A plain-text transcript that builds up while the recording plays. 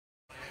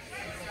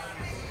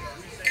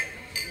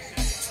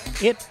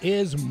It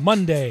is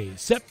Monday,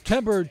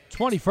 September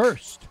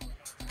 21st.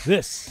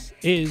 This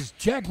is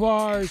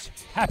Jaguars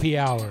Happy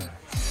Hour.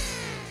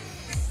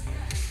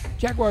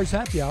 Jaguars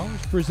Happy Hour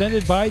is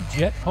presented by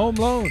Jet Home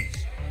Loans.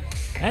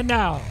 And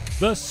now,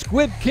 the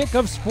squib kick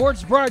of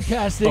sports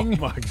broadcasting.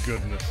 Oh, my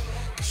goodness.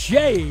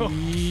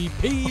 J.P.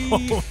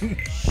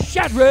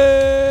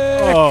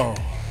 Shadrick. Oh,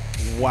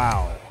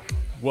 wow.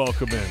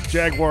 Welcome in.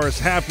 Jaguars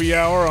Happy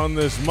Hour on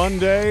this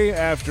Monday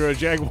after a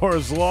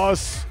Jaguars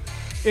loss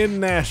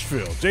in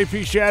Nashville.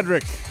 J.P.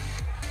 Shadrick,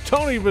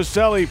 Tony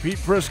Vaselli, Pete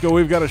Prisco.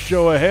 We've got a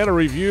show ahead, a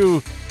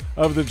review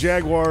of the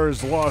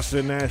Jaguars' loss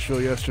in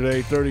Nashville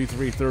yesterday,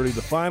 33-30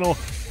 the final.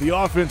 The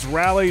offense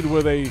rallied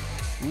with a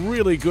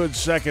really good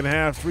second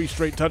half, 3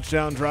 straight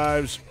touchdown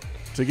drives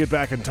to get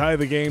back and tie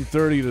the game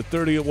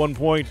 30-30 at one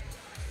point.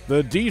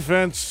 The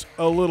defense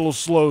a little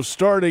slow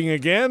starting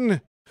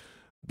again,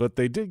 but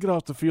they did get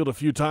off the field a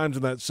few times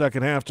in that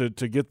second half to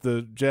get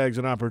the Jags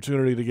an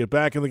opportunity to get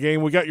back in the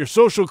game. We got your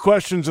social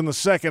questions in the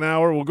second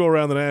hour. We'll go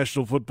around the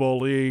National Football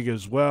League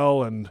as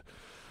well. And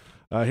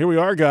here we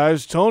are,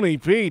 guys. Tony,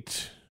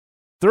 Pete,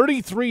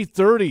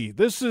 33-30.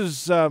 This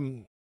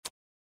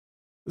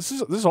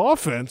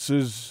offense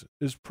is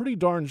pretty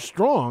darn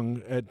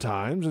strong at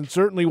times, and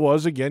certainly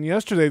was again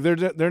yesterday.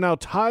 They're now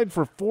tied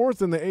for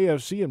 4th in the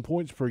AFC in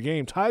points per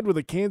game, tied with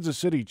the Kansas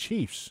City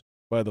Chiefs,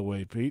 by the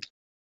way, Pete.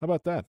 How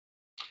about that?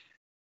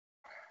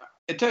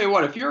 I tell you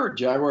what, if you're a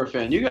Jaguar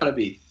fan, you got to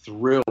be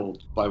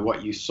thrilled by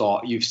what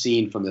you've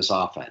seen from this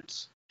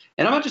offense.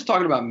 And I'm not just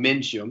talking about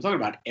Minshew. I'm talking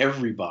about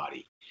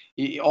everybody.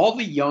 All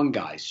the young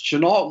guys.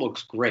 Shenault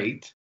looks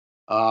great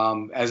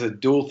as a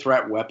dual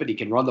threat weapon. He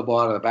can run the ball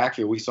out of the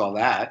backfield. We saw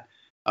that.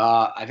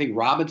 I think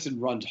Robinson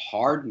runs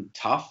hard and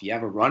tough. You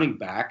have a running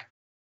back.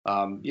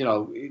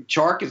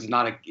 Chark is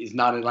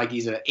not like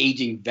he's an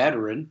aging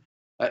veteran.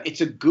 It's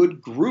a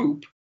good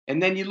group. And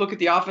then you look at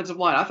the offensive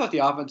line. I thought the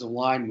offensive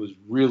line was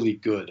really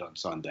good on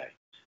Sunday.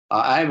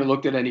 I haven't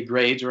looked at any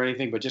grades or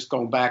anything, but just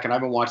going back, and I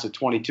haven't watched the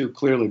 22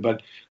 clearly,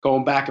 but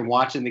going back and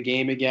watching the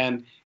game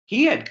again,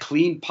 he had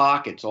clean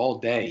pockets all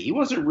day. He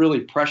wasn't really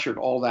pressured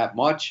all that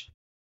much.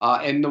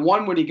 And the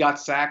one when he got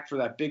sacked for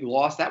that big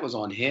loss, that was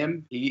on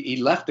him. He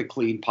left the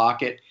clean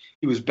pocket.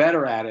 He was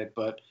better at it.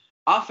 But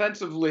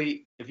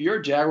offensively, if you're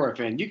a Jaguar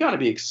fan, you got to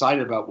be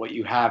excited about what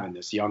you have in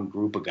this young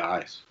group of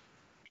guys.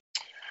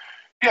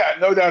 Yeah,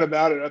 no doubt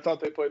about it. I thought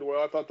they played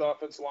well. I thought the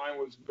offensive line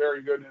was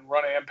very good in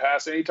run and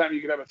pass. Anytime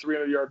you can have a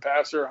 300-yard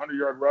passer, a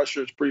 100-yard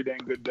rusher, it's a pretty dang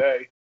good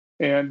day.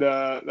 And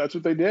that's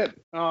what they did.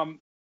 And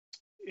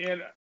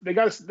they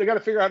got to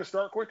figure out how to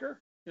start quicker.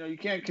 You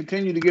can't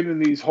continue to get in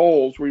these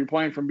holes where you're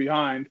playing from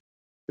behind.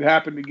 It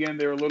happened again.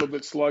 They were a little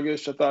bit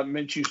sluggish. I thought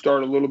Minshew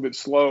started a little bit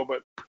slow,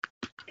 but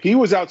he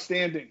was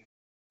outstanding.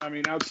 I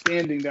mean,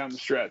 outstanding down the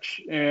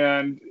stretch.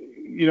 And,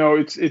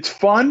 it's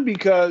fun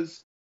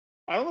because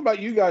I don't know about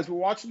you guys, but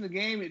watching the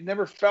game, it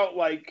never felt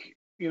like,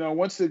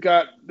 once they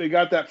got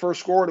that first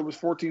score, it was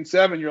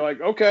 14-7. You're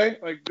like, okay,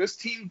 like this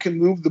team can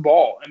move the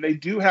ball, and they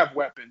do have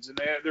weapons, and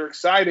they're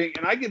exciting.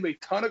 And I give a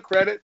ton of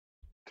credit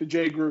to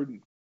Jay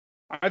Gruden.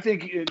 I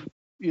think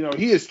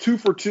he is 2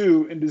 for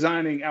 2 in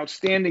designing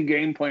outstanding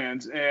game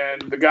plans,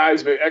 and the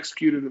guys have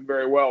executed them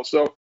very well.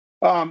 So,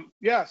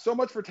 so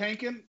much for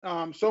tanking,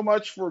 so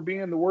much for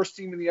being the worst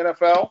team in the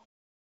NFL.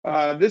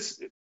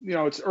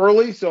 It's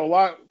early, so a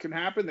lot can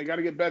happen. They got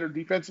to get better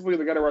defensively.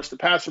 They got to rush the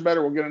passer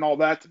better. We'll get into all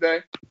that today.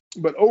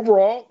 But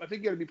overall, I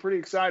think you got to be pretty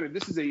excited.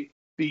 This is the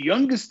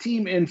youngest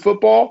team in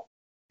football,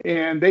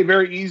 and they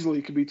very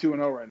easily could be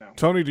 2-0 right now.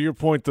 Tony, to your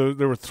point,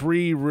 there were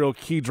 3 real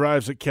key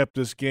drives that kept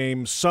this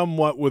game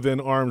somewhat within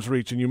arm's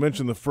reach. And you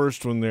mentioned the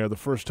first one there, the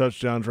first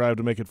touchdown drive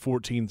to make it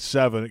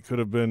 14-7. It could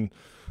have been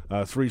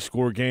a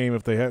 3-score game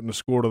if they hadn't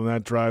scored on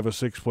that drive, a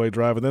 6-play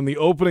drive. And then the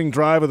opening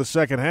drive of the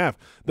second half,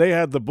 they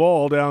had the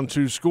ball down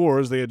 2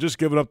 scores. They had just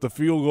given up the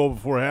field goal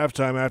before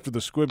halftime after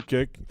the squib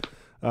kick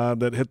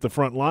that hit the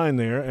front line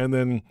there. And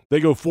then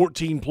they go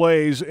 14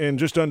 plays in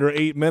just under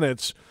 8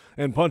 minutes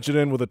and punch it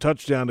in with a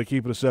touchdown to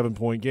keep it a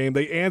 7-point game.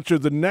 They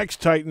answered the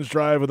next Titans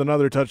drive with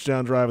another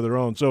touchdown drive of their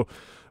own. So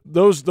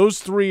those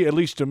 3, at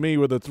least to me,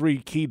 were the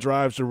 3 key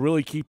drives to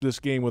really keep this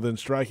game within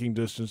striking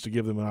distance to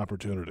give them an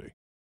opportunity.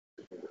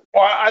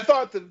 Well, I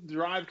thought the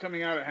drive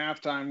coming out at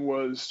halftime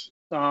was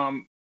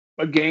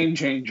a game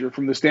changer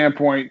from the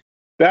standpoint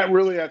that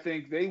really, I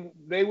think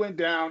they went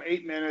down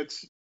 8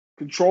 minutes,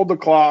 controlled the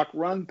clock,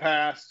 run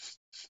past,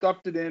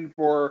 stuffed it in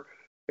for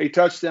a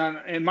touchdown.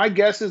 And my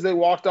guess is they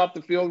walked off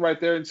the field right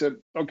there and said,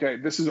 okay,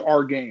 this is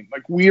our game.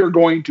 Like, we are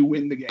going to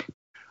win the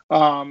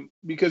game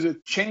because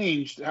it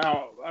changed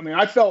how –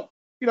 I felt,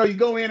 you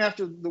go in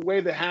after the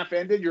way the half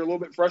ended, you're a little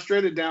bit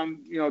frustrated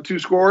down, 2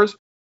 scores.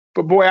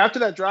 But, boy, after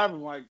that drive,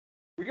 I'm like,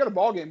 we got a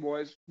ball game,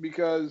 boys,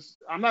 because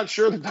I'm not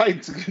sure the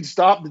Titans can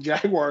stop the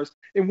Jaguars.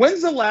 And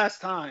when's the last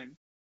time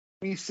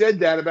we said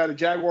that about a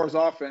Jaguars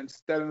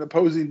offense, that an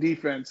opposing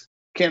defense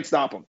can't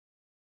stop them?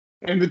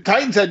 And the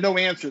Titans had no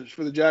answers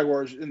for the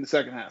Jaguars in the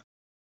second half.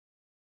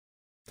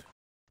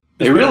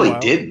 They really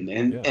didn't.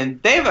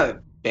 And they have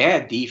a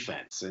bad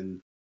defense.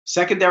 And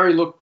Secondary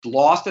looked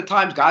lost at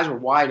times. Guys were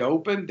wide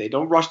open. They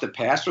don't rush the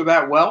passer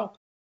that well.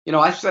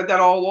 I've said that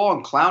all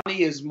along. Clowney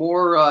is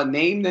more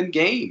name than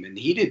game, and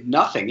he did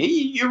nothing.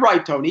 You're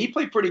right, Tony. He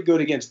played pretty good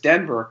against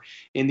Denver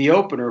in the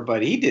opener,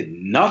 but he did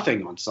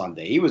nothing on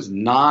Sunday. He was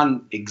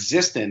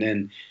non-existent.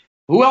 And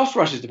who else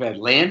rushes the passer?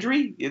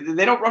 Landry?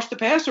 They don't rush the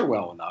passer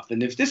well enough.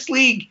 And if this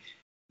league,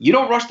 you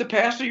don't rush the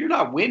passer, you're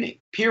not winning,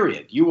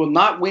 period. You will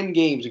not win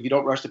games if you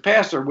don't rush the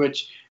passer,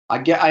 which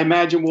I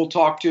imagine we'll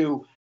talk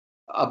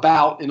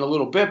about in a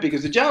little bit,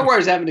 because the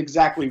Jaguars haven't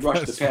exactly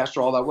rushed the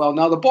passer all that well.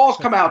 Now, the balls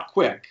come out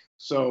quick.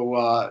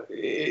 So,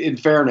 in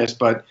fairness,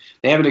 but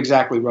they haven't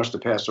exactly rushed the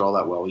passer all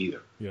that well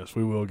either. Yes,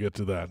 we will get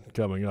to that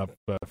coming up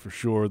for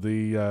sure.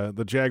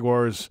 The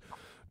Jaguars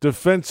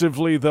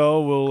defensively, though,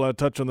 we'll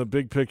touch on the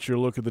big picture,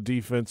 look at the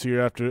defense here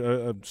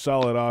after a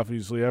solid,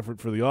 obviously, effort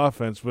for the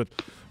offense. But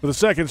for the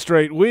second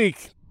straight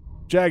week,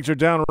 Jags are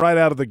down right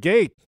out of the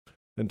gate.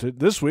 And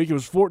this week, it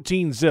was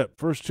 14-zip.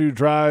 First two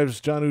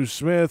drives, Jonnu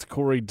Smith,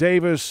 Corey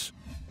Davis.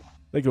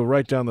 They go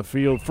right down the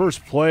field.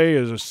 First play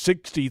is a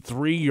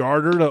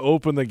 63-yarder to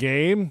open the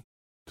game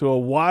to a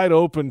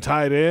wide-open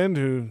tight end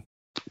who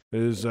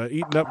is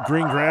eating up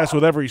green grass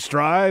with every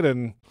stride,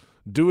 and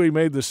Dewey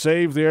made the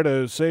save there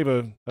to save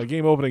a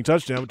game-opening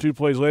touchdown, but 2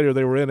 plays later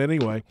they were in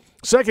anyway.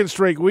 Second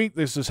straight week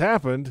this has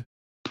happened.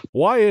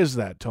 Why is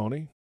that,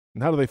 Tony?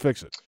 And how do they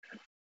fix it?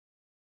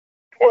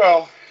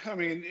 Well, I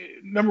mean,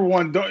 number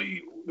one,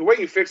 the way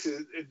you fix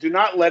it is do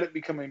not let it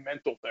become a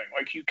mental thing.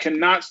 Like, you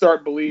cannot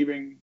start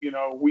believing,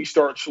 we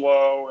start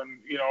slow and,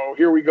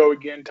 here we go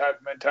again type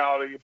of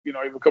mentality. You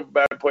have a couple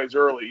bad plays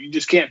early. You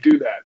just can't do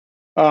that.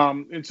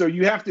 And so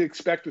you have to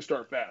expect to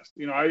start fast.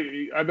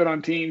 I've been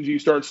on teams, you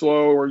start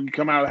slow or you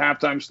come out of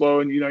halftime slow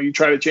and, you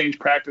try to change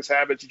practice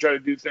habits. You try to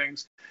do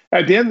things.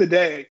 At the end of the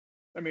day,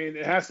 I mean,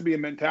 it has to be a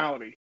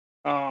mentality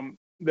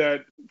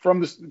that from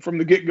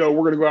the get-go,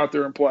 we're going to go out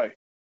there and play.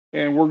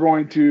 And we're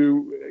going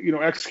to,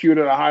 execute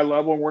at a high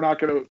level, and we're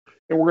going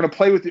to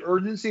play with the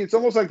urgency. It's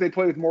almost like they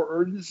play with more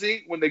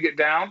urgency when they get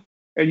down,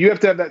 and you have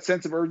to have that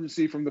sense of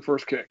urgency from the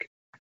first kick.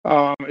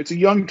 It's a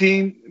young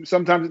team.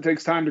 Sometimes it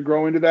takes time to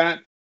grow into that,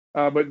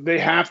 but they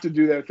have to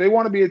do that. If they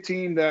want to be a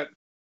team that,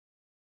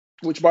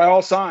 which by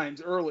all signs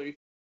early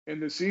in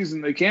the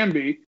season they can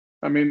be,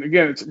 I mean,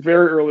 again, it's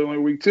very early, only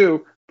week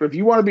 2, but if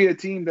you want to be a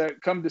team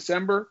that come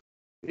December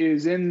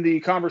is in the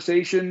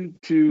conversation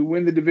to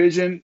win the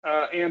division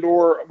and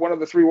or one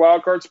of the 3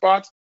 wild card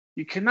spots,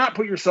 you cannot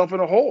put yourself in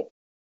a hole.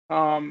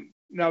 Now,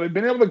 they've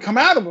been able to come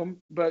out of them,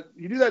 but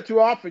you do that too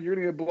often, you're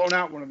going to get blown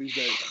out one of these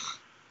days.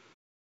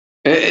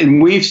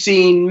 And we've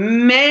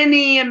seen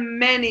many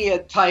a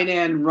tight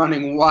end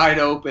running wide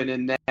open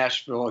in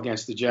Nashville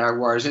against the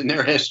Jaguars in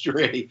their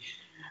history.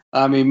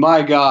 I mean,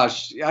 my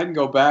gosh, I can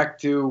go back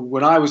to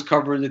when I was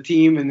covering the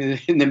team in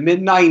the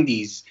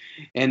mid-'90s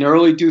and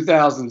early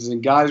 2000s,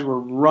 and guys were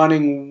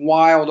running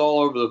wild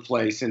all over the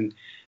place. And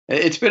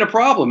it's been a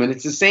problem. And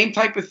it's the same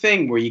type of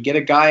thing where you get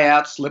a guy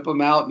out, slip him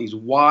out, and he's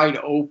wide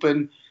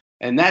open.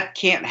 And that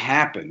can't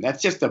happen.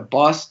 That's just a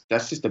bust.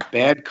 That's just a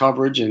bad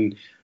coverage. And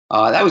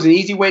that was an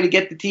easy way to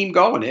get the team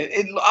going.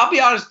 I'll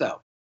be honest,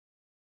 though.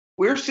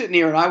 We're sitting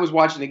here, and I was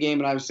watching the game,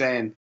 and I was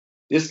saying,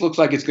 this looks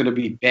like it's going to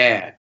be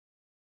bad.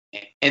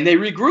 And they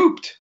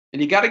regrouped.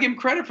 And you got to give them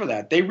credit for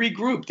that. They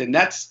regrouped. And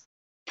that's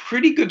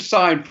pretty good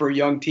sign for a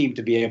young team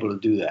to be able to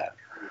do that.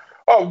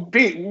 Oh,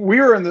 Pete, we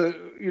were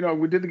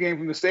we did the game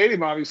from the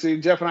stadium, obviously.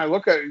 And Jeff and I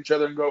look at each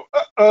other and go,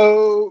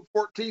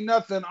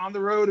 14-0 on the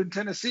road in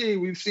Tennessee.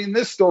 We've seen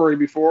this story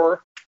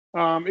before.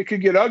 It could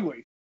get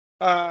ugly.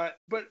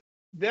 But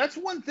that's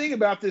one thing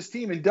about this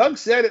team. And Doug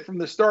said it from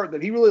the start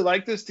that he really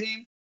liked this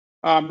team,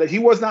 that he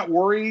was not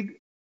worried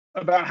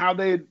about how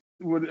they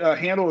would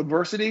handle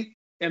adversity.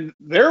 And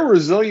they're a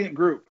resilient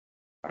group.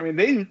 I mean,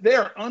 they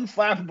are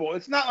unflappable.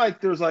 It's not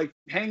like there's like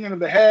hanging of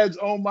the heads,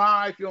 oh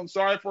my, feeling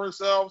sorry for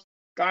ourselves,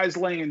 guys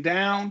laying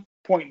down,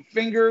 pointing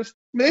fingers.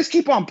 I mean, they just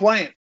keep on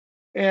playing.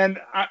 And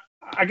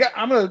I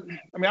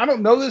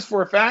don't know this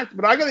for a fact,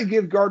 but I got to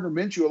give Gardner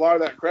Minshew a lot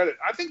of that credit.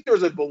 I think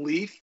there's a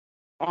belief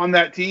on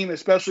that team,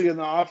 especially in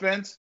the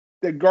offense,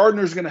 that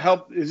Gardner's going to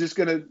help, is just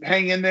going to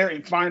hang in there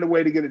and find a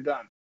way to get it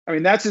done. I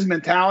mean, that's his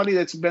mentality.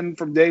 That's been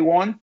from day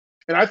one.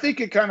 And I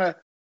think it kind of,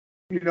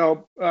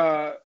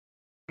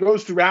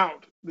 goes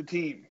throughout the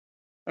team.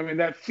 I mean,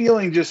 that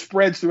feeling just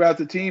spreads throughout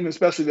the team,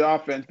 especially the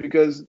offense,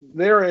 because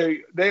they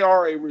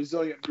are a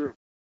resilient group.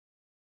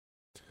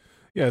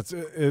 Yeah,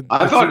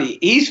 I thought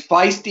he's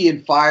feisty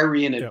and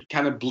fiery, and it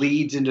kind of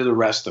bleeds into the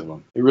rest of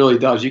them. It really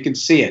does. You can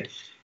see it.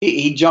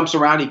 He jumps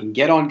around. He can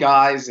get on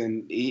guys,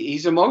 and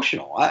he's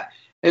emotional.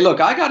 Hey,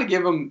 look, I got to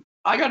give him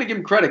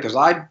credit, because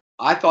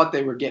I thought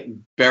they were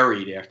getting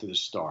buried after the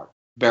start,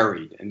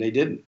 and they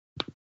didn't.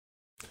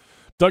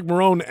 Doug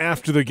Marrone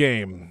after the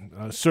game,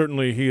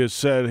 certainly he has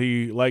said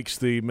he likes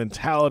the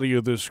mentality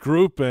of this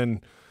group, and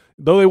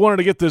though they wanted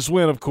to get this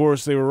win, of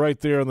course, they were right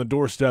there on the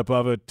doorstep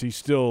of it. He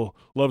still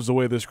loves the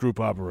way this group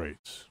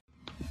operates.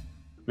 I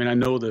mean, I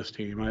know this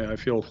team. I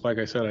feel, like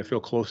I said, I feel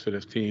close to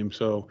this team.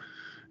 So,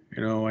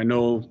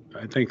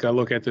 I think I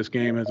look at this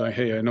game as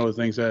hey, I know the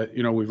things that,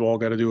 we've all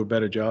got to do a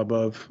better job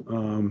of,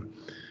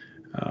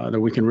 that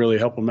we can really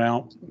help them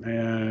out.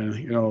 And,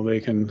 they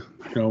can,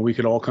 we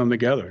could all come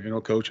together,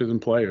 coaches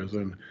and players,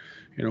 and,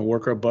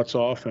 work our butts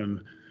off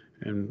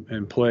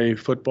and play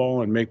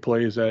football and make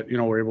plays that,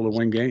 we're able to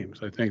win games.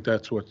 I think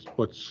that's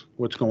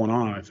what's going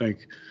on. I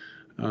think,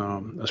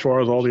 as far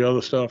as all the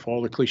other stuff,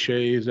 all the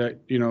cliches that,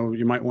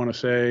 you might want to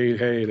say,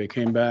 hey, they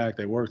came back,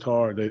 they worked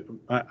hard.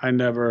 I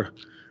never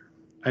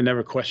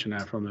question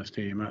that from this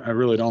team. I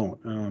really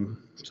don't.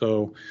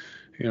 So,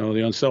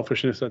 the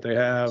unselfishness that they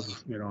have,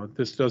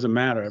 this doesn't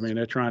matter. I mean,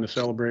 they're trying to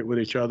celebrate with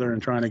each other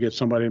and trying to get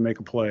somebody to make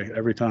a play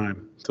every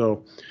time.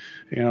 So,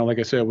 like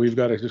I said, we've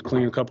got to just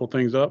clean a couple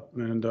things up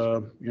and,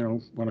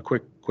 want a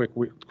quick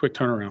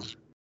turnaround.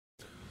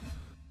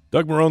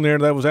 Doug Marrone there.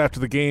 That was after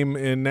the game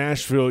in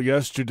Nashville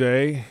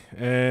yesterday.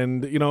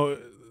 And,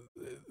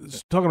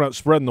 talking about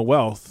spreading the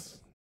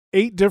wealth,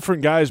 8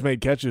 different guys made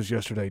catches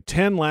yesterday.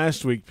 10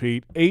 last week,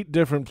 Pete. 8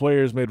 different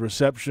players made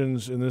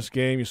receptions in this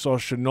game. You saw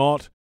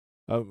Shenault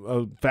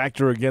a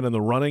factor again in the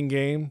running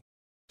game.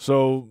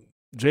 So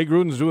Jay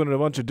Gruden's doing a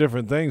bunch of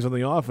different things on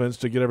the offense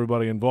to get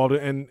everybody involved.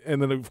 And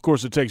then, of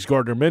course, it takes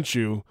Gardner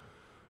Minshew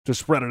to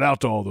spread it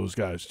out to all those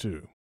guys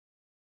too.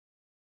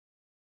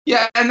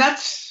 Yeah, and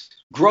that's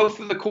growth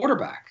of the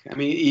quarterback. I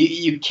mean,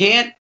 you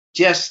can't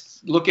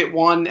just look at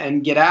one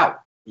and get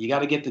out. You got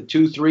to get to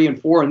 2, 3,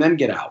 and 4 and then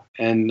get out.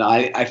 And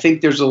I think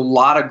there's a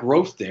lot of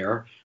growth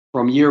there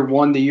from year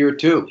 1 to year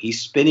 2.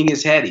 He's spinning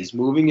his head. He's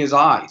moving his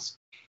eyes.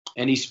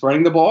 And he's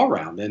spreading the ball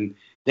around. And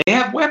they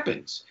have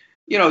weapons.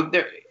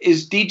 There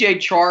is DJ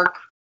Chark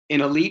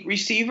an elite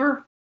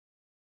receiver?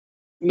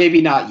 Maybe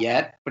not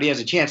yet, but he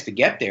has a chance to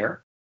get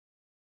there.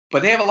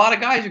 But they have a lot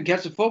of guys who can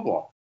catch the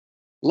football.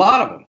 A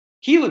lot of them.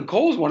 Keelan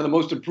Cole's one of the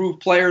most improved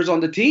players on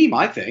the team,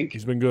 I think.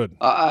 He's been good.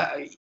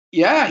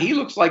 Yeah, he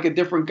looks like a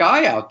different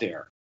guy out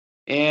there.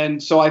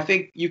 And so I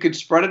think you could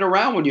spread it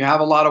around when you have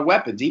a lot of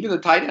weapons. Even the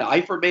tight end,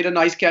 Eifert made a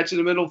nice catch in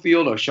the middle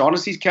field.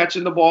 O'Shaughnessy's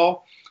catching the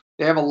ball.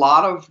 They have a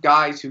lot of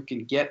guys who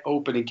can get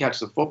open and catch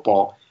the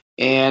football.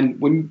 And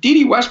when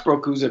Dede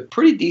Westbrook, who's a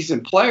pretty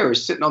decent player,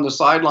 is sitting on the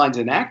sidelines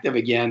inactive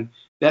again,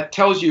 that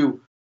tells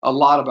you a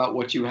lot about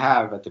what you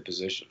have at the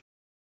position.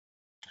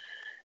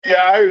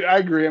 Yeah, I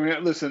agree. I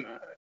mean, listen,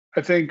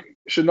 I think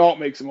Shenault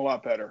makes him a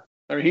lot better.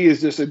 I mean, he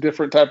is just a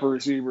different type of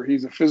receiver.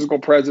 He's a physical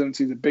presence.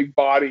 He's a big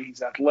body.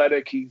 He's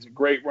athletic. He's a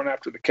great run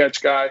after the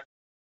catch guy.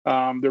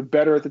 They're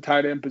better at the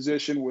tight end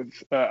position with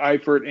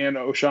Eifert and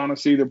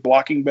O'Shaughnessy. They're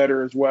blocking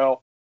better as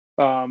well.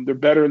 They're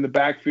better in the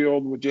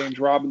backfield with James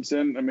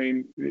Robinson. I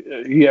mean,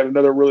 he had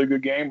another really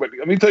good game. But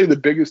let me tell you the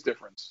biggest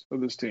difference of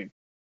this team,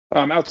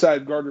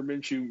 outside Gardner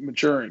Minshew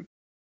maturing.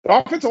 The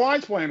offensive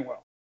line's playing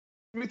well.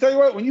 Let me tell you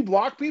what, when you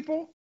block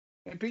people,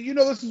 and Pete, you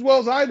know this as well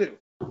as I do,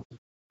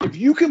 if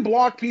you can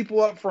block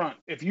people up front,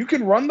 if you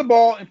can run the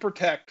ball and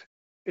protect,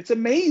 it's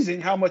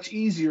amazing how much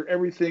easier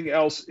everything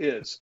else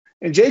is.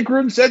 And Jay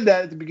Gruden said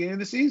that at the beginning of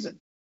the season.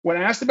 When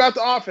asked about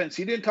the offense,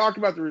 he didn't talk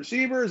about the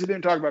receivers. He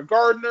didn't talk about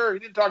Gardner. He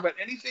didn't talk about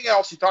anything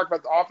else. He talked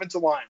about the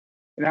offensive line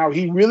and how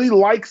he really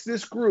likes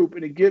this group,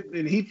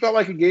 and he felt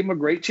like it gave him a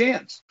great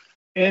chance.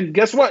 And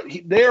guess what?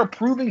 They are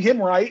proving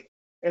him right.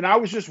 And I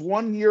was just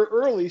 1 year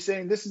early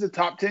saying this is a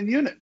top 10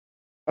 unit.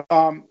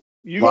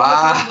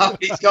 Wow,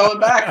 he's going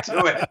back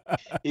to it.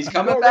 He's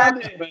coming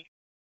back to it.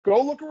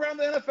 Go look around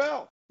the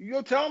NFL. You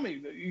go tell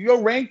me. You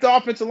go rank the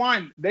offensive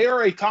line. They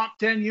are a top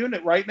 10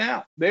 unit right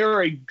now. They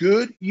are a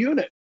good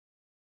unit.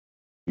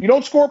 You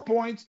don't score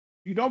points.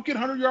 You don't get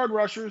 100-yard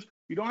rushers.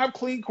 You don't have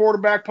clean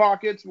quarterback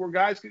pockets where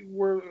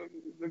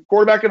the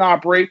quarterback can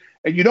operate,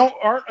 and you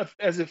aren't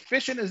as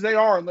efficient as they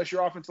are unless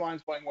your offensive line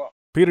is playing well.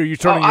 Peter, you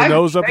turning your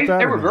nose up at that?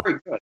 They were very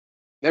good.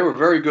 They were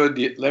very good.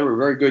 They were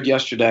very good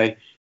yesterday.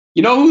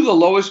 You know who the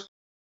lowest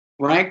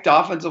ranked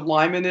offensive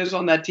lineman is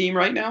on that team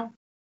right now?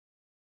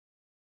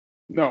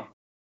 No.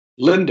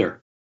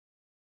 Linder.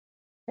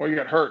 Well, you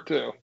got hurt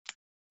too.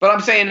 But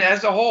I'm saying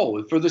as a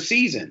whole for the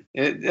season,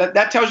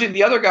 that tells you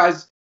the other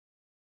guys.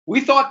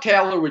 We thought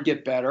Taylor would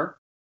get better,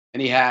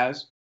 and he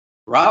has.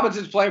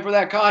 Robinson's playing for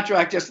that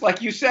contract, just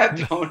like you said,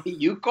 Tony.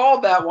 You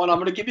called that one. I'm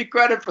going to give you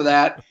credit for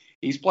that.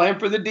 He's playing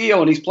for the deal,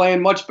 and he's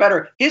playing much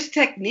better. His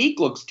technique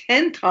looks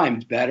 10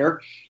 times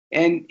better,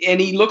 and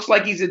he looks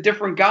like he's a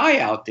different guy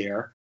out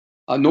there.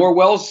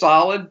 Norwell's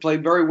solid,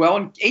 played very well,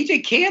 and A.J.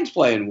 Cann's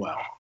playing well.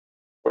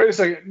 Wait a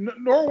second.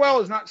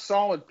 Norwell is not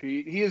solid,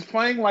 Pete. He is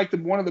playing like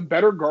one of the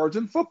better guards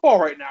in football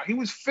right now. He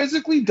was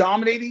physically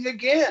dominating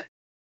again.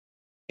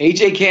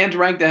 A.J. Cann's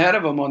ranked ahead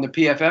of him on the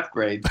PFF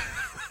grade.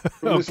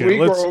 This week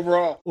or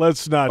overall?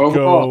 Let's not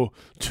go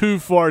too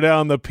far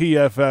down the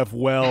PFF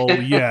well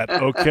yet,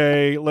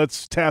 okay?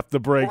 Let's tap the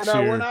brakes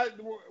here.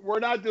 We're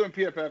not doing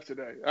PFF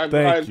today.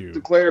 Thank you.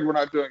 Declared we're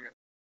not doing it.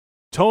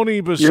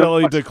 Tony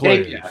Boselli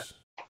declares.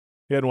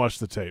 He hadn't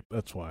watched the tape.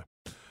 That's why.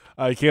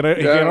 He can't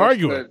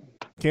argue it.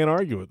 Can't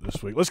argue it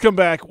this week. Let's come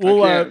back.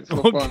 We'll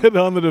get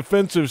on the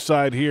defensive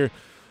side here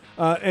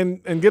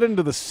and get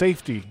into the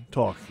safety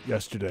talk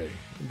yesterday.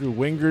 Andrew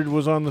Wingard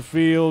was on the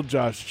field.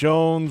 Josh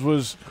Jones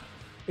was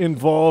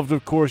involved,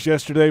 of course,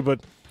 yesterday, but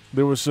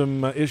there was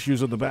some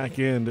issues on the back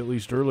end, at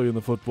least early in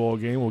the football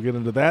game. We'll get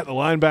into that. The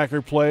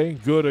linebacker play,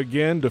 good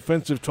again.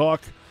 Defensive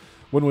talk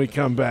when we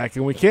come back.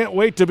 And we can't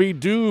wait to be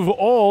Duve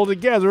all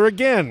together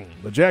again.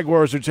 The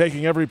Jaguars are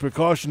taking every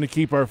precaution to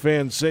keep our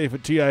fans safe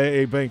at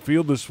TIAA Bank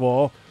Field this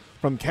fall.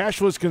 From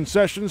cashless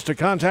concessions to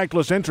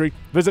contactless entry,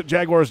 visit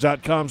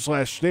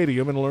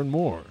jaguars.com/stadium and learn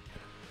more.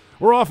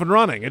 We're off and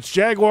running. It's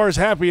Jaguars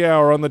Happy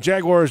Hour on the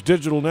Jaguars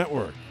Digital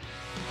Network.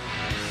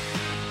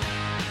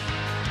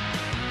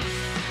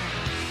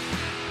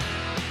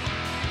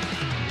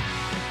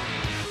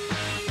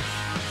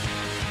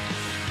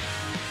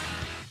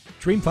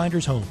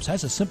 Dreamfinders Homes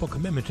has a simple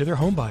commitment to their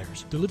home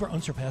buyers. Deliver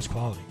unsurpassed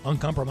quality,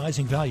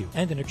 uncompromising value,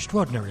 and an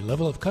extraordinary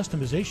level of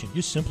customization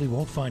you simply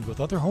won't find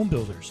with other home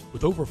builders.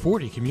 With over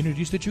 40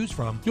 communities to choose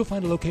from, you'll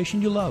find a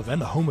location you love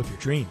and the home of your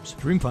dreams.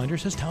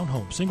 Dreamfinders has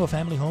townhomes,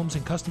 single-family homes,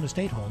 and custom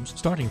estate homes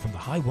starting from the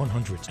high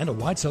 100s and a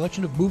wide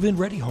selection of move-in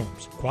ready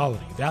homes.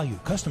 Quality, value,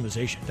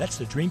 customization. That's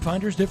the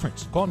Dreamfinders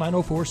difference. Call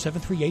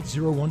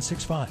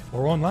 904-738-0165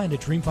 or online at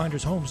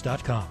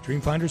dreamfindershomes.com.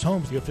 Dreamfinders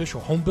Homes, the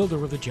official home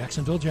builder of the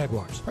Jacksonville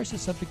Jaguars.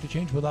 Prices subject to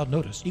change without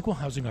notice. Equal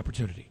housing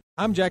opportunity.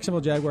 I'm Jacksonville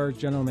Jaguars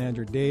General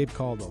Manager Dave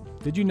Caldwell.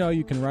 Did you know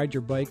you can ride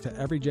your bike to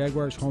every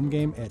Jaguars home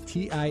game at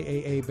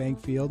TIAA Bank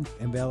Field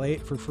and valet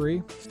it for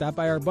free? Stop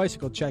by our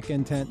bicycle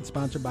check-in tent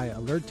sponsored by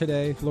Alert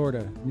Today,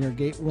 Florida, near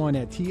Gate 1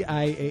 at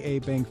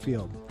TIAA Bank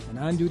Field. An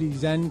on-duty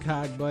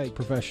ZenCog bike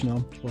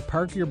professional will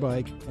park your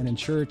bike and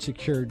ensure it's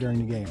secure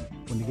during the game.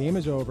 When the game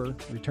is over,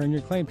 return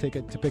your claim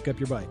ticket to pick up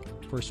your bike.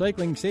 For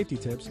cycling safety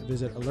tips,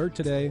 visit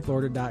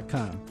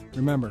alerttodayflorida.com.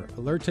 Remember,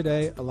 Alert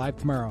Today, alive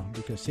tomorrow,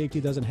 because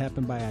safety doesn't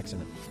happen by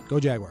accident. Go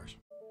Jaguars.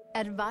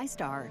 At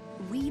VyStar,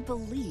 we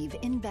believe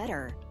in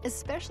better,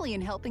 especially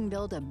in helping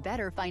build a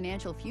better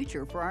financial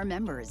future for our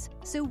members.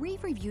 So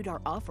we've reviewed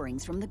our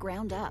offerings from the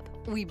ground up.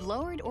 We've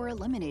lowered or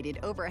eliminated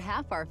over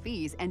half our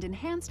fees and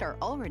enhanced our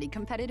already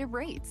competitive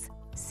rates,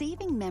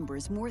 saving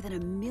members more than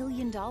 $1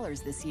 million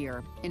this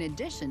year, in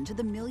addition to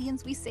the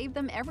millions we save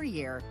them every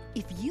year.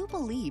 If you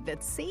believe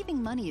that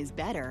saving money is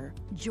better,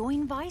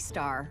 join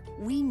VyStar.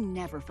 We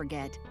never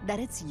forget that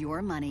it's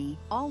your money.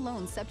 All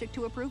loans subject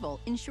to approval,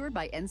 insured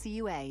by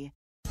NCUA.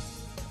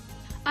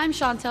 I'm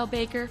Chantel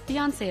Baker,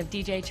 fiance of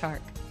DJ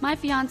Chark. My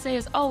fiance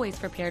is always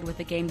prepared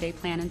with a game day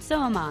plan, and so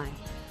am I.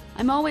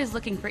 I'm always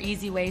looking for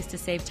easy ways to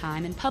save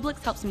time, and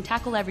Publix helps me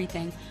tackle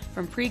everything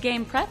from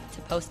pre-game prep to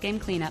post-game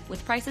cleanup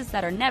with prices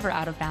that are never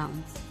out of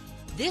bounds.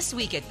 This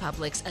week at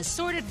Publix,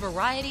 assorted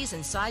varieties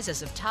and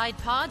sizes of Tide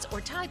Pods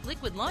or Tide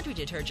Liquid Laundry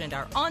Detergent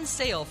are on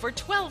sale for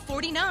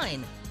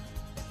 $12.49.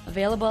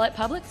 Available at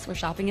Publix, where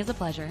shopping is a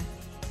pleasure.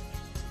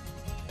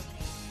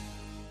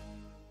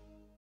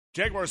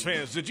 Jaguars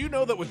fans, did you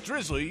know that with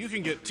Drizzly, you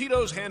can get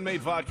Tito's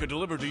handmade vodka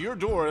delivered to your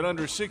door in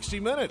under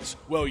 60 minutes?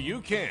 Well, you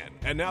can.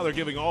 And now they're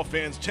giving all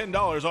fans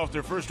 $10 off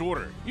their first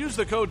order. Use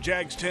the code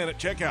JAGS10 at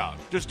checkout.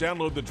 Just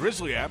download the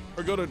Drizzly app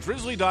or go to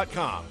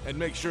drizzly.com and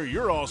make sure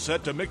you're all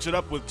set to mix it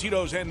up with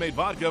Tito's handmade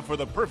vodka for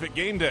the perfect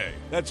game day.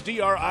 That's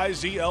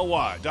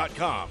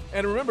DRIZLY.com.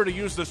 And remember to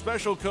use the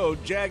special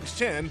code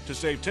JAGS10 to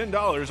save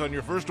 $10 on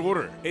your first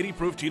order. 80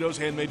 proof Tito's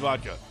handmade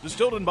vodka.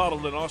 Distilled and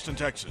bottled in Austin,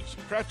 Texas.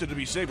 Crafted to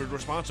be savored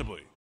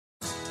responsibly.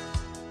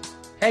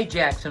 Hey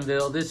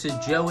Jacksonville, this is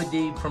Joe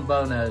Adib from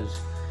Bono's.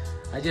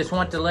 I just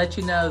want to let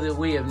you know that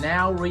we have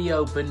now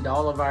reopened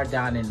all of our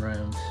dining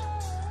rooms.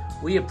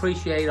 We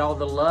appreciate all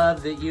the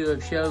love that you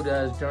have showed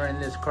us during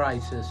this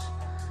crisis.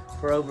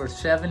 For over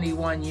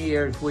 71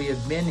 years, we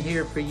have been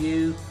here for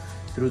you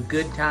through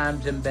good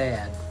times and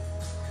bad.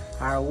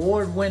 Our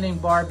award-winning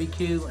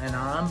barbecue and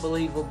our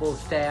unbelievable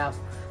staff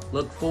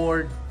look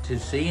forward to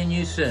seeing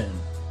you soon.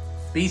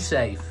 Be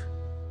safe.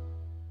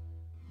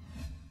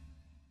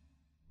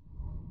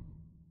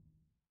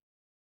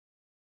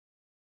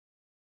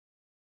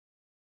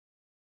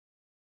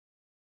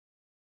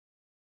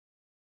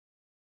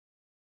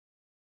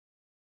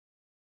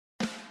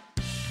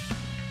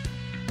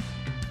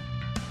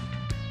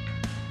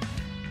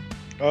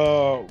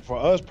 For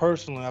us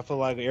personally, I feel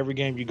like every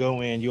game you go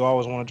in, you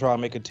always want to try to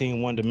make a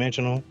team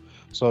one-dimensional.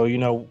 So, we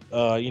know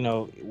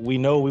we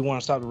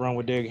want to stop the run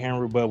with Derrick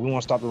Henry, but we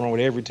want to stop the run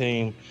with every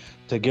team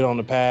to get on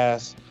the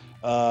pass.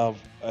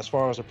 As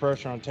far as the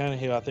pressure on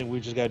Tannehill, I think we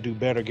just got to do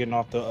better getting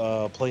off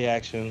the play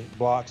action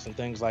blocks and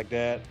things like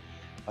that.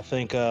 I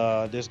think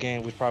this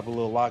game was probably a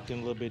little locked in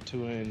a little bit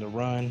too in the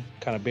run,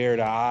 kind of buried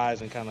our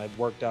eyes and kind of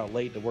worked out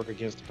late to work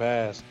against the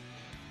pass.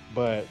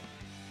 But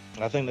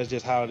I think that's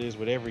just how it is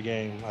with every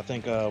game. I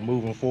think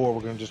moving forward,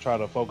 we're going to just try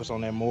to focus on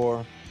that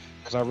more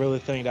because I really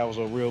think that was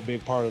a real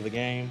big part of the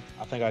game.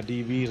 I think our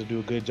DBs will do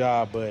a good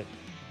job, but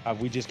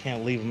we just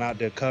can't leave them out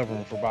there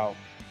covering for about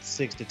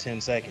 6 to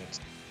 10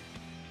 seconds.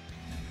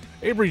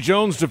 Avery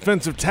Jones,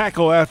 defensive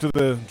tackle after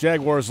the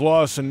Jaguars'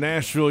 loss in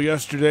Nashville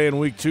yesterday in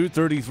Week 2,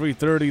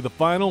 33-30 the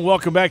final.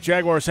 Welcome back,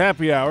 Jaguars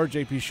Happy Hour.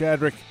 J.P.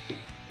 Shadrick,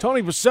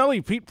 Tony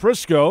Baselli, Pete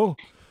Prisco.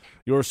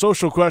 Your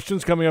social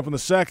questions coming up in the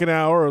second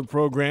hour of the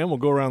program. We'll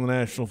go around the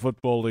National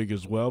Football League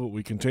as well, but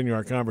we continue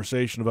our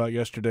conversation about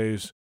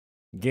yesterday's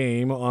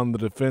game on the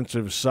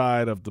defensive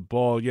side of the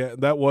ball. Yeah,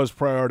 that was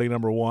priority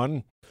number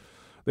one.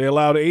 They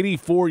allowed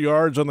 84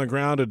 yards on the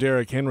ground to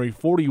Derrick Henry.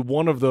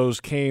 41 of those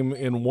came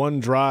in one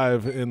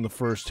drive in the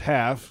first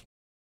half.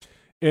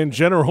 In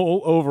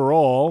general,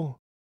 overall,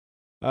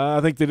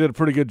 I think they did a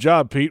pretty good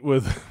job, Pete,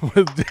 with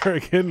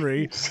Derrick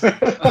Henry.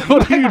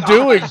 What are you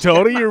doing,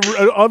 Tony? You're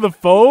on the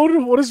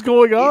phone? What is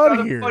going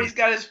on here? He's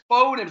got his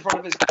phone in front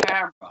of his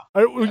camera.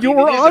 You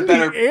were on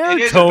the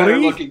air,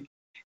 Tony.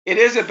 It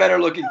is a better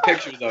looking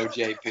picture, though,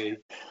 JP.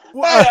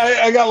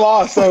 I got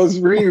lost. I was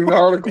reading the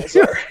article.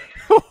 Sorry.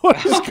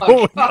 What is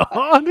going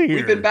on here?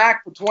 We've been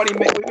back for 20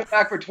 minutes. We've been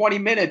back for 20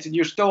 minutes, and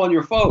you're still on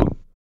your phone.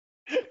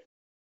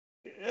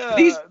 Yeah,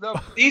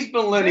 these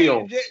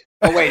millennials.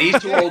 Oh wait,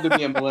 he's too old to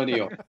be a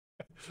millennial.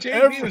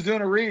 JP was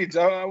doing a read,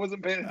 so I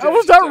wasn't paying attention. I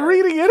was not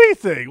reading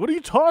anything. What are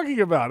you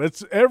talking about?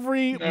 It's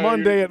every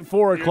Monday at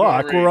 4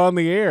 o'clock. We're on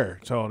the air,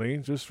 Tony.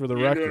 Just for the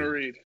record. Doing a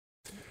read.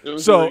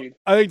 So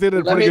I think they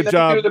did a pretty good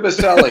job. Let me do the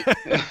Baselli.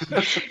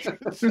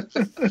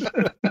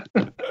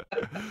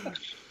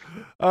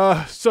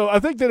 So I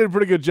think they did a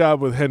pretty good job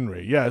with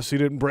Henry. Yes, he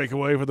didn't break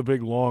away for the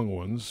big long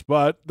ones,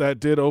 but that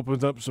did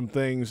open up some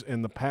things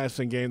in the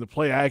passing game. The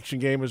play-action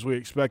game, as we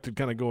expected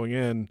kind of going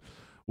in,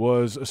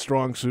 was a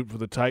strong suit for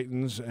the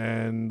Titans,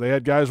 and they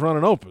had guys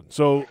running open.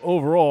 So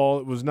overall,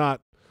 it was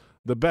not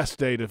the best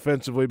day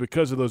defensively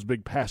because of those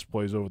big pass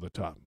plays over the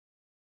top.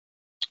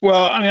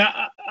 Well, I mean,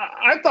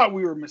 I thought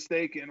we were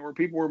mistaken, or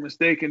people were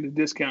mistaken to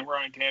discount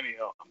Ryan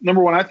Tannehill.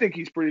 Number one, I think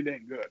he's pretty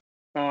dang good.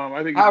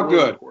 I think How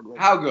good?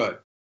 How good?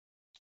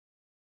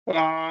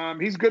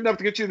 He's good enough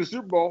to get you to the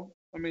Super Bowl.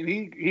 I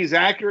mean, he's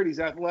accurate. He's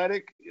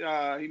athletic.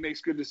 He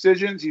makes good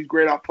decisions. He's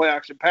great off play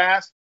action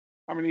pass.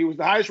 I mean, he was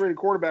the highest rated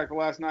quarterback the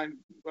last 9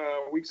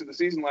 weeks of the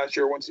season last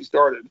year once he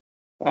started.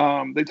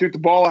 They took the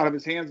ball out of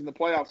his hands in the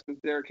playoffs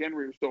because Derrick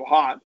Henry was so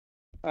hot.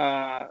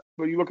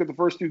 But you look at the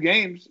first 2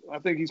 games, I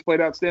think he's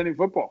played outstanding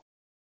football.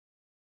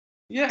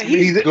 Yeah,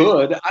 he's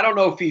good. I don't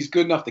know if he's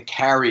good enough to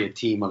carry a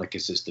team on a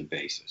consistent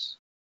basis.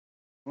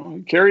 Well,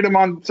 he carried him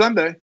on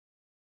Sunday.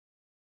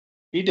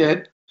 He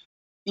did.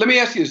 Let me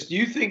ask you this. Do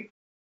you think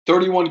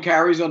 31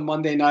 carries on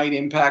Monday night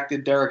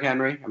impacted Derrick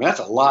Henry? I mean, that's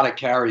a lot of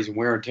carries and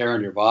wear and tear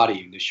on your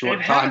body in the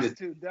short time. It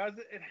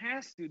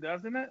has to,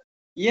 doesn't it?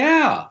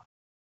 Yeah,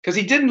 because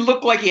he didn't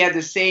look like he had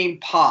the same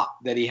pop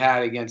that he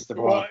had against the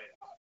Broncos. Well,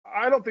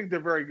 I don't think they're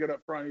very good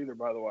up front either,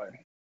 by the way.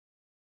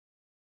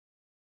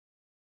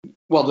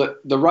 Well,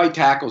 the right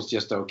tackle's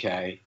just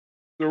okay.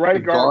 The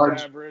right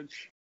guard's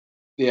average.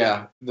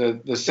 Yeah, the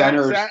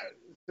centers.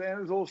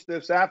 Sanders a little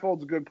stiff.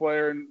 Saffold's a good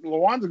player, and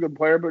Lewan's a good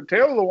player. But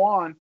Taylor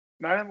Lewan,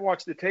 and I didn't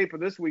watch the tape of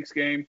this week's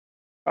game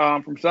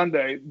from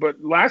Sunday, but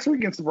last week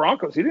against the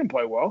Broncos, he didn't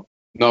play well.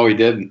 No, he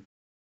didn't.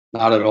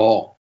 Not at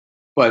all.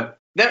 But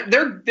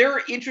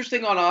they're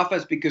interesting on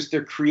offense because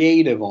they're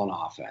creative on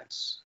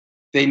offense.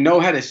 They know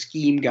how to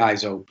scheme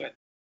guys open.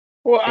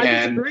 Well, I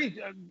disagree.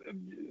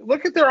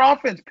 Look at their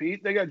offense,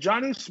 Pete. They got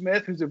Jonnu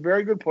Smith, who's a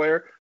very good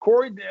player.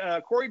 Corey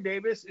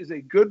Davis is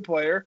a good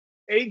player.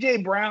 A.J.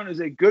 Brown is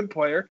a good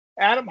player.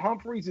 Adam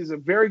Humphries is a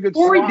very good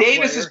slot player. Corey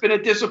Davis has been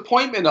a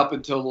disappointment up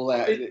until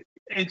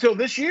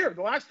this year.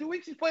 The last 2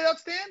 weeks, he's played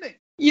outstanding.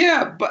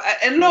 Yeah,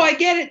 I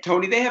get it,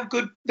 Tony. They have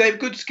good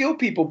skill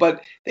people,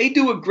 but they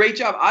do a great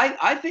job.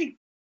 I think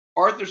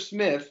Arthur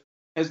Smith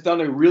has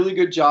done a really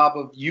good job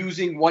of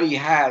using what he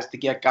has to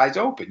get guys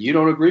open. You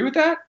don't agree with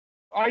that?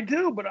 I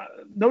do, but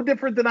no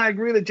different than I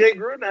agree that Jay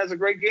Gruden has a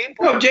great game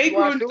plan. No, Jay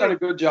Gruden's done a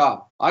good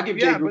job. I'll give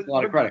Jay Gruden a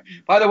lot of credit.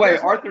 By the way,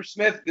 Arthur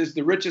Smith is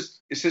the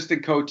richest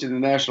assistant coach in the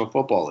National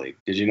Football League.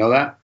 Did you know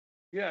that?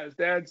 Yeah, his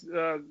dad's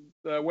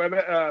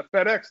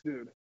FedEx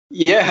dude.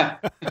 Yeah.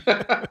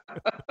 But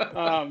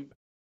I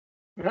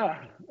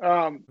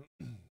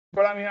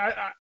mean,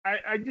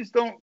 I just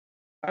don't.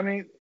 I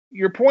mean,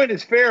 your point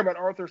is fair about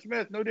Arthur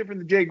Smith. No different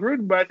than Jay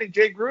Gruden, but I think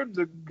Jay Gruden's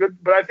a good.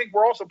 But I think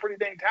we're also pretty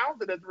dang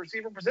talented at the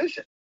receiver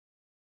position.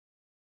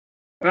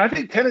 And I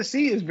think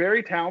Tennessee is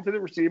very talented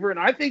at receiver. And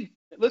I think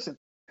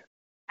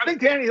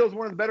Tannehill is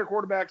one of the better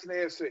quarterbacks in the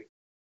AFC.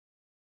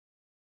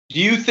 Do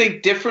you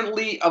think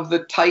differently of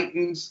the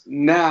Titans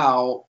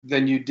now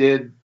than you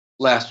did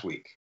last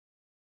week?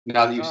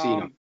 Now that you've seen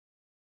them?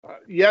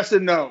 Yes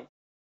and no.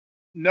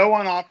 No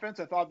on offense.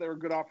 I thought they were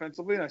good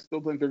offensively, and I still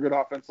think they're good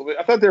offensively.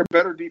 I thought they were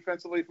better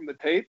defensively from the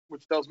tape,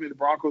 which tells me the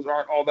Broncos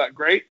aren't all that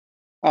great.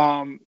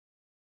 I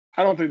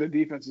don't think the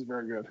defense is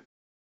very good.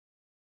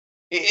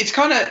 It's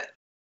kind of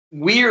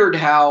weird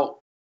how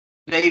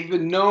they've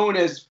been known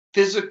as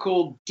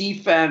physical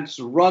defense,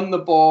 run the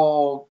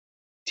ball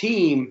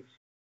team,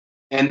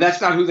 and that's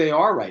not who they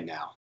are right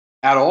now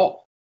at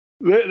all.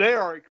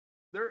 They're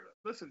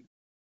listen.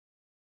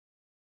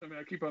 I mean,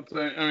 I keep on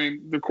saying. I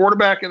mean, the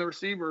quarterback and the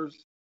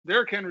receivers.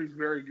 Derrick Henry's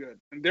very good,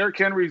 and Derrick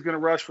Henry's going to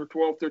rush for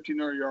 12,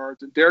 1,300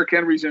 yards, and Derrick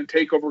Henry's going to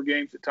take over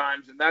games at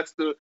times, and that's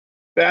the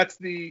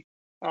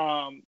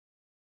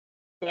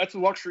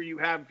luxury you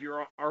have if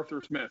you're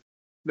Arthur Smith,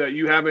 that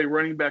you have a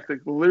running back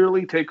that can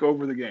literally take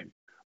over the game.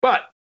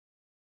 But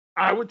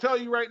I would tell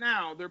you right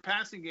now, their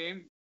passing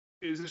game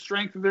is the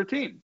strength of their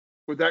team.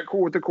 with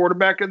the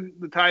quarterback and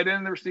the tight end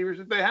and the receivers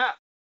that they have.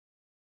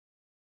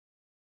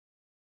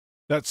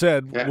 That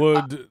said,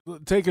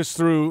 take us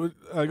through.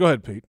 Go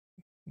ahead, Pete.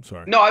 I'm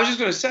sorry. No, I was just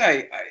going to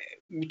say,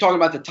 we're talking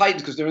about the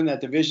Titans because they're in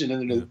that division,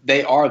 and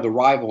they are the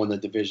rival in the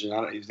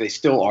division. They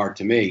still are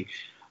to me.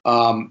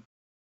 I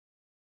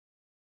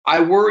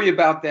worry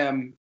about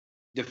them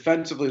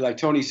defensively, like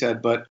Tony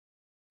said, but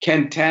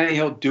can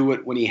Tannehill do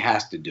it when he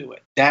has to do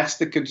it? That's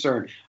the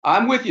concern.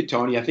 I'm with you,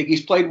 Tony. I think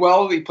he's played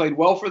well. He played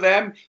well for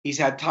them. He's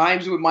had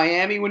times with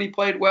Miami when he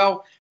played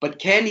well, but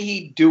can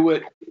he do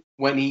it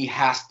when he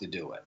has to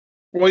do it?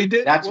 Well, he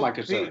did. That's my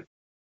concern.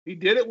 He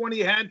did it when he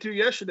had to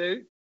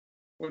yesterday,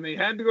 when they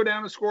had to go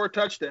down and score a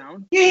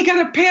touchdown. Yeah, he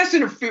got a pass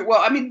interference.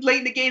 Well, I mean, late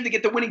in the game to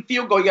get the winning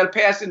field goal, you got a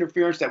pass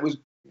interference that was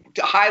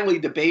highly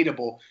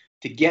debatable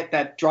to get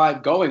that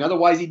drive going.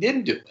 Otherwise, he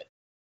didn't do it.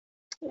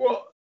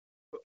 Well,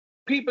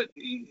 Pete,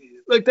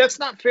 but that's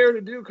not fair to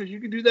do because you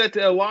can do that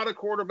to a lot of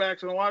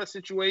quarterbacks in a lot of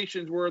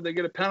situations where they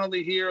get a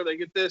penalty here, they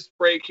get this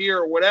break here,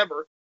 or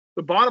whatever.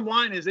 The bottom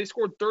line is they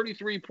scored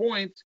 33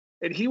 points,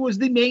 and he was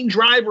the main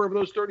driver of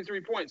those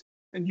 33 points.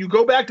 And you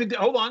go back to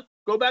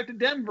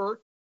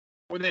Denver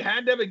when they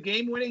had to have a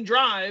game-winning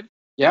drive.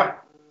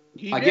 Yep,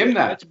 I give him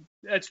that.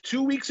 That's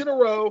 2 weeks in a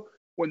row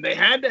when they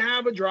had to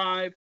have a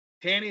drive.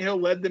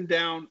 Tannehill led them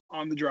down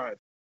on the drive.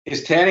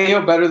 Is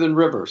Tannehill better than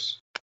Rivers?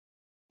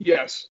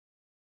 Yes.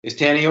 Is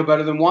Tannehill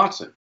better than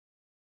Watson?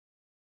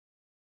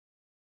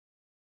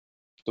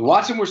 The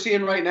Watson we're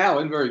seeing right now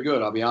isn't very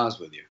good, I'll be honest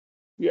with you.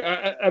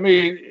 Yeah, I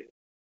mean,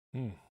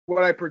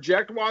 would I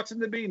project Watson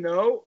to be?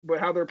 No, but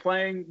how they're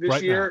playing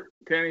this year,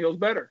 Tannehill's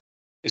better.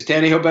 Is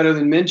Tannehill better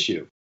than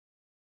Minshew?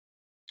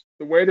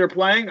 The way they're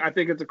playing, I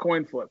think it's a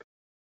coin flip.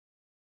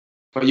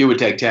 But you would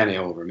take Tannehill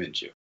over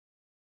Minshew.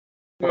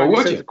 Or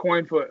would you? It's a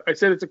coin flip. I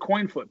said it's a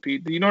coin flip,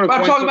 Pete. Do you know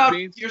what a coin flip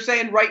means? You're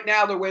saying right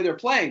now the way they're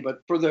playing,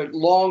 but for the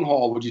long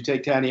haul, would you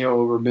take Tannehill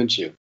over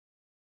Minshew?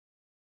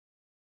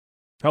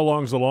 How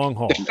long's the long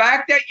haul? The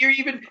fact you're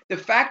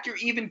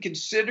even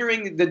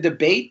considering the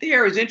debate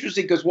there is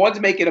interesting because one's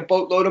making a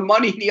boatload of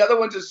money and the other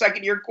one's a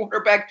second-year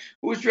quarterback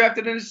who was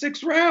drafted in the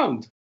 6th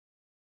round.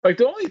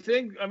 The only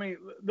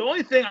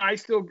thing I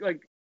still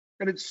like,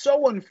 and it's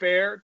so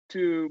unfair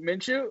to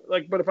Minshew,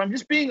 but if I'm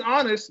just being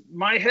honest,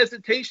 my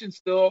hesitation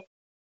still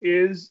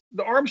is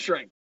the arm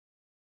strength.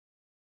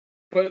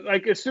 But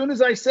as soon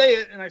as I say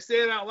it and I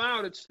say it out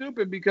loud, it's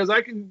stupid because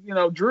I can,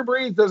 Drew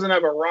Brees doesn't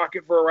have a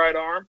rocket for a right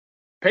arm.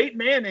 Peyton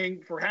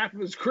Manning, for half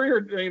of his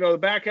career, the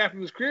back half of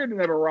his career,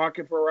 didn't have a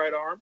rocket for a right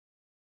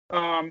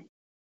arm.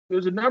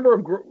 There's a number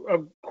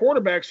of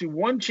quarterbacks who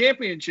won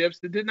championships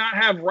that did not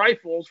have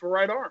rifles for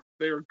right arm.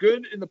 They were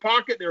good in the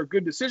pocket. They were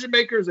good decision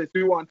makers. They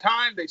threw on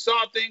time. They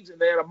saw things, and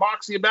they had a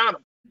moxie about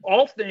them.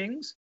 All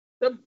things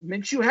that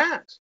Minshew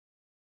has.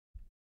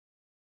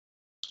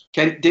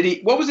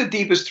 What was the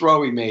deepest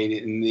throw he made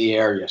in the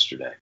air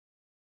yesterday?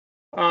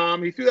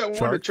 He threw that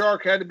one to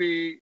Chark, had to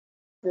be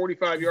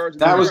 45 yards.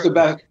 That was the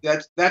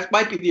best. That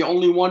might be the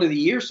only one of the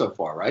year so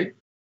far, right?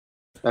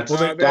 That's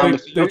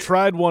they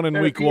tried one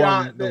in week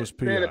one. That was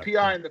PI. They had a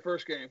PI in the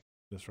first game.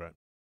 That's right.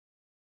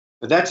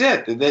 But that's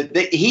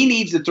it. He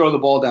needs to throw the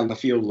ball down the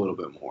field a little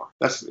bit more.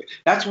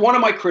 That's one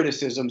of my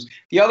criticisms.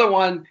 The other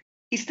one,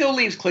 he still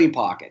leaves clean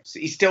pockets.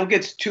 He still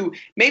gets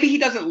maybe he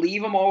doesn't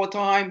leave them all the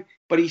time,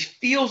 but he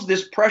feels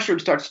this pressure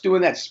and starts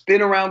doing that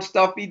spin around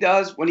stuff he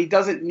does when he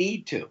doesn't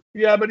need to.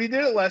 Yeah, but he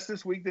did it less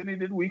this week than he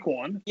did week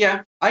one.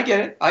 Yeah, I get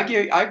it.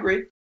 I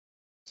agree.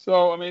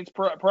 So, I mean, it's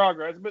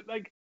progress. But,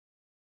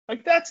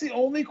 that's the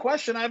only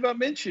question I have about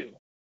Minshew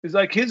is,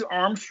 his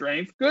arm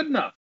strength good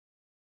enough?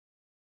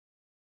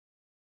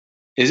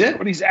 Is it?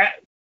 But he's at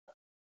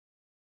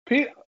 –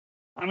 Pete,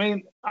 I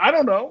mean, I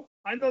don't know.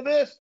 I know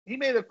this. He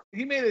made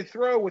a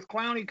throw with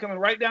Clowney coming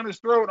right down his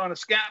throat on a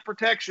scat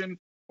protection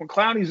when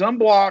Clowney's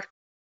unblocked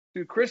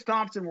to Chris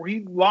Thompson, where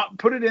he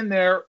put it in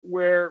there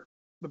where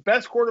the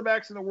best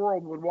quarterbacks in the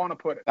world would want to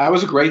put it. That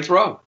was a great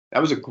throw.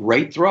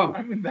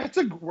 I mean, that's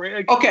a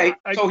great. Okay,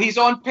 so he's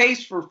on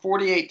pace for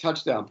 48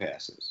 touchdown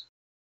passes.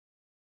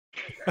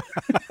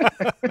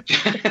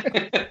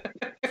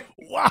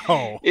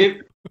 Wow.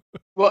 He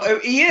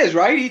is,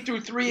 right? He threw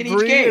 3 in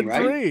each game,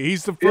 right? 3.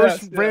 He's the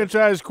first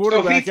franchise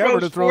quarterback ever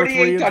to throw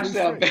 3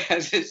 touchdown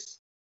passes.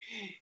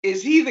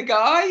 Is he the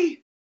guy?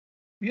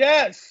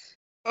 Yes.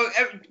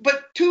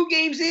 But 2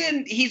 games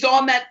in, he's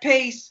on that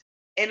pace,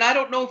 and I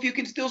don't know if you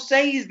can still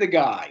say he's the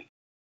guy.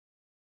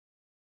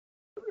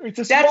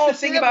 That's the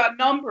thing about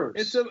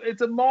numbers.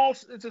 It's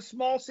a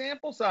small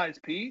sample size,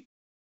 Pete.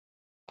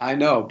 I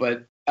know,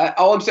 but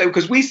all I'm saying,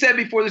 because we said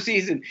before the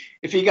season,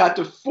 if he got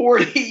to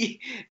 40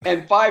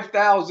 and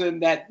 5,000,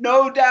 that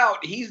no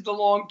doubt he's the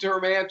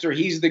long-term answer.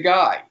 He's the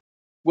guy.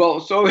 Well,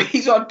 so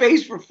he's on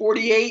pace for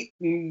 48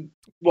 and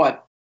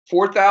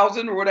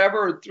 4,000 or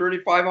whatever, or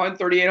 3,500,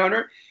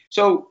 3,800.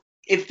 So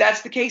if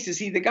that's the case, is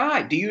he the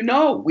guy? Do you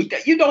know?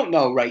 You don't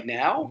know right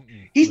now.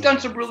 He's done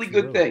some really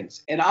good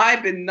things, and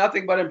I've been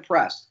nothing but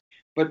impressed.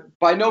 But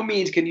by no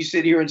means can you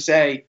sit here and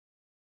say,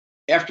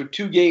 after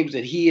 2 games,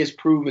 that he has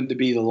proven to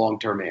be the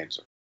long-term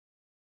answer.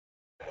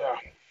 Yeah.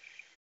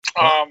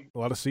 A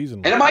lot of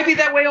season. And it might be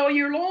that way all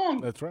year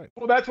long. That's right.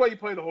 Well, that's why you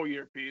play the whole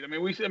year, Pete.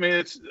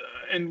 It's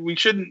and we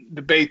shouldn't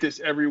debate this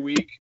every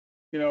week,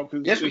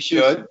 because yes, we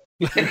should,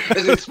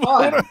 because it's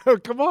fun.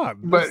 Come on,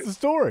 that's the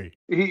story.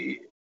 He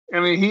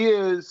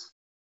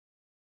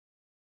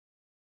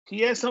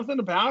has something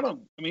about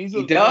him.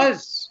 He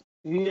does.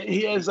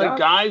 He has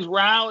guys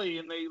rally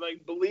and they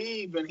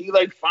believe, and he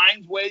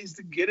finds ways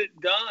to get it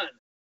done.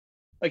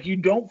 You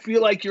don't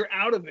feel like you're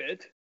out of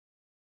it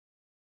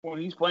when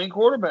he's playing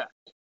quarterback.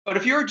 But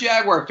if you're a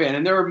Jaguar fan,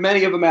 and there are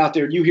many of them out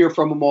there, you hear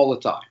from them all the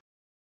time.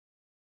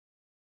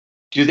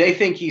 Do they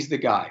think he's the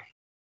guy?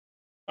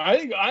 I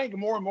think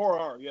more and more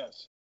are,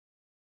 yes.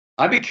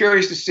 I'd be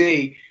curious to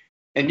see,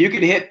 and you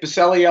can hit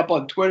Baselli up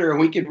on Twitter and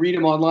we can read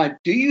him online.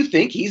 Do you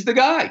think he's the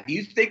guy? Do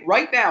you think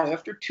right now,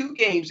 after 2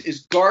 games,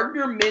 is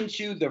Gardner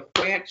Minshew the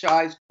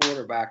franchise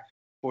quarterback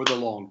for the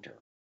long term?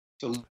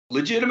 It's a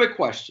legitimate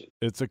question.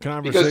 It's a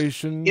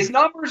conversation. Because his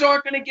numbers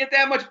aren't going to get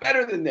that much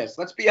better than this.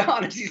 Let's be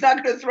honest. He's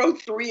not going to throw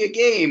 3 a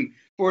game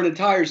for an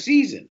entire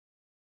season.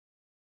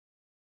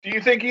 Do you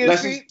think he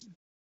is, Pete?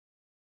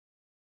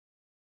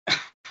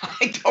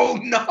 I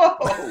don't know.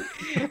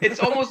 It's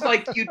almost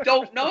like you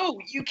don't know.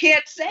 You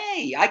can't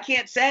say. I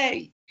can't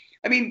say.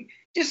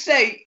 Just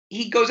say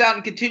he goes out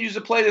and continues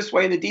to play this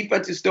way and the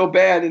defense is still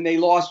bad and they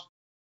lost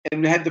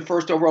and had the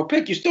first overall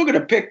pick. You're still going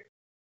to pick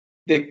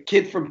the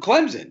kid from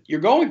Clemson.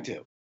 You're going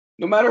to,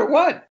 no matter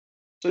what.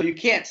 So you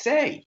can't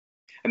say.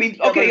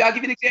 Okay, I'll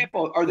give you an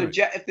example.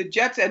 If the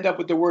Jets end up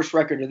with the worst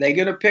record, are they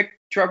going to pick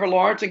Trevor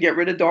Lawrence and get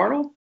rid of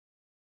Darnold?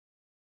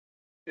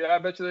 Yeah, I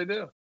bet you they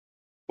do.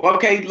 Well,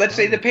 okay, let's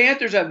say the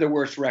Panthers have the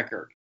worst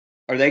record.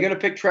 Are they going to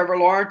pick Trevor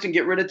Lawrence and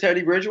get rid of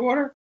Teddy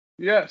Bridgewater?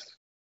 Yes.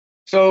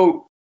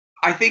 So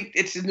I think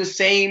it's in the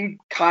same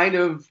kind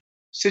of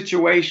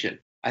situation.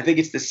 I think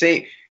it's the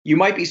same. You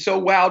might be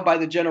so wowed by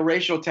the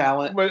generational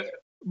talent.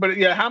 But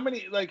yeah, how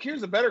many,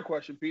 here's a better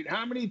question, Pete.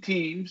 How many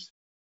teams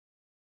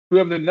who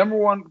have the number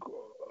 1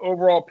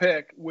 overall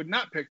pick would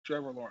not pick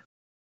Trevor Lawrence?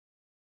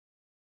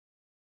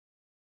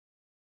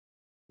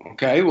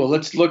 Okay, well,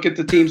 let's look at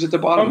the teams at the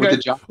bottom. Okay.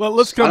 With the well,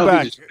 let's come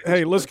back.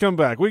 Hey, let's come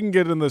back. We can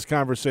get in this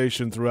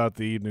conversation throughout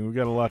the evening. We've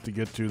got a lot to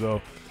get to,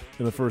 though,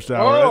 in the first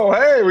hour. Oh,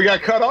 hey, we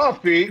got cut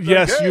off, Pete.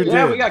 Yes, you did.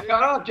 Yeah, we got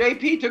cut off.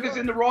 JP took us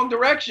in the wrong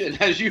direction,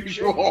 as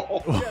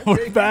usual.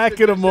 We're back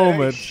in a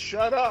moment. Hey,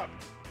 shut up.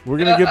 We're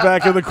going to get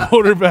back to the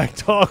quarterback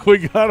talk.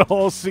 We got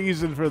all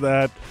season for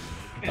that.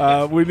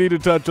 We need to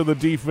touch on the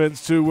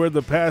defense, too. Where'd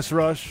the pass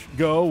rush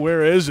go?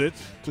 Where is it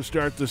to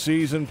start the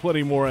season?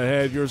 Plenty more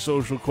ahead. Your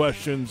social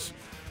questions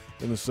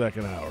in the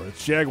second hour.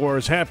 It's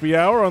Jaguars Happy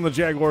Hour on the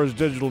Jaguars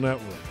Digital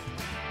Network.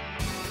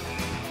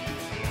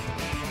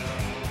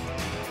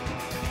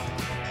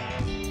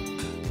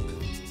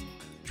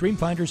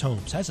 Dreamfinders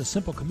Homes has a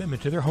simple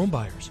commitment to their home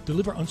buyers.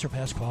 Deliver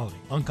unsurpassed quality,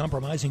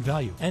 uncompromising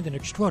value, and an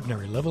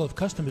extraordinary level of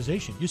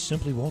customization you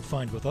simply won't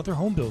find with other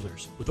home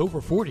builders. With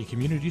over 40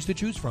 communities to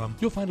choose from,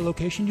 you'll find a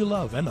location you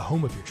love and the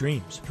home of your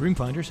dreams.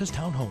 Dreamfinders has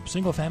townhomes,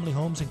 single-family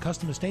homes, and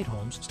custom estate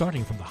homes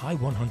starting from the high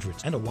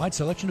 100s and a wide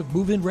selection of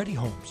move-in ready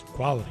homes.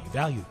 Quality,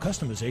 value,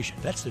 customization.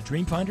 That's the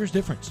Dreamfinders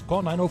difference.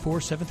 Call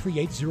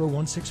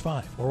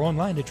 904-738-0165 or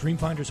online at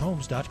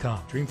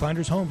dreamfindershomes.com.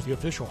 Dreamfinders Homes, the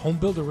official home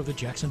builder of the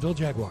Jacksonville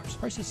Jaguars.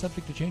 Prices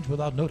subject to change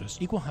without notice.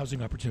 Equal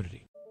housing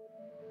opportunity.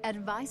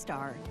 At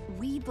VyStar,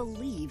 we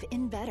believe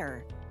in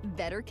better.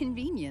 Better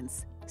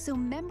convenience, so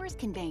members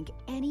can bank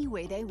any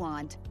way they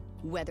want.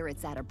 Whether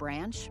it's at a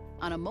branch,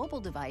 on a mobile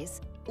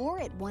device, or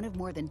at one of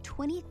more than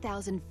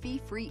 20,000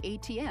 fee-free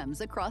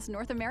ATMs across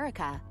North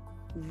America.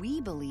 We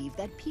believe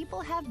that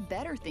people have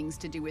better things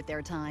to do with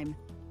their time.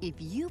 If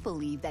you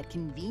believe that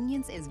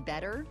convenience is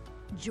better,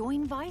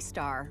 join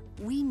VyStar.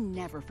 We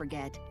never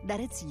forget that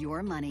it's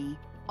your money.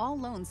 All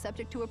loans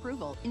subject to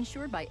approval,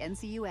 insured by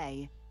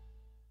NCUA.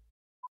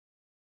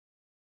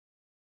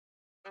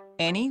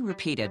 Any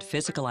repeated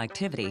physical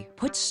activity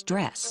puts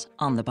stress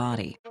on the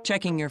body.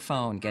 Checking your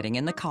phone, getting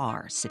in the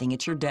car, sitting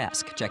at your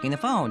desk, checking the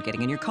phone,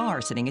 getting in your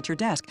car, sitting at your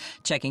desk,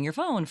 checking your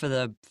phone for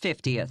the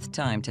 50th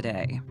time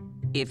today.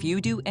 If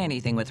you do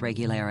anything with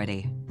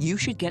regularity, you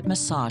should get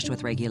massaged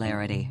with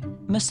regularity.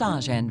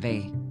 Massage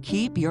Envy.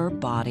 Keep your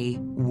body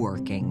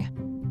working.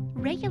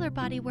 Regular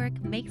body work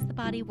makes the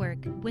body work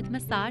with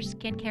massage,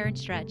 skincare, and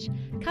stretch.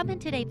 Come in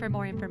today for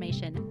more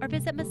information or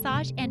visit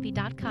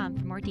massageenvy.com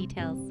for more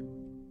details.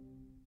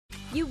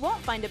 You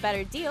won't find a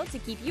better deal to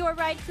keep your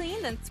ride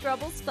clean than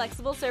Scrubble's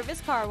Flexible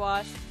Service Car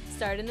Wash.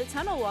 Start in the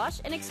tunnel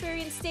wash and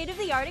experience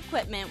state-of-the-art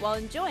equipment while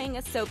enjoying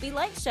a soapy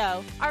light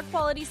show. Our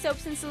quality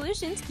soaps and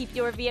solutions keep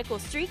your vehicle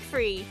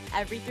streak-free.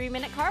 Every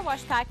 3-minute car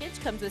wash package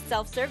comes with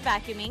self-serve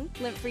vacuuming,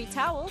 lint-free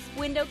towels,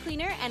 window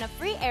cleaner, and a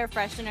free air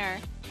freshener.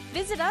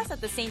 Visit us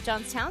at the St.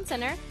 John's Town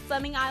Center,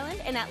 Fleming Island,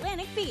 and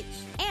Atlantic Beach.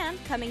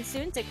 And coming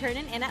soon to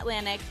Kernan and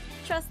Atlantic.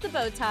 Trust the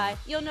bow tie.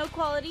 You'll know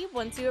quality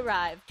once you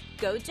arrive.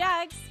 Go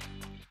Jags!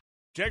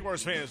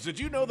 Jaguars fans, did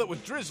you know that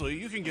with Drizzly,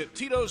 you can get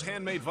Tito's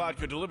handmade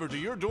vodka delivered to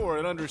your door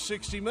in under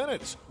 60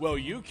 minutes? Well,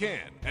 you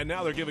can. And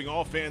now they're giving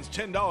all fans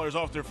 $10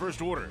 off their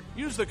first order.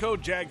 Use the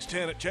code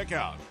JAGS10 at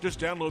checkout. Just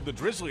download the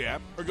Drizzly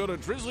app or go to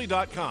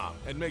drizzly.com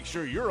and make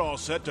sure you're all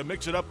set to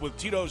mix it up with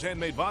Tito's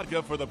handmade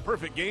vodka for the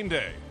perfect game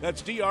day.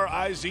 That's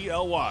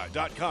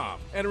DRIZLY.com.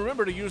 And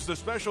remember to use the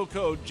special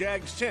code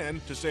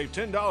JAGS10 to save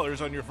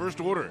 $10 on your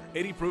first order.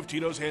 80 proof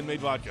Tito's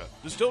handmade vodka.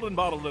 Distilled and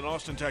bottled in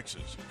Austin,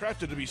 Texas.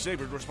 Crafted to be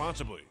savored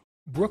responsibly.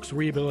 Brooks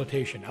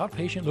Rehabilitation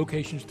outpatient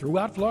locations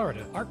throughout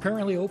Florida are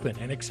currently open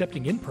and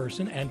accepting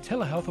in-person and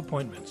telehealth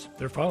appointments.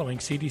 They're following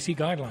CDC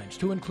guidelines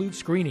to include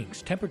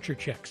screenings, temperature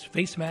checks,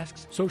 face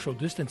masks, social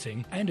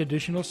distancing, and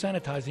additional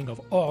sanitizing of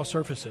all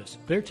surfaces.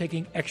 They're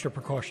taking extra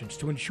precautions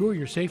to ensure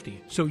your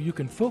safety so you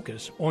can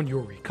focus on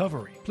your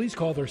recovery. Please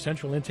call their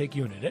central intake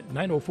unit at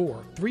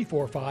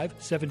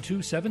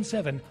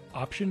 904-345-7277,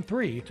 option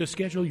 3 to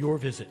schedule your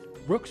visit.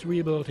 Brooks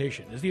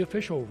Rehabilitation is the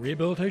official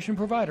rehabilitation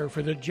provider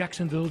for the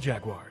Jacksonville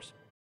Jaguars.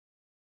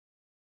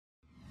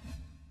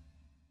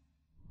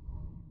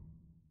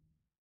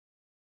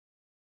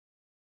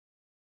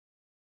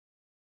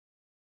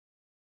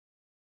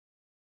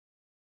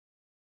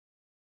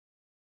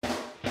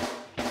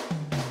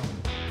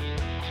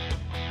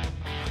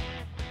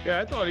 Yeah,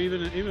 I thought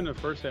even the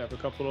first half, a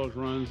couple of those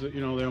runs,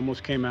 they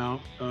almost came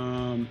out.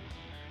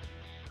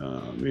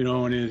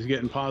 And he's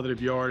getting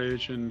positive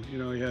yardage, and he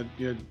had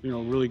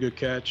really good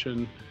catch,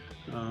 and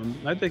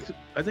I think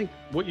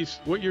what you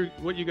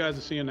guys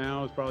are seeing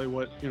now is probably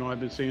what I've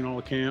been seeing all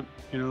the camp.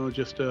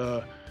 Just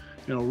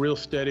real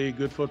steady,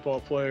 good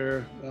football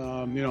player.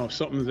 If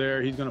something's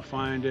there, he's going to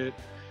find it.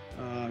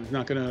 He's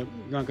not gonna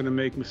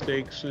make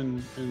mistakes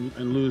and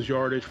lose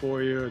yardage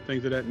for you or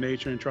things of that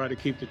nature, and try to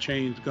keep the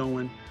chains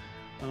going.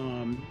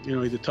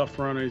 He's a tough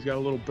runner. He's got a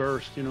little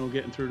burst,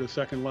 getting through the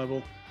second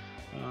level.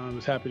 I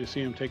was happy to see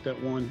him take that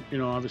one,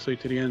 obviously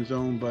to the end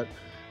zone, but,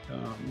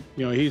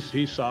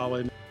 he's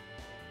solid.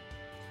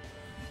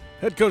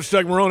 Head coach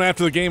Doug Marrone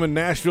after the game in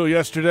Nashville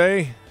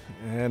yesterday,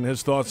 and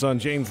his thoughts on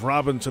James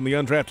Robinson, the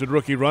undrafted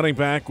rookie running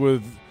back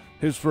with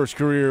his first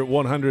career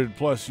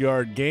 100-plus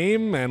yard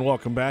game. And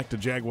welcome back to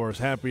Jaguars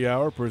Happy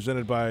Hour,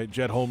 presented by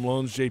Jet Home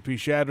Loans, J.P.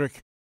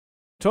 Shadrick,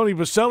 Tony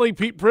Baselli,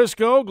 Pete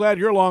Prisco. Glad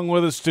you're along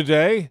with us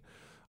today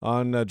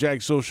on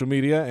Jag social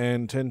media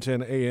and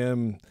 1010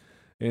 AM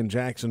in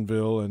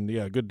Jacksonville. And,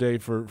 yeah, good day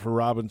for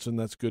Robinson.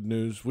 That's good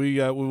news. We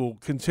will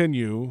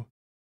continue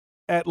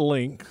at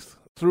length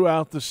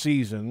throughout the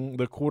season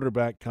the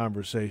quarterback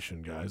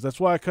conversation, guys. That's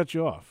why I cut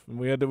you off. And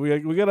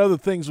we got other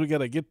things we got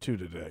to get to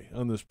today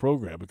on this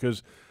program,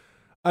 because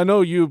I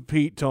know you,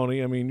 Pete,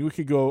 Tony, I mean, we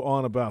could go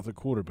on about the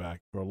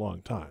quarterback for a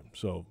long time.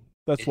 So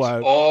that's why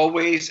it's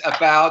always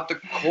about the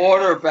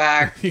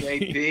quarterback,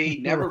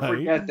 JP. Never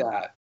forget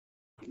that.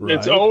 Right.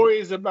 It's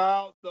always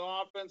about the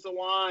offensive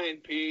line,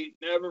 Pete.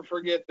 Never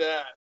forget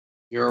that.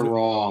 You're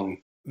wrong.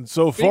 And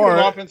so Speaking far,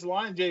 of offensive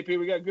line, JP,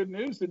 we got good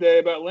news today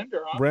about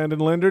Linder, huh? Brandon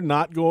Linder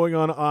not going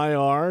on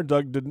IR.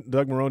 Doug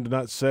Marrone did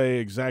not say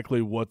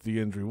exactly what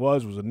the injury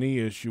was. It was a knee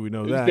issue. We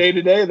know that. Day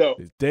to day, though.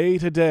 It's day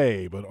to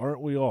day, but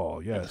aren't we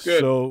all? Yes.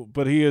 So,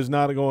 but he is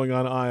not going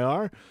on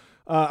IR.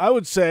 I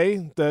would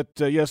say that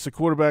yes, the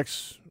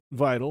quarterback's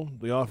vital.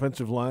 The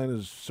offensive line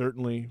is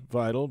certainly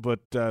vital,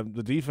 but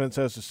the defense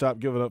has to stop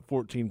giving up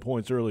 14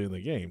 points early in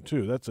the game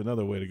too. That's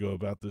another way to go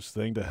about this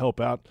thing, to help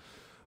out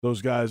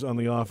those guys on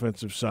the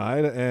offensive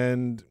side.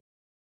 And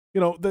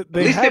at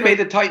least they made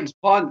the Titans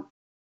punt.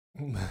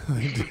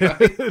 They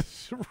did.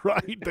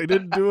 Right. They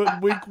didn't do it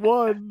in week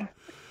 1.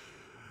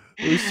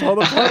 We saw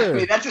the punter. I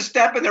mean, that's a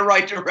step in the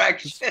right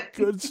direction.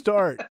 Good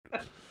start.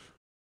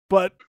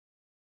 But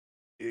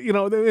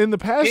in the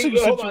passing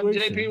Pete, hold situation.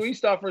 on, JP, will you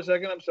stop for a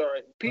second? I'm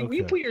sorry. Pete, will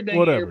you put your dang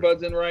Whatever.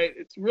 earbuds in right?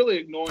 It's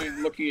really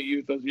annoying looking at you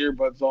with those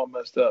earbuds all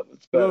messed up.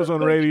 It's better. Those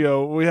on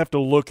radio, we have to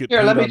look at.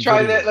 Here, let me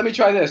try that. Let me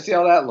try this. See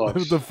how that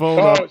looks. The phone.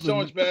 Oh, so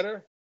much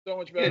better. So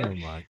much better.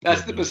 Oh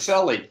That's the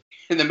Baselli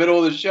in the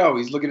middle of the show.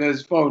 He's looking at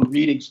his phone,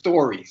 reading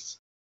stories.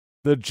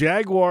 The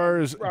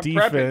Jaguars' I'm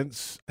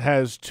defense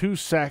has 2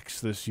 sacks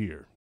this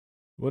year.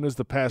 When is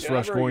the pass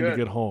rush very going good. to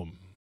get home?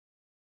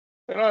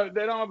 They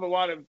don't have a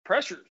lot of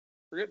pressures.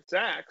 Forget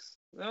sacks.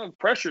 They don't have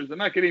pressures. They're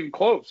not getting even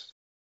close.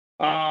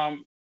 For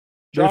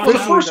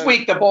the first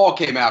week, the ball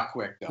came out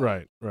quick, though.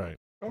 Right.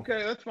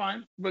 Okay, that's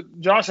fine. But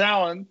Josh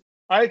Allen,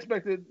 I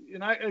expected,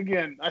 and I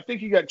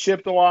think he got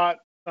chipped a lot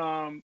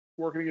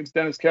working against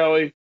Dennis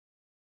Kelly.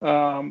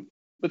 But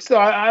still,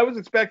 I was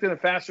expecting a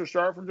faster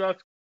start from Josh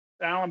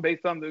Allen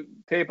based on the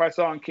tape I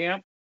saw in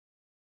camp.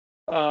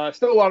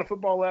 Still a lot of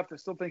football left. I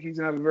still think he's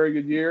going to have a very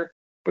good year.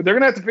 But they're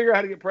going to have to figure out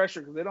how to get pressure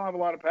because they don't have a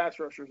lot of pass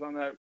rushers on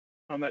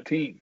that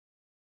team.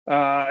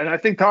 And I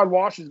think Todd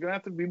Wash is going to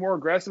have to be more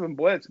aggressive and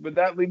blitz, but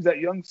that leaves that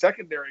young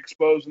secondary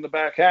exposed in the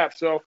back half.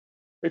 So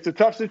it's a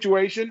tough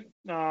situation.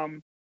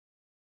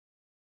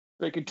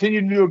 They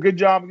continue to do a good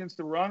job against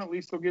the run. At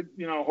least they'll get,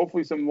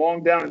 hopefully some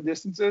long down and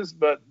distances,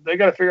 but they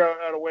got to figure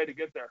out a way to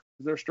get there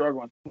because they're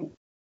struggling.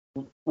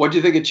 What do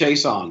you think of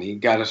Chase on? He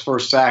got his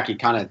first sack. He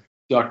kind of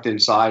ducked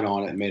inside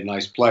on it and made a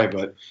nice play,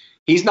 but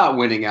He's not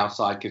winning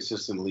outside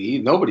consistently.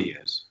 Nobody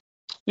is.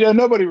 Yeah,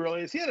 nobody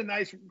really is. He had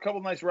a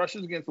couple nice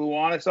rushes against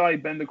Luan. I saw he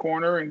bend the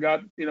corner and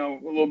got a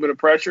little bit of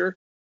pressure,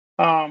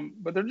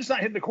 but they're just not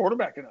hitting the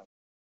quarterback enough.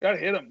 Got to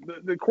hit him.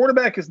 The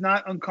quarterback is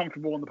not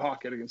uncomfortable in the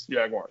pocket against the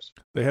Jaguars.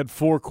 They had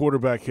 4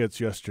 quarterback hits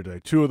yesterday.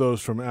 2 of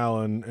those from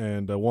Allen,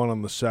 and one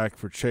on the sack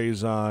for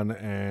Chazon,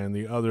 and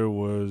the other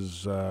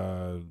was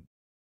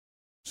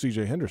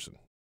C.J. Henderson.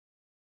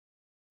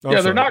 Oh,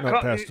 yeah, sorry, they're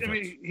not. pass I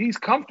mean, he's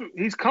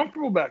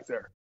comfortable back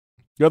there.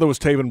 The other was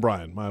Taven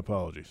Bryan. My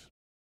apologies.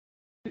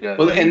 Yeah,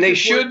 well, and they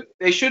should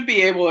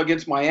be able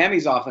against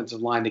Miami's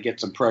offensive line to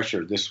get some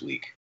pressure this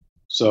week.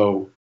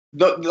 So.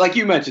 Like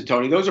you mentioned,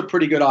 Tony, those are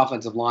pretty good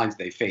offensive lines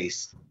they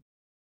face.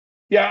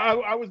 Yeah,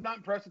 I was not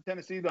impressed with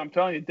Tennessee, though. I'm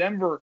telling you,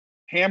 Denver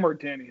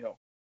hammered Tannehill.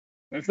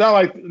 And it's not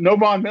like no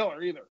Von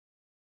Miller either.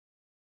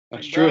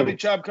 That's true.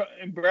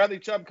 Bradley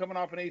Chubb coming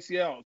off an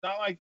ACL. It's not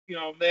like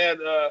they had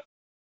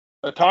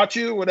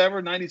Atachu,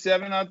 whatever,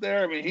 97 out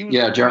there. I mean, he was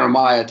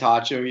Jeremiah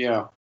Atachu.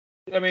 Yeah.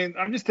 I mean,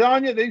 I'm just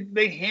telling you,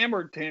 they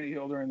hammered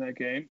Tannehill during that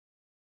game,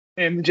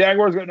 and the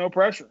Jaguars got no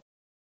pressure.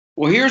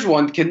 Well, here's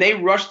one. Can they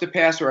rush the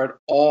passer at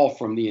all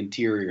from the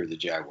interior of the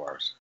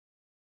Jaguars?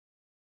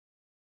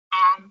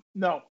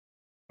 No.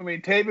 I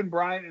mean, Taven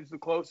Bryan is the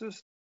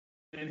closest,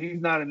 and he's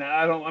not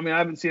I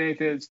haven't seen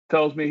anything that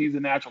tells me he's a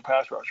natural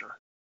pass rusher.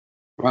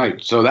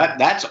 Right. So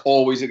that's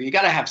always you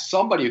got to have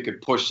somebody who can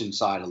push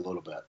inside a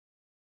little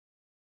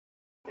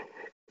bit.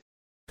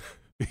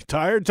 You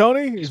tired,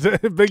 Tony? Is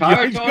that a big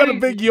tired, he's Tony? Got a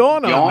big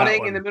yawn on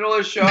Yawning in the middle of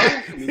the show.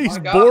 He's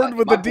bored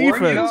with the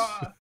defense.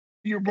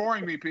 You're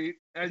boring me, Pete,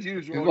 as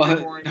usual.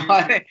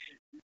 I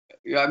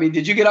mean,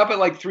 did you get up at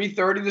like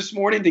 3:30 this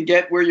morning to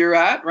get where you're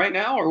at right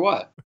now, or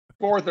what?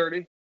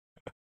 4:30.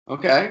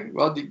 Okay.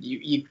 Well,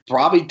 you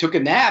probably took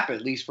a nap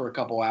at least for a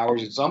couple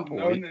hours at some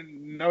point.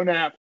 No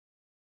nap.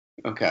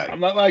 Okay. I'm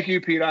not like you,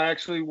 Pete. I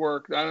actually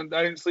worked. I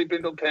didn't sleep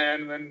until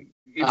 10, and then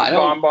I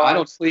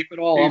don't sleep at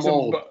all. I'm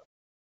old.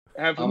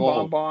 Have some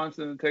bonbons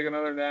and then take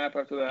another nap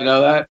after that. You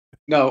know that?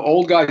 No,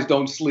 old guys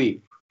don't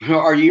sleep.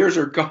 Our years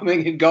are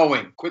coming and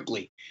going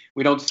quickly.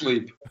 We don't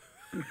sleep.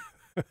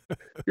 What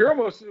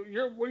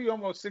are you,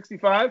 almost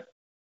 65?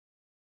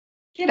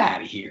 Get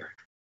out of here.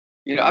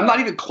 I'm not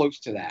even close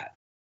to that.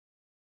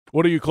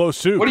 What are you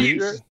close to? What are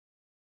you?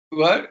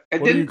 What?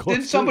 And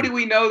didn't somebody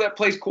we know that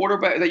plays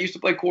quarterback, that used to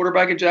play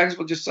quarterback in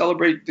Jacksonville, just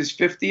celebrate his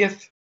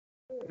 50th?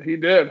 He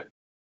did.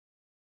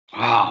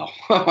 Wow.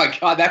 Oh my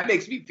God, that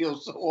makes me feel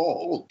so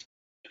old.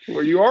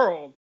 Well, you are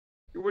old.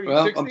 What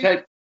are you,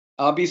 60?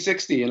 I'll be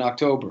 60 in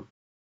October.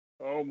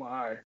 Oh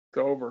my, it's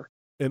over.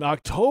 In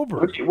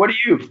October. What are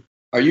you?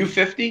 Are you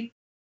 50?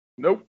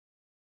 Nope.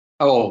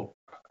 Oh.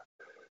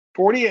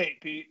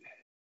 48, Pete.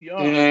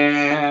 Young.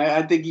 Yeah,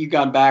 I think you've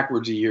gone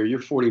backwards a year.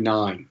 You're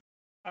 49.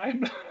 I'm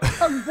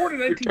born in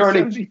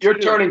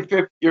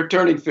 1972. You're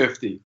turning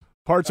 50.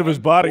 Parts of his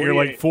body 48. Are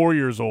like 4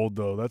 years old,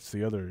 though. That's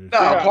the other issue.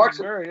 No, parts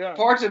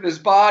of his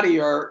body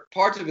are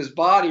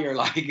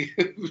like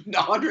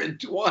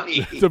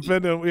 120.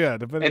 Depending.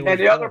 And then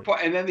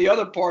the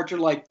other parts are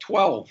like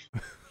 12.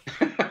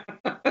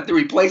 The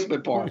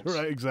replacement parts.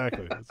 Right,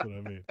 exactly. That's what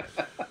I mean.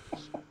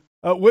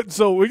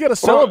 So we got to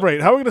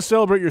celebrate. How are we going to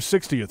celebrate your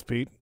 60th,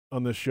 Pete,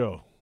 on this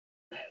show?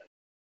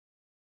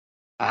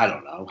 I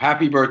don't know.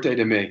 Happy birthday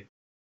to me.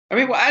 I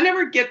mean, I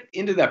never get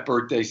into that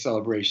birthday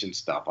celebration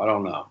stuff. I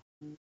don't know.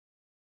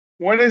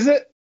 When is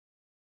it?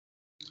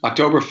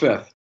 October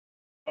 5th.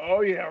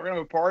 Oh, yeah. We're going to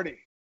have a party.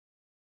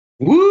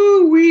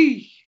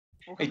 Woo-wee.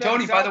 Hey,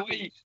 Tony, by the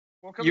way,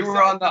 you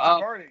were on the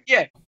party.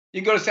 Yeah. You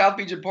can go to South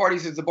Beach and party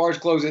since the bars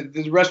close at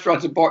the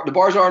restaurants and the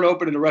bars aren't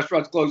open and the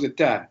restaurants close at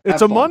 10.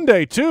 It's a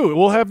Monday too.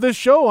 We'll have this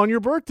show on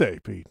your birthday,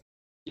 Pete.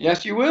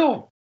 Yes, you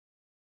will.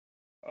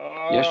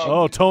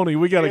 Tony,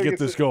 we got to get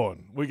this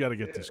going. We got to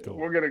get this going.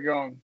 We'll get it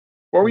going.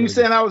 What were you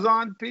saying I was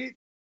on, Pete?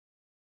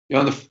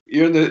 You're a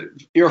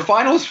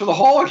finalist for the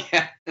Hall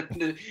again.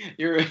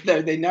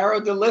 They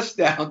narrowed the list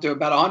down to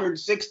about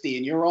 160,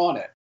 and you're on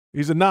it.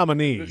 He's a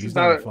nominee. He's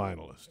not a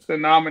finalist. The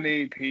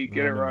nominee, Pete.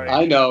 Get it right.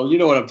 I know. You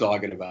know what I'm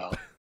talking about.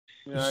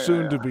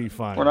 Soon to be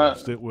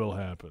finalist. It will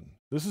happen.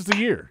 This is the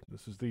year.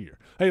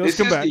 Hey, let's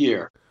come back. This is the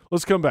year.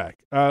 Let's come back.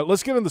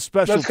 Let's get in the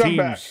special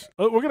teams.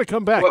 We're going to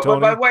come back, Tony.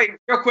 But wait,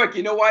 real quick.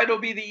 You know why it'll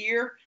be the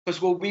year?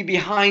 Because we'll be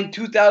behind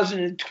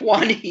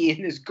 2020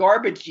 in this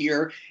garbage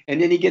year, and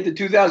then you get to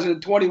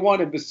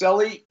 2021, and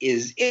Baselli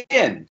is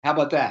in. How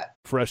about that?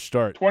 Fresh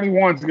start.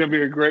 21 is going to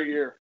be a great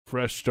year.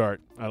 Fresh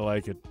start. I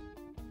like it.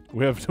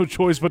 We have no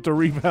choice but to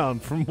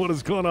rebound from what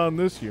has gone on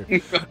this year.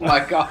 Oh,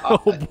 my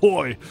God. Oh,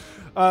 boy.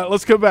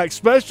 Let's come back.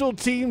 Special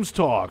teams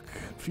talk.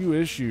 A few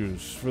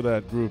issues for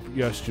that group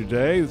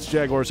yesterday. It's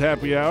Jaguars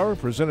Happy Hour,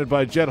 presented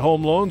by Jet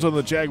Home Loans on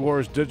the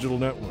Jaguars Digital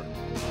Network.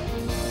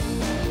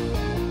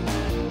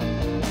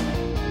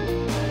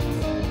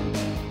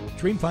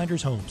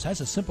 Dreamfinders Homes has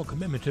a simple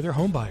commitment to their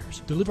home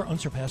buyers. Deliver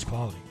unsurpassed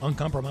quality,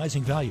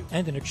 uncompromising value,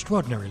 and an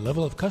extraordinary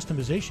level of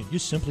customization you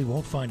simply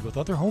won't find with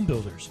other home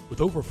builders. With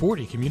over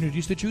 40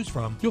 communities to choose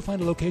from, you'll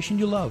find a location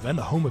you love and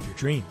the home of your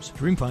dreams.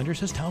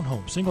 Dreamfinders has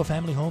townhomes,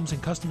 single-family homes,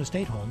 and custom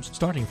estate homes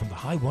starting from the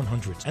high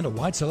 100s and a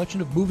wide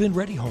selection of move-in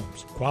ready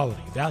homes.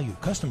 Quality, value,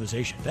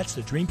 customization. That's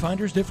the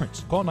Dreamfinders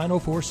difference. Call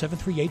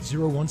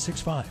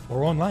 904-738-0165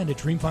 or online at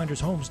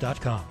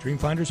dreamfindershomes.com.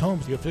 Dreamfinders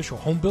Homes, the official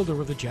home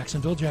builder of the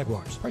Jacksonville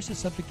Jaguars. Prices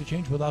subject to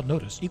change without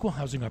notice. Equal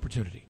housing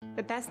opportunity.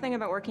 The best thing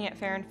about working at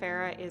Fair &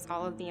 Farah is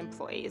all of the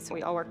employees.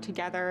 We all work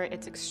together.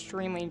 It's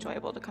extremely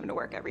enjoyable to come to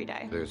work every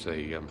day. There's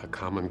a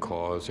common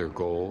cause or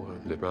goal.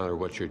 No matter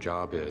what your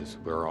job is,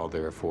 we're all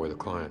there for the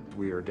client.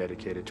 We are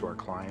dedicated to our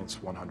clients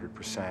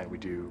 100%. We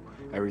do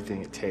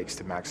everything it takes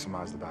to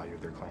maximize the value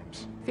of their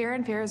claims. Fair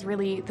 & Farah is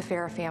really the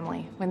Farah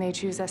family. When they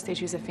choose us, they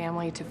choose a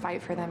family to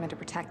fight for them and to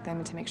protect them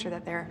and to make sure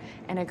that they're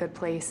in a good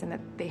place and that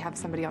they have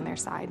somebody on their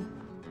side.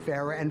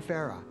 Farah &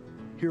 Farah,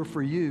 here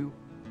for you,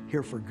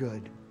 here for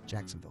good.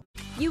 Jacksonville.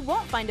 You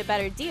won't find a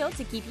better deal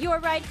to keep your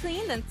ride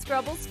clean than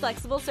Scrubble's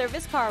Flexible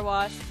Service Car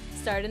Wash.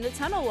 Start in the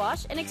tunnel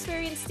wash and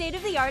experience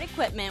state-of-the-art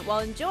equipment while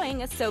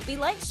enjoying a soapy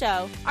light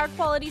show. Our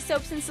quality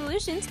soaps and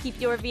solutions keep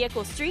your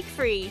vehicle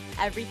streak-free.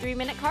 Every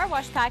 3-minute car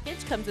wash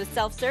package comes with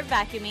self-serve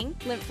vacuuming,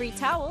 lint-free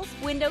towels,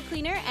 window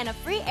cleaner, and a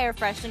free air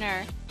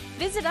freshener.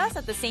 Visit us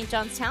at the St.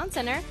 John's Town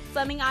Center,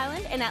 Fleming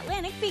Island, and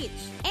Atlantic Beach.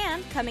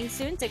 And coming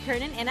soon to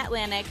Kernan and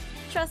Atlantic.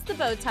 Trust the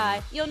bow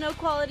tie. You'll know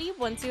quality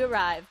once you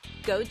arrive.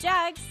 Go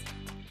Jags!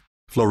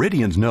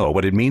 Floridians know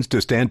what it means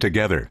to stand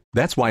together.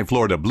 That's why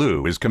Florida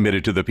Blue is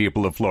committed to the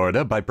people of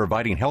Florida by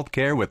providing health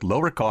care with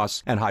lower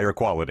costs and higher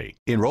quality.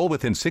 Enroll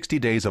within 60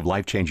 days of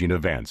life-changing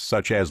events,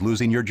 such as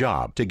losing your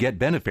job, to get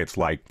benefits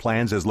like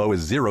plans as low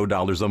as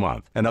 $0 a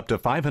month and up to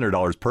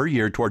 $500 per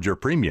year towards your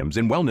premiums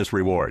in wellness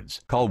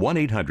rewards. Call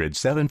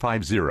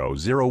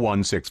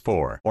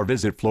 1-800-750-0164 or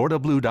visit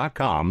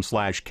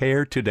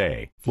floridablue.com/care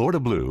today. Florida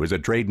Blue is a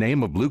trade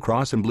name of Blue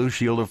Cross and Blue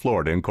Shield of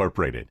Florida,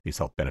 Incorporated. These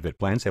health benefit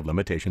plans have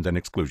limitations and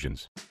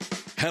exclusions.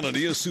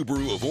 Hanania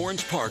Subaru of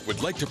Orange Park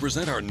would like to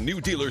present our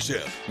new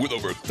dealership with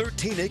over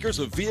 13 acres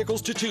of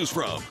vehicles to choose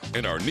from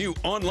and our new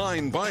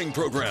online buying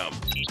program,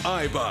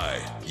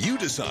 iBuy. You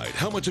decide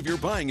how much of your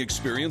buying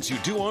experience you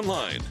do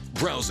online.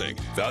 Browsing,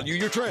 value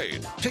your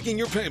trade, picking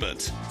your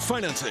payments,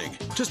 financing.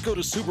 Just go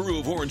to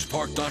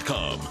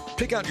SubaruofOrangePark.com,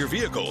 pick out your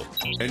vehicle,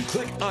 and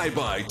click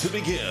iBuy to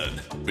begin.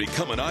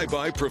 Become an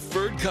iBuy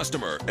preferred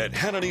customer at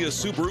Hanania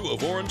Subaru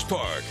of Orange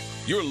Park,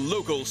 your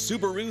local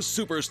Subaru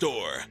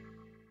superstore.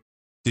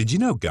 Did you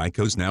know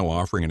Geico's now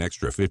offering an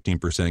extra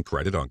 15%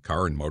 credit on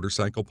car and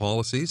motorcycle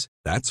policies?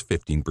 That's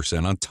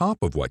 15% on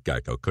top of what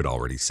Geico could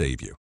already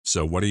save you.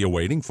 So what are you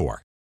waiting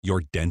for?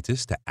 Your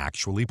dentist to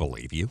actually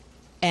believe you?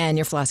 And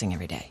you're flossing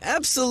every day.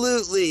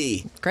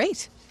 Absolutely.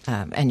 Great.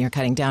 And you're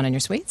cutting down on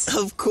your sweets?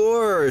 Of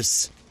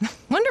course.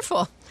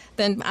 Wonderful.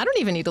 Then I don't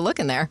even need to look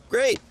in there.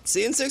 Great. See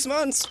you in 6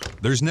 months.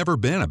 There's never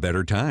been a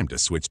better time to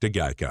switch to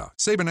Geico.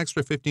 Save an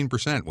extra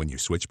 15% when you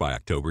switch by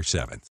October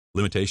 7th.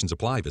 Limitations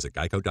apply. Visit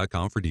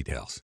geico.com for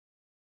details.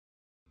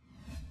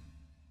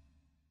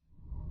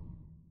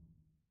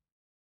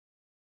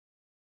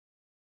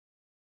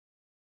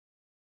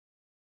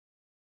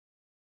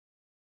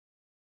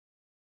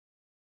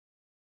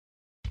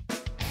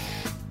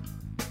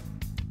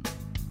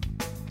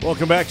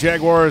 Welcome back,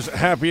 Jaguars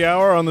Happy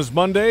Hour on this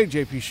Monday.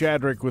 JP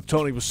Shadrick with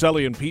Tony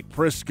Vaselli and Pete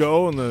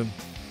Prisco, and the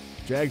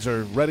Jags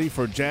are ready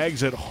for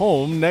Jags at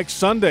Home next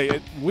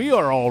Sunday. We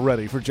are all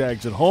ready for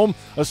Jags at Home,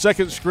 a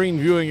second screen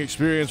viewing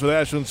experience with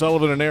Ashlyn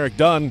Sullivan and Eric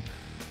Dunn.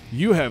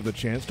 You have the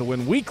chance to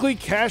win weekly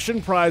cash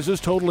and prizes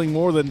totaling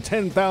more than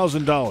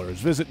 $10,000.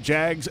 Visit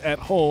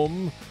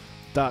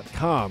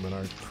jagsathome.com, and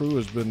our crew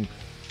has been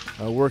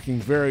working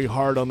very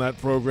hard on that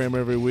program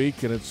every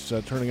week, and it's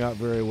turning out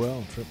very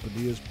well. Trip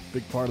Padilla is a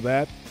big part of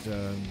that.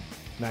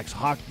 Max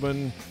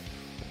Hochman,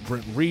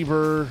 Brent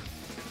Reber,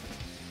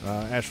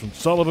 Ashlyn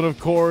Sullivan, of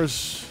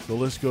course. The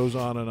list goes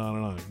on and on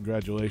and on.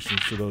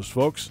 Congratulations to those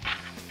folks.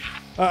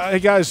 Hey,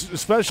 guys,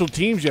 special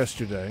teams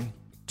yesterday.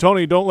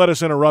 Tony, don't let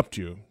us interrupt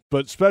you,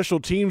 but special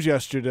teams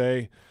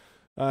yesterday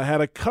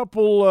had a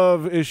couple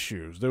of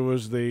issues. There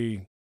was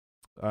the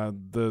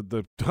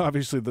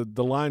obviously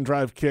the line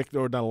drive kick,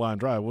 or not a line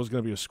drive, it was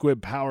going to be a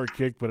squib power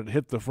kick, but it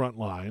hit the front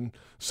line,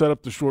 set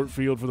up the short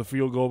field for the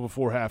field goal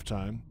before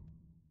halftime.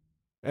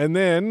 And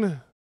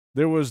then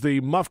there was the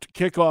muffed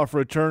kickoff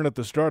return at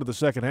the start of the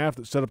second half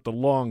that set up the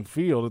long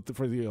field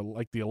for the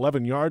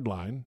 11-yard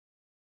line.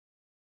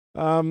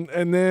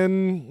 And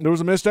then there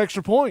was a missed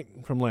extra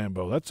point from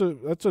Lambeau. That's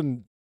a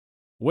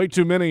way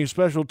too many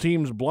special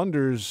teams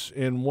blunders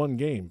in one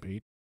game,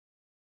 Pete.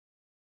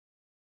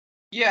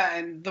 Yeah,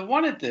 and the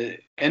one at the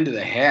end of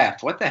the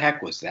half, what the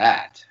heck was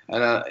that?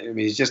 I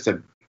mean, it's just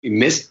he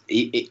missed.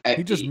 He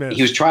just missed.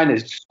 He was trying to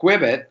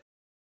squib it,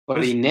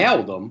 but he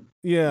nailed him.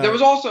 Yeah. There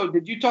was also,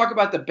 did you talk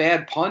about the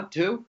bad punt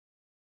too?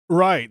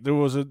 Right. There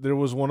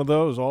was one of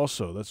those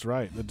also. That's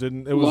right. It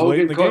was Logan late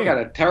in the Cook game. had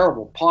a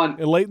terrible punt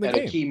late in the at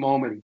game. a key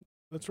moment.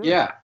 That's right.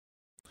 Yeah.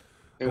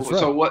 That's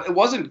So right. it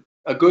wasn't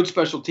a good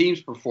special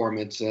teams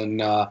performance,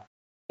 and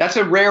that's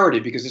a rarity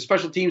because the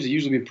special teams have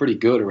usually been pretty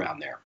good around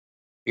there.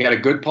 They got a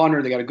good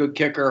punter, they got a good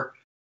kicker.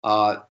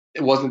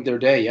 It wasn't their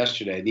day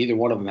yesterday. Neither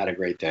one of them had a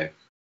great day.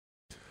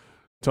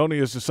 Tony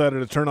has decided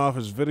to turn off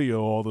his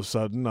video all of a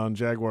sudden on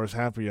Jaguars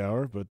Happy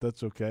Hour, but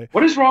that's okay.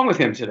 What is wrong with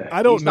him today?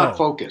 I don't He's know. Not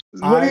focused.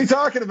 What are you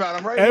talking about?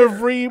 I'm right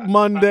Every here.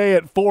 Monday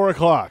at 4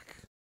 o'clock,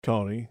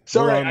 Tony.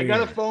 Sorry, we're on I the got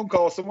a air. phone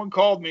call. Someone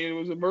called me. It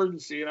was an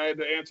emergency, and I had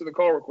to answer the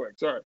call real quick.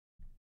 Sorry.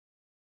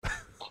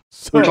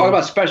 We're talking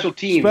about special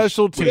teams.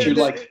 Special Which teams. you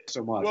like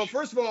so much. Well,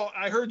 first of all,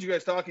 I heard you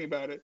guys talking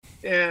about it,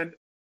 and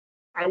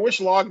I wish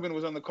Logman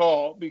was on the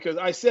call because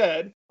I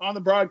said on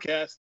the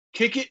broadcast,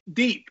 kick it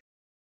deep.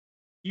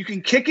 You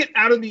can kick it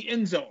out of the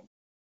end zone.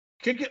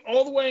 Kick it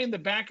all the way in the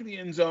back of the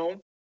end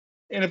zone,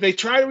 and if they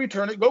try to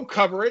return it, go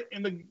cover it,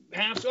 and the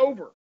half's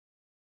over.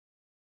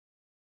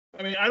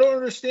 I mean, I don't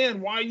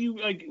understand why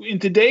you, like, in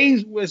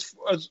today's,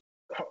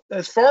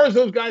 as far as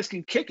those guys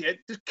can kick it,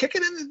 just kick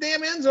it in the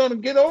damn end zone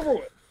and get over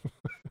with.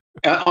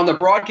 On the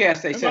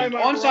broadcast, they Am said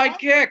I onside wrong?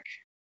 kick.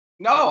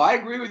 No, I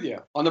agree with you.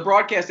 On the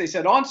broadcast, they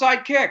said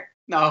onside kick.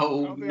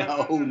 No.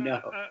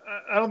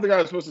 I don't think I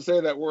was supposed to say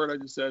that word I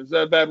just said. Is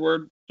that a bad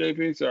word,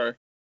 JP? Sorry.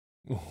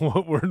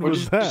 What word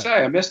was What did that? you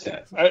say? I missed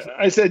that.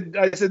 I said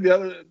the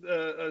other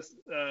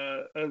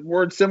a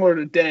word similar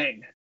to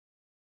dang.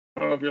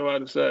 I don't know if you're allowed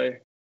to say.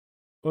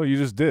 Well, you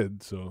just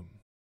did, so.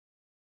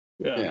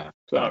 Yeah.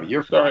 Oh,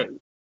 you're sorry. fine.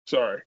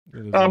 Sorry.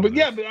 It is But what it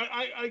yeah, is. but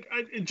I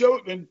and Joe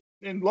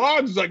and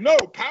Logs is like, no,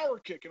 power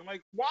kick. And I'm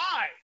like,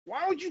 why?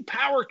 Why would you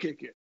power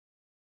kick it?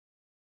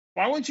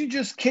 Why wouldn't you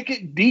just kick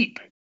it deep?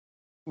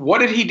 What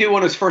did he do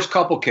on his first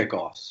couple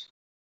kickoffs?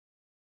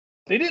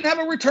 They didn't have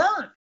a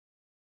return.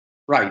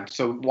 Right.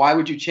 So why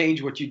would you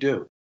change what you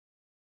do?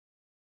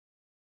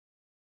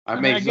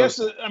 I guess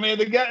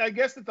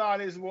the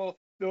thought is, well,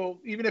 they'll,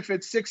 even if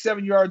it's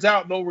 6-7 yards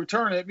out, they'll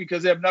return it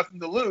because they have nothing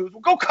to lose.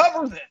 Well, go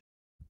cover them.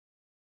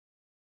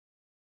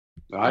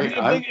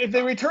 If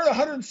they return a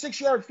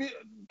 106-yard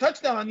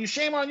touchdown on you,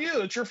 shame on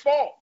you. It's your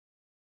fault.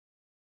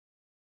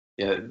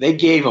 Yeah, they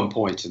gave him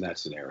points in that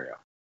scenario.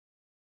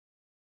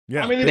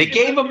 Yeah, I mean, they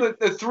gave him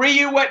the three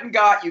you went and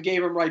got. You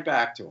gave him right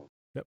back to him.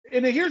 Yep.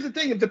 And here's the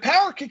thing: if the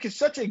power kick is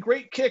such a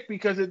great kick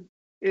because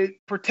it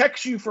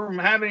protects you from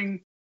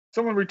having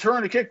someone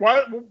return a kick,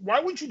 why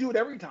wouldn't you do it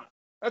every time?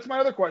 That's my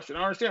other question. I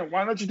don't understand.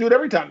 Why don't you do it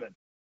every time then?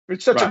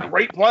 It's such a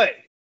great play.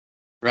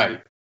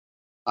 Right.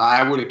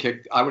 I would have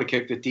kicked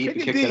it deep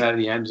and kicked it out of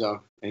the end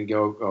zone and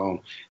go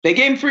home. They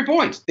gave him 3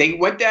 points. They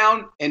went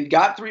down and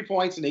got 3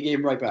 points, and they gave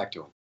him right back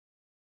to him.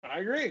 I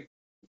agree.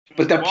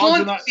 But the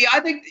punt, I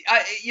think,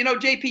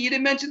 JP, you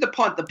didn't mention the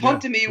punt. The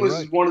punt to me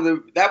was one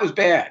of that was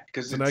bad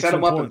because it set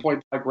him up in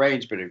point-blank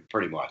range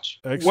pretty much.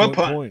 Excellent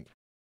point.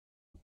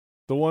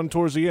 The one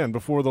towards the end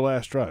before the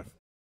last drive.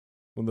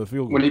 When the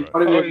field goal when drive.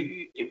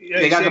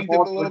 they got the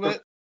ball a little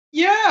bit.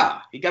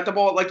 Yeah, he got the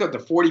ball at the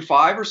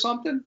 45 or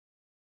something.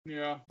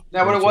 Yeah. Is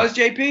that what it was,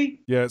 JP?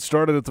 Yeah, it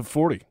started at the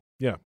 40.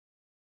 Yeah.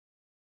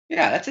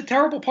 Yeah, that's a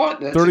terrible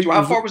punt.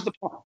 How far was the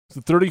punt? It's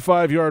a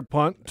 35-yard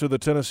punt to the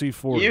Tennessee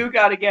 40. You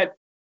got to get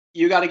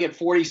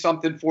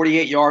 40-something,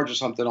 48 yards or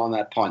something on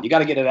that punt. You got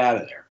to get it out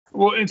of there.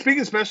 Well, and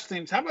speaking of special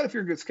teams, how about if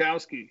you're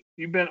Gostkowski?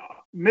 You've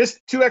missed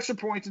 2 extra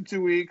points in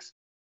 2 weeks.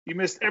 You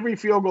missed every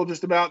field goal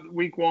just about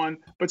week 1,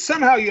 but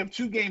somehow you have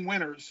 2 game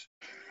winners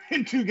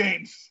in 2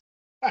 games.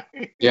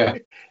 Yeah.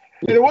 And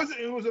it was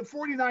a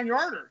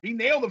 49-yarder. He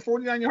nailed a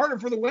 49-yarder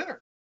for the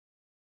winner.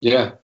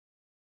 Yeah.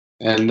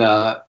 And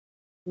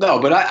no,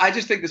 but I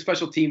just think the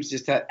special teams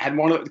just had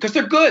one because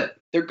they're good.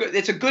 They're good.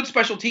 It's a good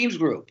special teams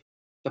group.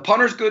 The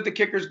punter's good. The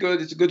kicker's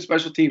good. It's a good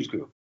special teams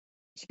group.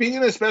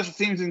 Speaking of special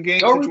teams in game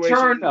situations. No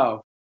return,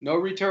 though. No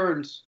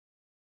returns.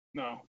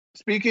 No.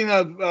 Speaking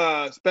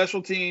of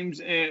special teams,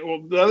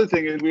 and the other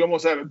thing is we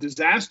almost had a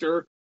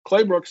disaster.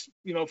 Claybrooks,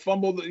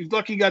 fumbled. He's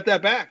lucky he got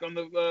that back on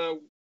the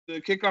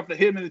kickoff that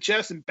hit him in the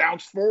chest and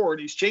bounced forward.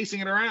 He's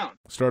chasing it around.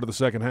 Start of the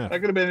second half.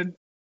 That could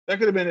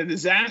have been a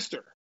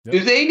disaster. Yep. Do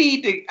they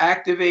need to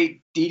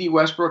activate D.D.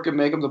 Westbrook and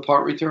make him the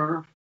punt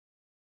returner?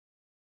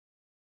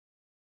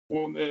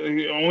 Well,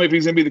 only if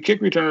he's going to be the kick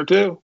returner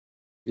too.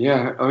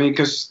 Yeah, I mean,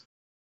 because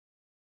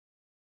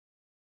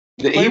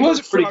he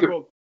was pretty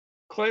good.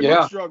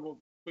 Claybrooks struggled,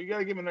 but you got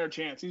to give him another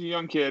chance. He's a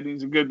young kid.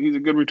 He's a good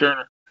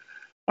returner.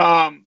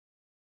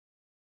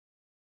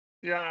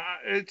 Yeah,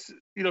 it's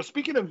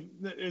speaking of,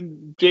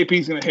 and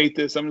JP's going to hate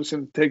this. I'm just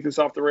going to take this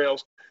off the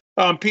rails.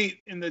 Pete,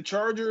 in the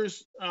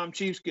Chargers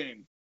Chiefs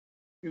game,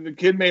 the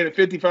kid made a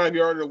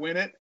 55-yarder to win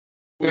it.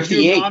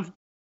 58.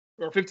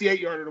 Or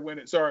 58-yarder to win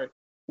it. Sorry.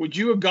 Would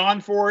you have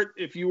gone for it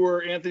if you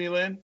were Anthony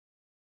Lynn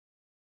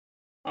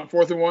on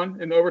 4th and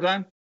 1 in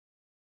overtime?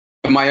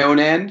 On my own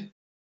end?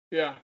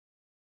 Yeah.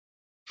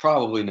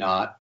 Probably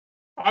not.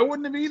 I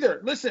wouldn't have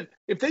either. Listen,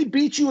 if they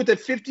beat you with that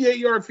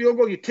 58-yard field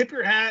goal, you tip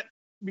your hat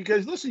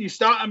because, listen, you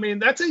stop. I mean,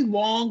 that's a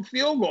long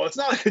field goal. It's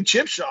not like a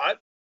chip shot.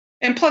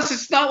 And plus,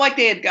 it's not like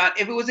they had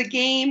if it was a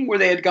game where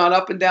they had gone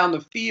up and down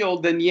the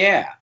field, then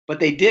yeah. But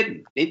they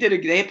didn't.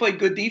 They played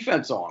good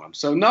defense on them.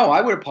 So, no,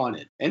 I would have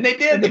punted. And they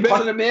did. They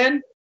punted them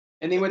in.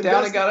 And they went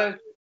down and got a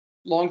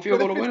long field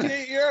goal to win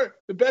it.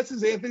 The best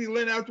is Anthony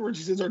Lynn afterwards.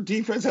 He says, our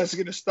defense has to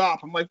get a stop.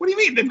 I'm like, what do you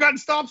mean? They've gotten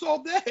stops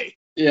all day.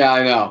 Yeah,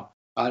 I know.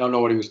 I don't know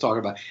what he was talking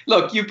about.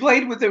 Look, you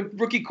played with a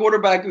rookie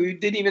quarterback who you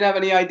didn't even have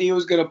any idea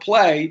was going to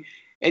play,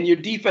 and your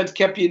defense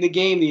kept you in the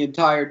game the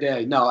entire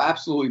day. No,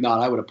 absolutely not.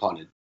 I would have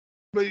punted.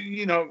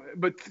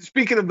 But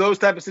speaking of those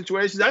type of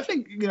situations, I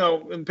think,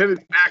 and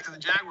pivoting back to the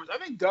Jaguars, I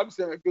think Doug's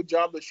done a good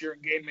job this year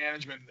in game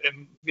management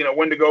and,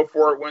 when to go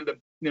for it, when to,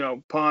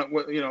 punt,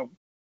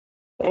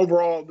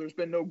 overall, there's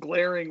been no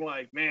glaring,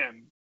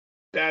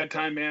 bad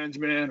time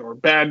management or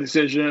bad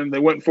decision. They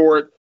went for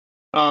it.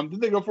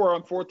 Did they go for it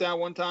on 4th down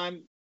one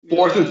time?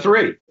 4th and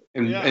 3.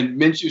 And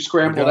Minshew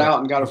scrambled out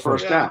and got a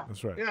first down.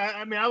 That's right.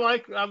 Yeah,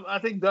 I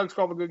think Doug's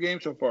called a good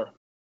game so far.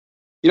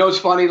 It's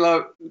funny,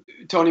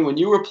 Tony, when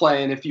you were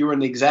playing, if you were in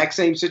the exact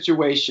same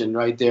situation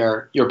right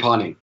there, you're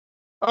punting.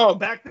 Oh,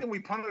 back then we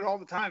punted all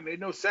the time. It made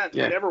no sense.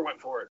 Yeah. We never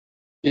went for it.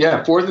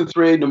 Yeah, 4th and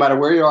 3, no matter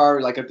where you are,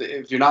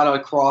 if you're not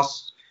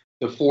across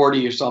the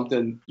 40 or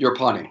something, you're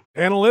punting.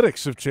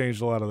 Analytics have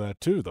changed a lot of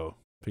that too, though,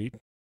 Pete.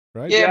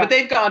 Right? Yeah, but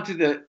they've gone to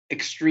the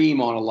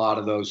extreme on a lot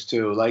of those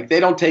too. They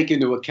don't take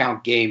into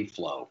account game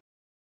flow.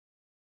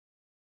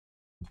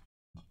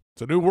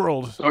 It's a new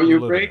world. Don't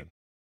you agree?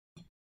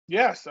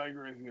 Yes, I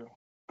agree with you.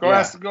 Go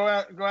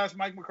ask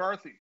Mike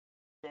McCarthy.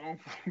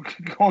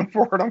 Going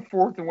for it on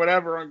 4th and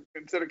whatever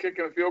instead of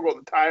kicking a field goal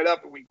to tie it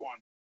up in week 1.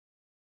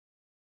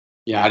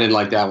 Yeah, I didn't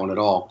like that one at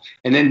all.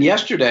 And then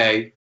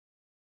yesterday,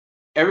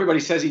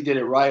 everybody says he did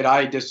it right.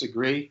 I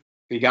disagree.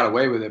 He got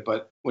away with it,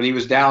 but when he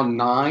was down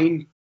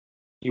 9,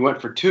 he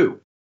went for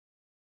 2.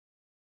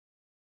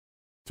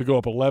 To go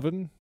up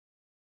 11?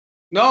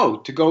 No,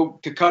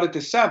 to cut it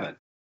to 7.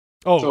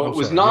 Oh, so I'm it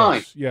was sorry.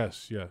 9.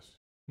 Yes.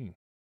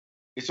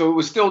 So it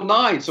was still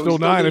 9. So still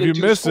 9. If you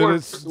miss it,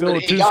 it's still a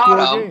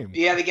 2-score game.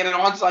 Yeah, they get an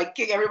onside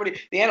kick. Everybody,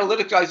 the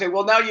analytics guys say,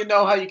 well, now you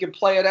know how you can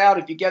play it out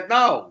if you get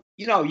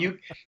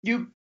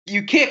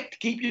you kick to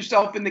keep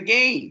yourself in the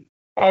game.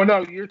 Oh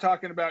no, you're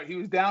talking about he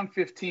was down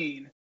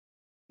 15.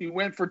 He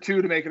went for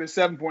 2 to make it a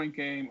 7-point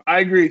game.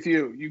 I agree with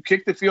you. You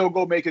kick the field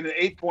goal, make it an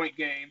 8-point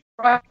game.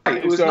 Right.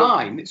 It was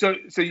 9.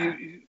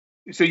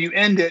 So you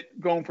end it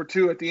going for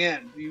 2 at the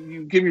end.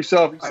 You give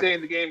yourself, you stay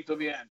in the game until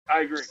the end.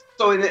 I agree.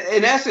 So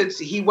in essence,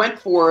 he went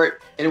for it,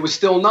 and it was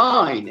still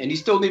 9, and he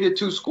still needed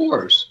 2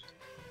 scores,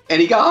 and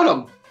he got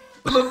them.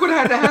 Look what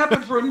had to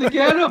happen for him to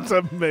get them.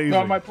 That's amazing.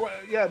 No, my point.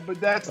 Yeah,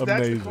 but that's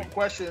the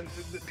question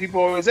that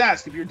people always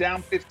ask. If you're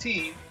down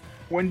 15,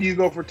 when do you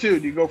go for 2?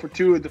 Do you go for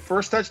 2 at the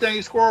first touchdown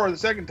you score or the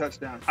second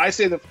touchdown? I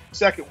say the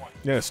second one.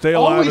 Yeah, stay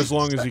alive as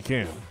long as you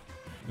can.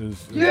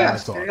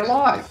 Stay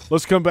alive.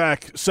 Let's come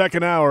back.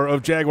 Second hour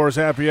of Jaguars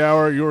Happy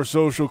Hour. Your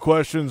social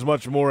questions,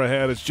 much more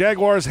ahead. It's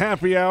Jaguars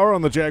Happy Hour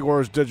on the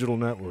Jaguars Digital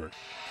Network.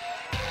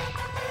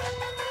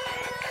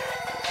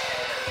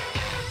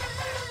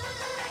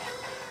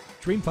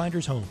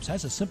 Dreamfinders Homes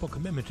has a simple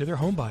commitment to their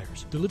home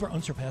buyers. Deliver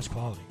unsurpassed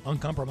quality,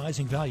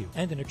 uncompromising value,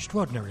 and an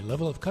extraordinary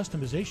level of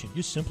customization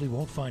you simply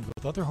won't find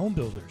with other home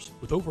builders.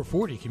 With over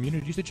 40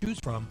 communities to choose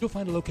from, you'll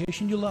find a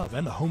location you love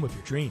and the home of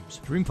your dreams.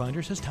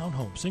 Dreamfinders has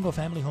townhomes,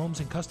 single-family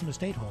homes, and custom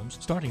estate homes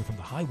starting from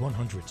the high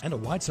 100s and a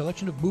wide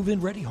selection of move-in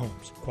ready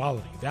homes.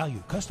 Quality,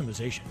 value,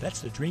 customization.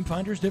 That's the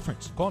Dreamfinders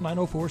difference. Call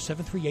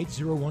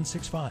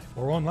 904-738-0165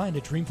 or online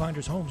at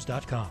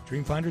dreamfindershomes.com.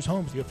 Dreamfinders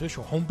Homes, the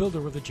official home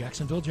builder of the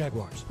Jacksonville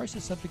Jaguars.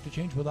 Prices subject to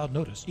change without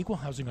notice. Equal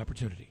housing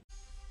opportunity.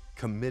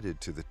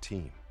 Committed to the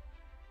team.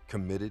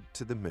 Committed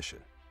to the mission.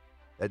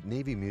 At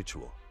Navy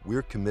Mutual,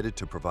 we're committed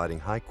to providing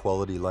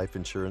high-quality life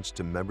insurance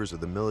to members of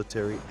the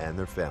military and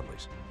their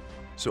families.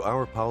 So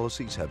our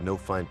policies have no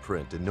fine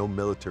print and no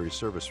military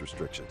service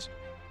restrictions.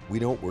 We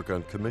don't work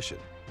on commission.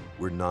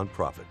 We're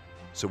nonprofit,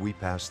 so we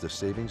pass the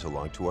savings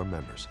along to our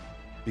members.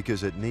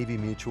 Because at Navy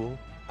Mutual,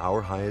 our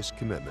highest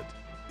commitment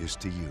is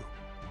to you.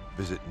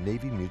 Visit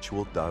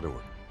NavyMutual.org.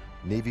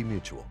 Navy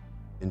Mutual.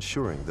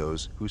 Ensuring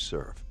those who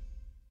serve.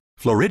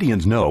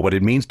 Floridians know what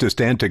it means to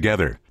stand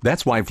together.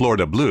 That's why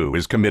Florida Blue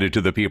is committed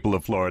to the people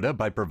of Florida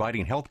by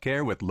providing health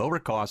care with lower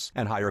costs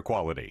and higher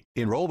quality.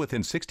 Enroll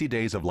within 60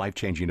 days of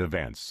life-changing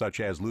events, such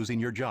as losing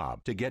your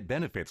job, to get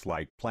benefits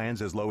like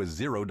plans as low as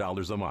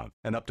 $0 a month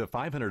and up to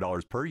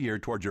 $500 per year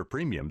towards your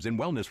premiums in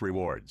wellness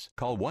rewards.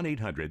 Call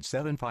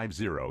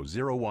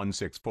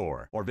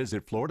 1-800-750-0164 or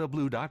visit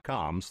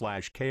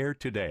floridablue.com/care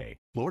today.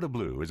 Florida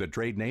Blue is a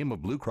trade name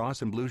of Blue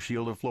Cross and Blue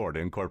Shield of Florida,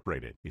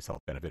 Incorporated. These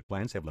health benefit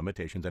plans have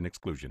limitations and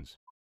exclusions.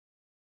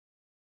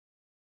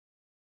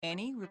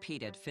 Any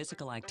repeated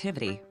physical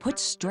activity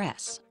puts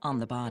stress on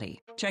the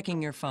body.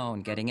 Checking your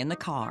phone, getting in the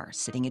car,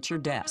 sitting at your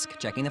desk,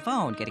 checking the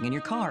phone, getting in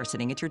your car,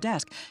 sitting at your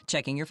desk,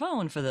 checking your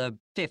phone for the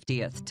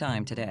 50th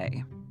time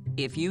today.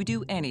 If you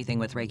do anything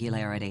with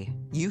regularity,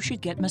 you should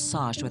get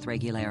massaged with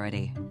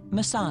regularity.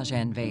 Massage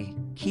Envy.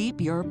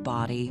 Keep your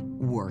body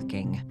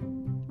working.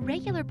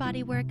 Regular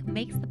body work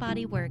makes the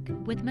body work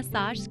with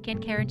Massage,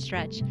 Skincare, and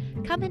Stretch.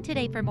 Come in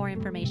today for more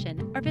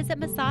information or visit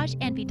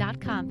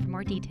massageenvy.com for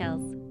more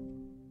details.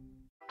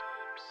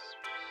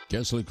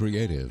 Kessler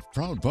Creative,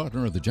 proud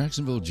partner of the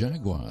Jacksonville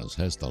Jaguars,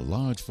 has the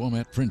large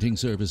format printing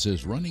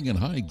services running in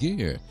high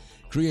gear,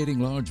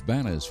 creating large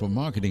banners for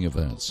marketing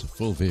events,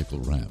 full vehicle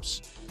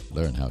wraps.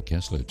 Learn how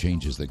Kessler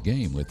changes the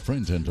game with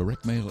print and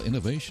direct mail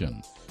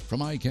innovation.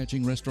 From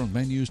eye-catching restaurant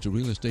menus to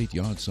real estate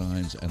yard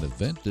signs and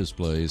event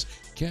displays,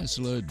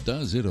 Kessler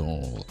does it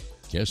all.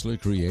 Kessler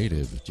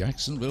Creative,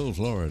 Jacksonville,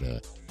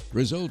 Florida.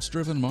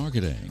 Results-driven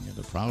marketing and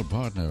a proud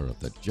partner of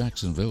the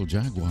Jacksonville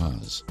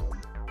Jaguars.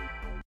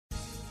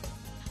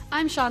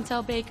 I'm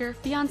Chantel Baker,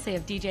 fiancée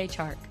of DJ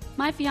Chark.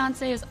 My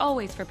fiancé is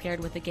always prepared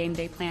with a game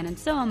day plan, and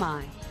so am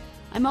I.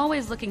 I'm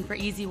always looking for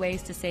easy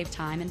ways to save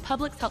time, and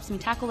Publix helps me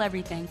tackle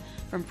everything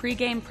from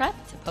pre-game prep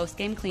to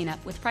post-game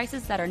cleanup with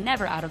prices that are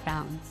never out of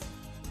bounds.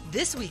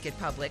 This week at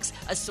Publix,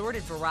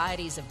 assorted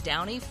varieties of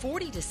Downy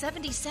 40 to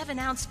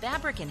 77-ounce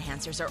fabric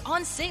enhancers are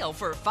on sale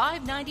for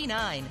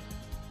 $5.99.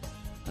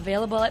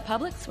 Available at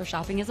Publix, where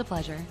shopping is a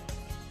pleasure.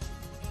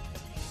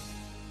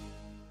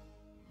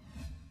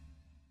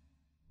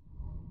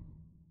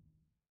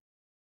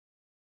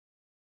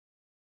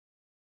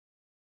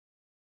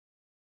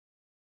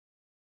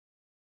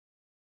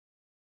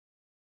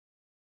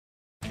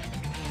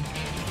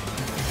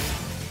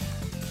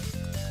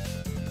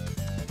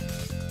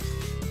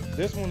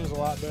 This one is a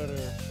lot better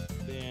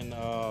than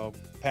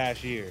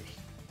past years.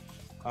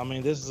 I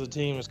mean, this is a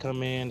team that's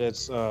come in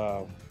that's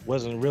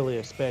wasn't really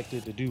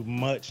expected to do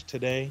much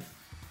today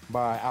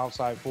by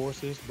outside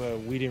forces, but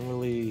we didn't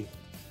really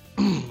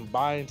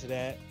buy into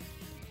that.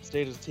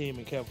 Stayed as a team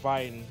and kept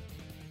fighting.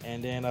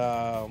 And then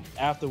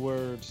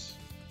afterwards,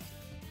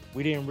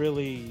 we didn't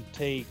really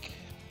take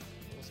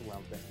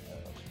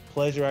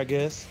pleasure, I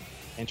guess,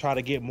 and try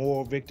to get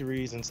more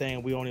victories and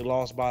saying we only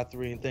lost by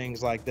 3 and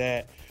things like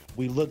that.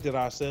 We looked at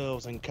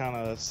ourselves and kind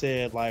of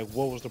said, like,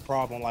 what was the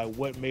problem? Like,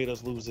 what made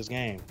us lose this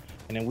game?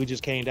 And then we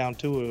just came down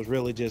to it. It was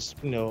really just,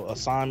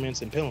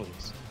 assignments and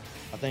penalties.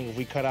 I think if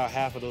we cut out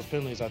half of those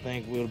penalties, I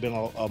think we would have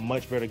been a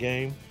much better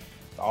game.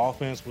 The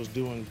offense was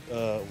doing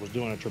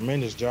a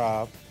tremendous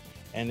job,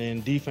 and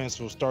then defense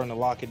was starting to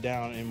lock it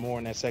down and more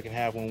in that second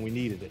half when we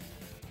needed it.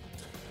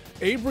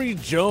 Avery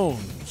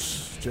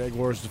Jones,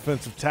 Jaguars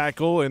defensive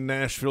tackle in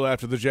Nashville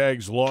after the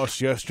Jags lost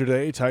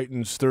yesterday.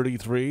 Titans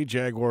 33,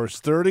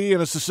 Jaguars 30.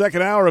 And it's the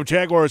second hour of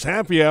Jaguars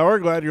Happy Hour.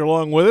 Glad you're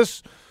along with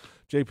us.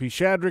 JP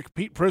Shadrick,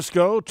 Pete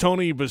Prisco,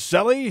 Tony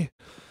Baselli.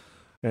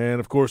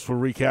 And, of course, we're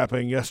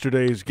recapping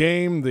yesterday's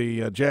game.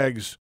 The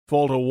Jags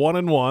fall to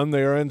 1-1.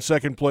 They are in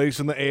second place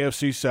in the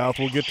AFC South.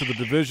 We'll get to the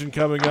division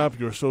coming up.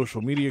 Your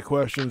social media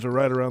questions are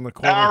right around the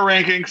corner. Power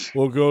rankings.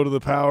 We'll go to the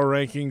power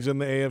rankings in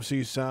the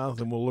AFC South,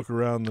 and we'll look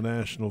around the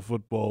National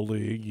Football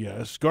League.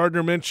 Yes,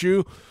 Gardner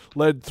Minshew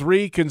led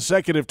 3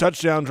 consecutive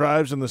touchdown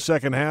drives in the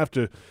second half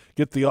to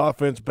get the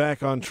offense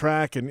back on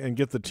track and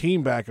get the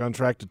team back on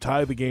track to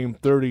tie the game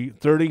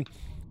 30-30.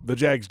 The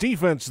Jags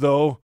defense,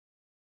 though,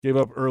 gave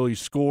up early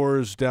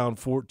scores, down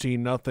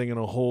 14-0 in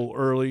a hole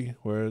early,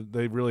 where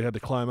they really had to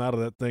climb out of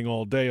that thing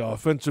all day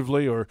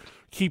offensively or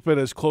keep it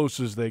as close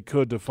as they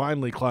could to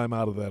finally climb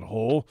out of that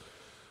hole.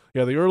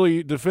 Yeah, the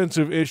early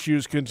defensive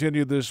issues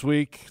continued this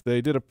week.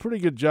 They did a pretty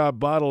good job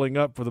bottling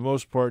up, for the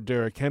most part,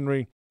 Derrick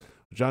Henry.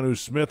 Jonnu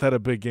Smith had a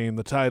big game.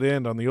 The tight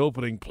end on the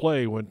opening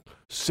play went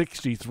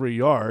 63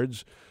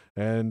 yards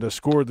and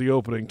scored the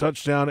opening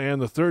touchdown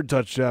and the third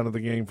touchdown of the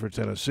game for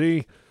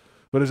Tennessee.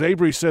 But as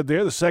Avery said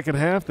there, the second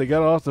half, they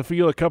got off the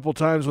field a couple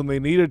times when they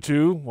needed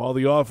to, while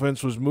the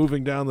offense was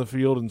moving down the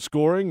field and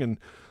scoring and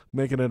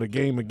making it a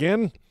game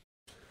again.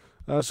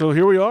 So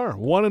here we are,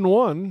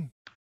 1-1.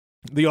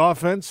 The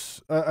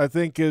offense, I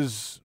think,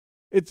 it's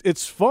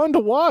fun to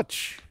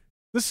watch.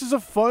 This is a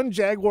fun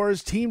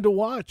Jaguars team to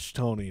watch,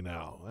 Tony,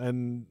 now.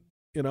 And,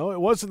 it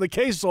wasn't the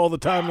case all the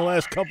time the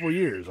last couple of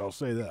years, I'll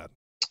say that.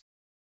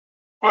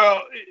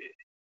 Well,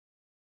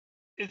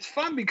 it's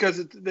fun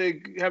because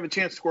they have a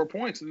chance to score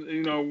points.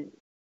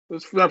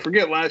 Let's not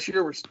forget, last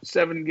year was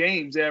 7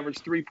 games. They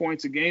averaged 3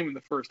 points a game in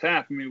the first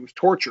half. I mean, it was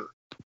torture.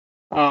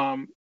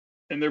 And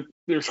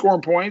they're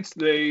scoring points.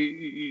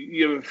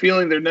 You have a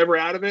feeling they're never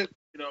out of it.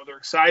 They're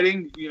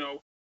exciting.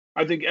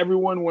 I think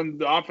everyone, when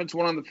the offense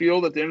went on the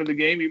field at the end of the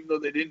game, even though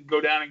they didn't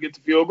go down and get the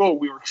field goal,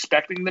 we were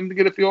expecting them to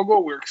get a field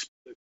goal. We were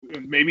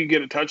maybe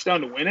get a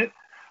touchdown to win it.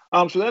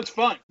 So that's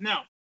fun.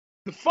 Now,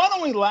 the fun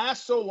only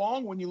lasts so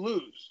long when you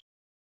lose.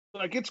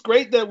 Like, it's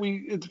great that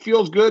it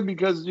feels good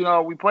because,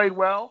 we played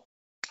well.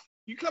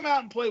 You come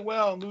out and play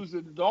well and lose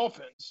to the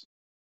Dolphins,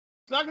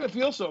 it's not going to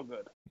feel so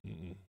good.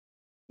 Mm-hmm.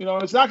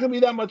 It's not going to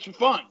be that much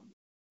fun.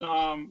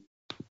 And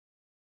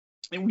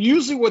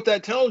usually what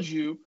that tells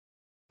you,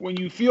 when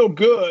you feel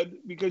good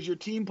because your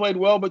team played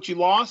well but you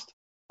lost,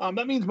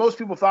 that means most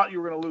people thought you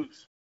were going to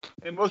lose.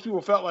 And most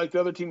people felt like the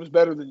other team was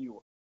better than you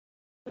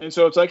were. And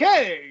so it's like,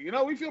 hey,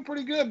 we feel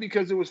pretty good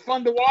because it was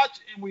fun to watch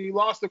and we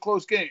lost a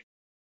close game.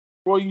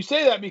 Well, you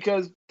say that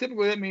because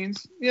typically that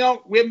means, we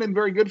haven't been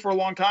very good for a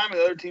long time, and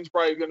the other team's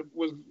probably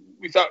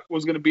we thought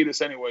was going to beat us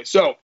anyway.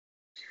 So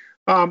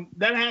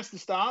that has to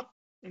stop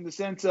in the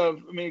sense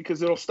of,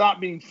 because it'll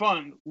stop being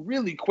fun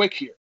really quick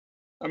here.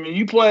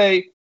 You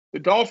play the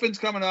Dolphins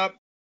coming up,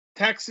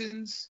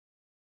 Texans,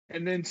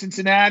 and then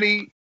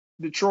Cincinnati,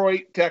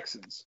 Detroit,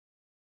 Texans.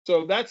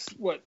 So that's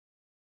what,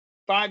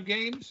 5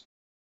 games?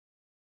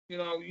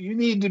 You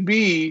need to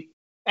be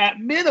at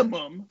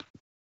minimum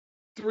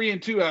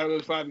 3-2 out of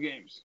those 5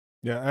 games.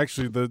 Yeah,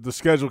 actually, the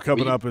schedule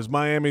coming up is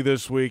Miami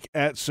this week,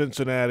 at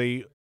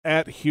Cincinnati,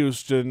 at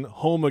Houston,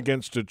 home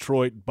against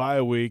Detroit,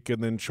 bye week,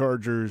 and then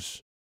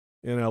Chargers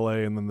in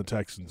L.A., and then the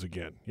Texans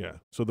again. Yeah,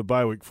 so the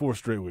bye week, 4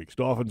 straight weeks.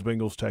 Dolphins,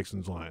 Bengals,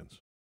 Texans,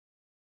 Lions.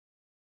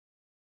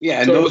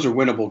 Yeah, and those are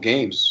winnable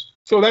games.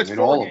 So that's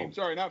 4 games.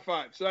 Sorry, not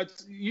 5. So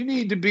you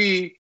need to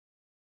be,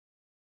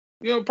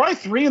 probably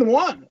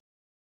 3-1.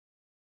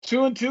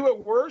 2-2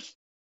 at worst.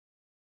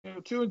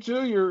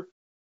 2-2, you're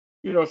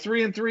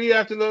 3-3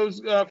 after those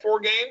 4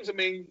 games. I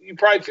mean, you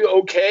probably feel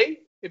okay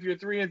if you're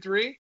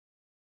 3-3.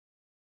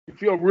 You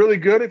feel really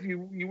good if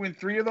you win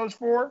 3 of those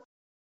 4.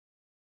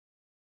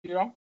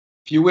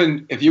 If you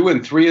win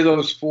 3 of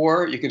those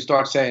 4, you can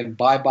start saying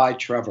bye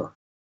Trevor.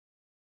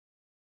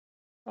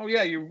 Oh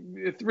yeah,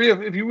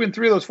 if you win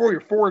 3 of those 4,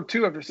 you're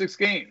 4-2 after 6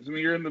 games. I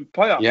mean, you're in the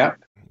playoffs. Yeah,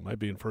 might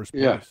be in first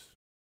place. Yeah.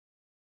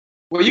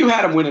 Well, you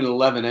had them winning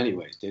 11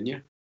 anyways, didn't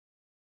you?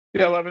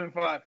 Yeah,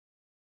 11-5.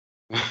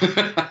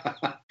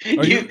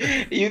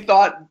 You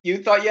thought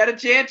you had a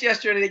chance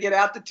yesterday to get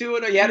out to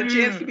 2-0. You had a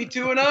chance to be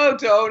 2-0,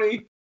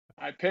 Tony.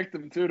 I picked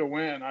them too to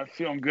win. I'm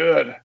feeling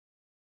good.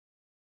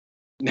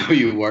 No,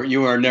 you weren't.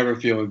 You were never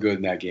feeling good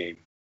in that game.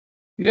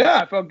 Yeah,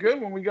 I felt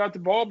good when we got the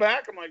ball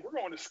back. I'm like, we're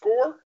going to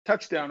score.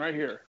 Touchdown right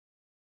here.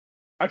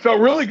 I felt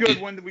really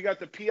good when we got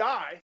the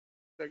PI,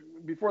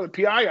 before the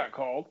PI got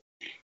called.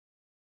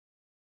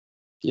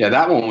 Yeah,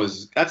 that one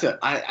was –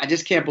 I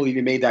just can't believe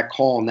you made that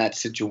call in that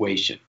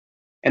situation.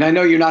 And I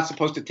know you're not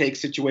supposed to take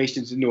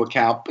situations into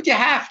account, but you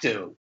have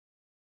to.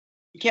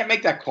 You can't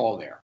make that call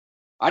there.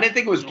 I didn't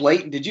think it was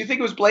blatant. Did you think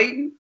it was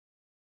blatant?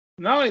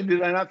 Not only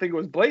did I not think it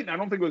was blatant, I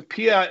don't think it was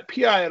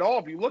PI at all.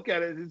 If you look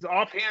at it, his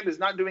offhand is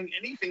not doing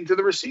anything to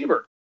the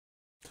receiver.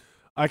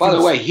 By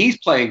the way, he's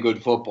playing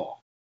good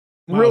football.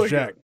 Really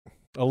Jack, good.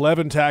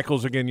 11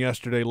 tackles again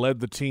yesterday, led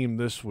the team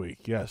this week.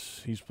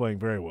 Yes, he's playing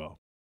very well.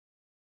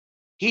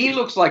 He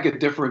looks like a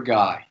different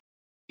guy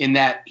in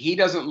that he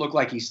doesn't look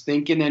like he's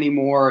thinking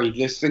anymore. He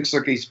just thinks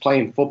like he's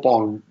playing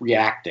football and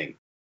reacting.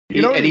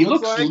 He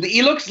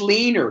looks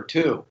leaner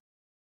too.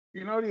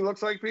 You know what he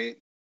looks like, Pete?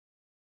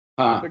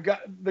 Huh.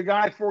 The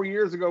guy 4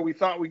 years ago we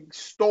thought we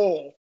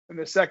stole in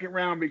the 2nd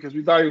round because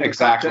we thought he was a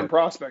top 10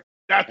 prospect.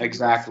 That's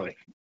exactly.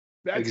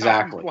 That's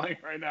how he's playing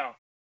right now.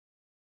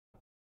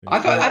 I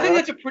think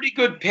that's a pretty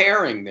good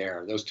pairing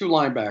there. Those 2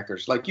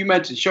 linebackers, like you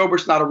mentioned,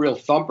 Schobert's not a real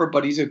thumper,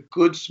 but he's a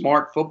good,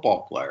 smart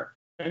football player.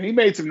 And he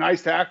made some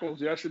nice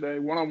tackles yesterday,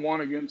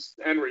 1-on-1 against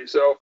Henry.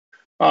 So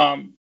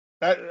the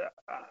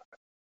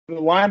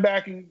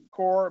linebacking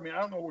core, I mean, I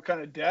don't know what kind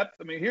of depth.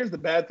 I mean, here's the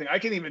bad thing. I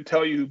can't even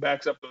tell you who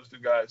backs up those 2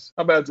 guys.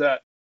 How bad's that?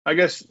 I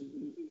guess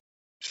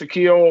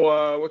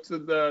Shaquille, what's the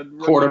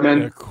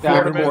Quarterman.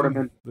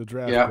 Quarterman. The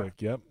draft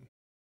pick, yep.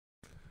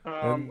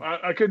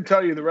 I couldn't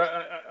tell you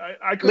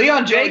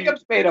Leon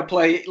Jacobs made a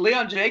play.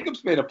 Leon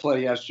Jacobs made a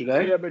play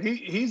yesterday. Yeah, but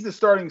he's the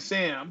starting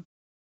Sam.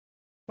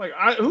 Like,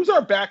 who's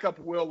our backup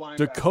will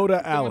linebacker?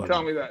 Dakota Allen.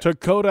 Tell me that.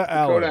 Dakota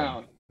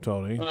Allen.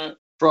 Tony.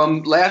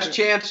 From Last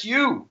Chance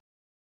U.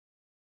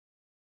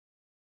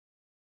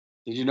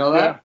 Did you know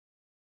that?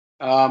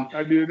 Yeah.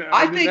 I do.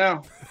 I think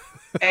now.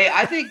 Hey,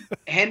 I think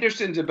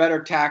Henderson's a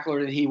better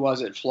tackler than he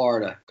was at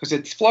Florida. Because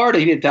at Florida,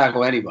 he didn't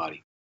tackle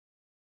anybody.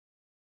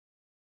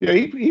 Yeah,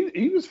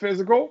 he was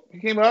physical. He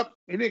came up.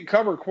 He didn't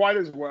cover quite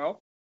as well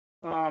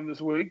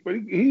this week, but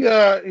he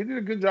did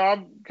a good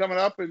job coming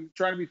up and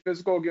trying to be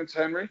physical against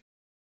Henry.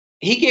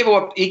 He gave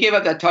up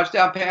that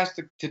touchdown pass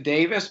to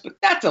Davis, but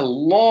that's a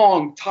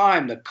long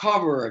time to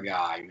cover a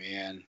guy,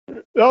 man.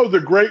 That was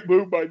a great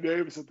move by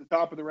Davis at the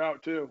top of the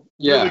route too.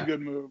 Yeah, really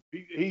good move.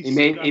 He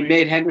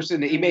made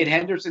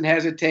Henderson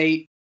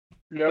hesitate.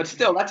 Yep. But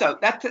still,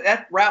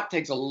 that route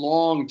takes a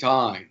long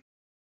time.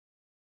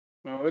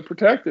 Well, they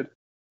protected.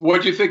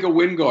 What do you think of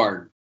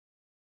Wingard?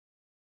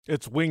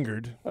 It's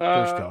Wingard,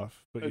 first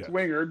off. But it's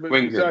Wingard, but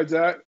besides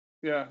that,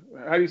 yeah.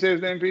 How do you say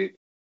his name, Pete?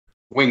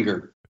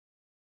 Wingard.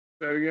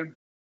 Say it again.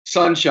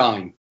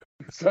 Sunshine.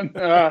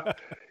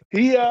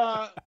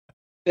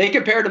 They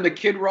compared him to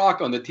Kid Rock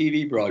on the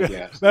TV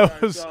broadcast.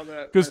 That was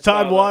because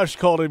Todd Wash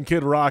called him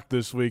Kid Rock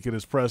this week at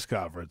his press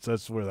conference.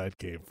 That's where that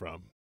came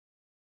from.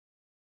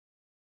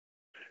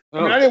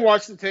 I mean, I didn't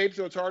watch the tape,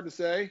 so it's hard to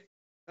say.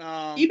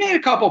 He made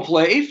a couple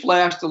plays. He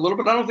flashed a little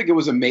bit. I don't think it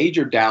was a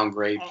major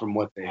downgrade from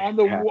what they on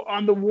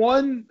the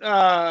one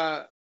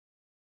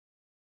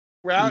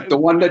route. The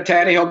one that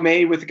Tannehill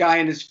made with the guy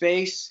in his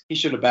face. He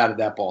should have batted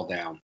that ball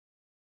down.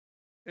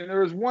 And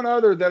there was one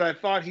other that I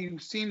thought he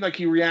seemed like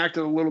he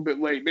reacted a little bit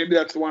late. Maybe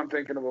that's the one I'm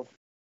thinking of.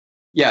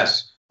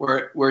 Yes,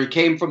 where he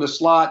came from the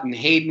slot and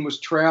Hayden was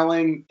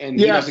trailing, and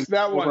he doesn't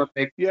get over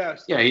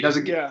he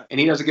doesn't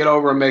get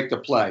over and make the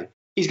play.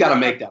 He's got to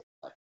make that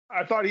play.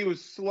 I thought he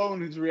was slow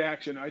in his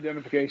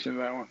identification of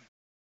that one.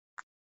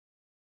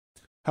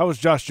 How was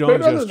Josh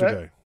Jones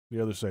yesterday? The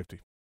other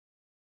safety.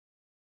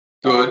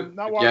 Good.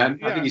 I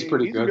think he's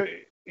pretty good.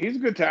 He's a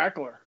good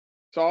tackler.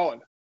 Solid.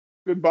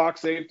 Good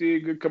box safety.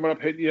 Good coming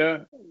up, hitting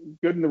you.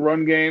 Good in the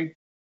run game.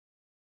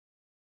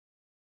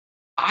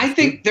 I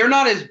think they're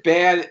not as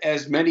bad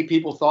as many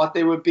people thought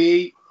they would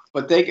be,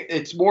 but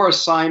it's more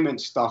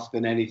assignment stuff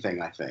than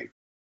anything, I think.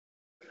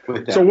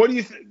 With them. So what do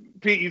you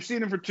think, Pete? You've seen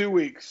them for 2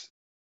 weeks.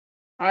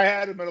 I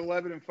had them at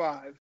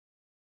 11-5.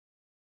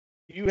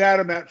 You had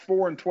them at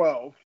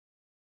 4-12.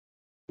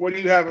 What do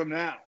you have them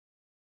now?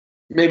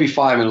 Maybe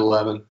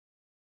 5-11.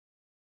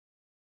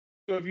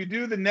 So if you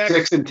do the next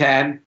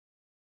 6-10.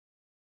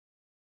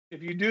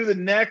 If you do the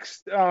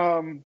next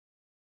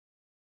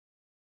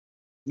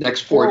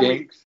next 4 games.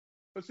 weeks,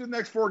 let's do the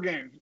next 4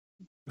 games.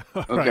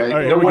 Okay. All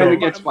right,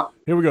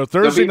 here we go.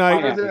 Thursday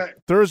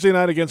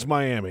night against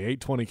Miami,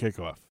 8:20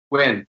 kickoff.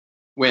 Win.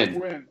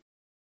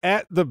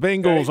 At the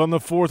Bengals on the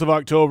 4th of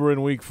October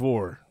in Week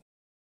 4.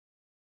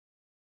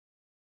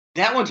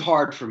 That one's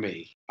hard for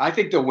me. I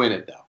think they'll win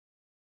it, though.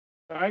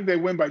 I think they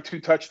win by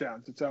 2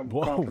 touchdowns. That's how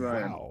confident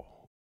I am.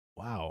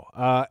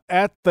 Wow.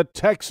 At the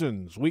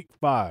Texans, Week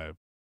 5,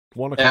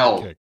 1 o'clock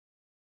L. kick.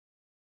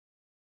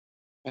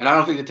 And I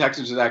don't think the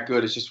Texans are that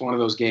good. It's just one of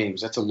those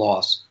games. That's a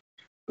loss.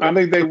 I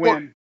think they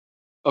win.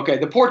 Okay,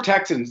 the poor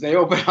Texans, they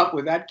open up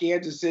with that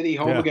Kansas City,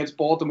 home against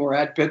Baltimore,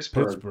 at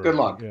Pittsburgh. Good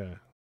luck. Yeah.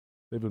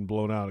 They've been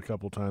blown out a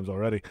couple times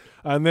already.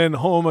 And then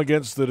home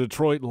against the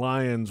Detroit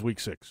Lions, Week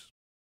 6.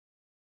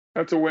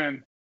 That's a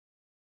win.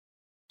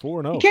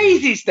 4-0.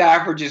 Casey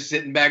Stafford just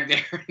sitting back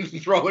there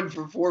and throwing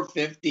for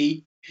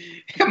 450.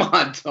 Come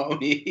on,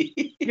 Tony.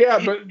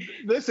 Yeah, but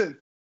listen,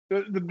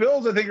 the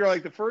Bills, I think, are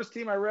like the first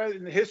team I read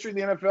in the history of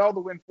the NFL to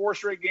win 4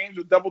 straight games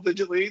with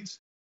double-digit leads.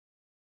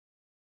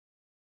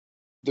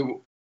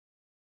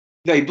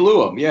 They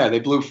blew them. Yeah, they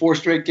blew 4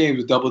 straight games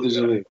with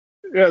double-digit leads.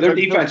 Yeah, their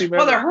defense.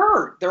 Well, they're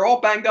hurt. They're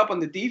all banged up on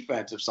the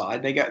defensive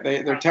side.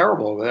 They're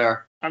terrible over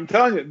there. I'm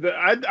telling you,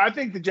 I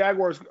think the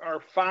Jaguars are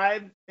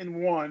 5-1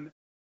 going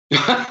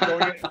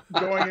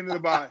into the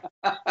bye.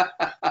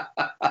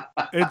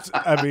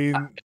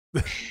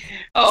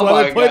 Oh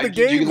my God! The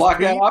Did you lock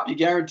that up? You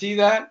guarantee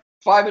that?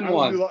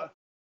 5-1.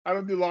 I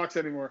don't do locks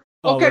anymore.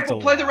 Okay, but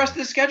play the rest of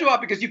the schedule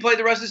out, because you play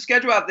the rest of the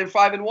schedule out. They're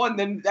 5-1.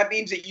 Then that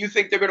means that you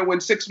think they're going to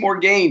win 6 more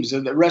games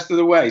the rest of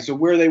the way. So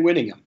where are they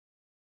winning them?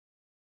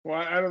 Well,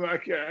 I don't know.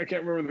 I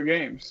can't remember the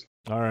games.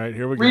 All right,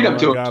 here we go. Read them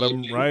to I got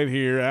them right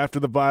here.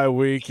 After the bye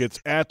week, it's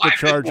at the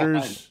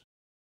Chargers.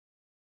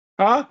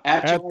 Huh?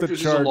 At Chargers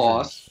is a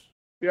loss.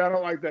 Yeah, I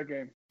don't like that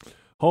game.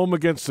 Home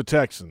against the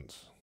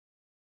Texans.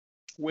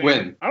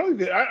 Win. I don't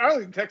think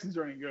the Texans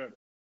are any good.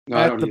 No,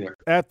 I don't either.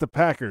 At the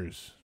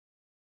Packers.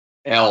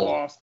 L.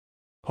 Lost.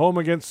 Home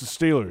against the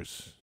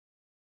Steelers.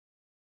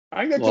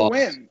 I think that's a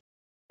win.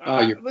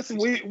 Listen,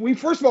 we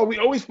first of all, we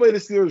always play the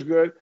Steelers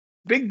good.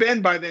 Big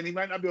Ben, by then, he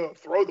might not be able to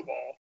throw the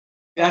ball.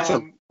 That's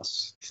a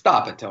loss.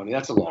 Stop it, Tony.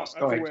 That's a loss.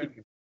 Go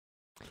ahead.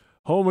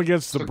 Home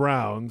against the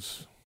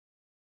Browns.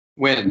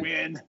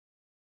 Win.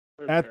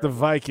 At the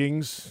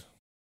Vikings.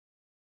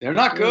 They're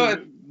not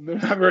good. They're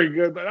not very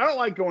good, but I don't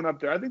like going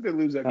up there. I think they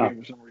lose that game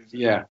for some reason.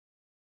 Yeah.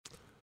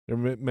 There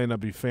may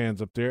not be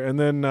fans up there. And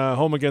then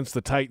home against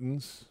the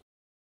Titans.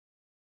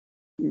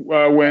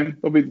 Win.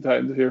 They'll beat the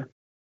Titans here.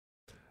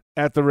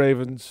 At the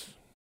Ravens.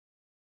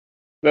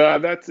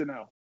 That's an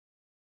L.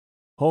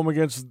 Home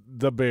against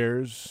the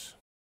Bears.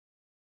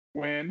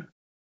 Win.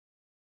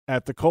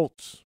 At the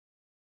Colts.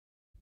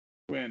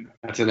 Win.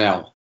 That's an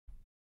L.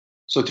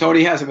 So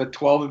Tony has him at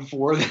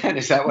 12-4 then?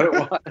 Is that what it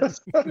was?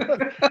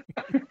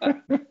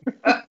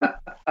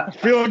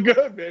 Feeling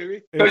good,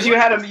 baby. Because you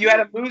had him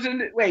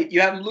losing. Wait, you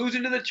have him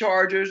losing to the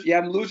Chargers, you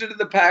have him losing to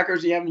the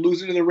Packers, you have him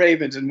losing to the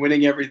Ravens, and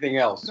winning everything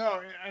else.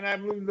 No, and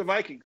I'm losing to the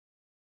Vikings.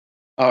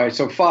 All right,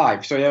 so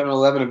 5. So you have an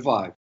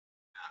 11-5.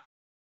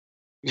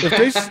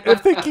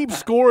 If they keep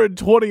scoring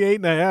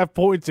 28.5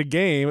 points a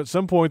game, at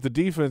some point the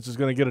defense is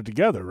going to get it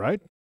together, right?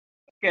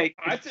 Okay.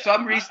 For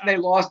some reason they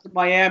lost to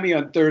Miami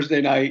on Thursday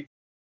night.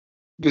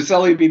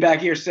 Baselli would be back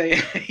here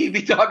saying he'd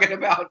be talking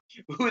about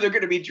who they're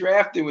going to be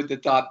drafting with the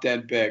top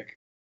 10 pick.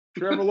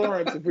 Trevor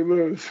Lawrence if we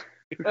lose.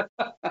 Gosh.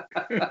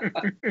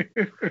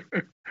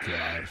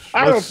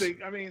 I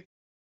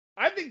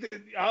think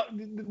that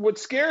what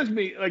scares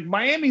me, like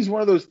Miami's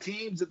one of those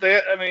teams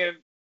that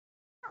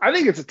I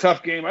think it's a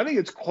tough game. I think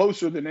it's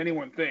closer than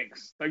anyone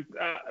thinks. Like,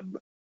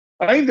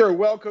 I think they're a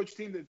well-coached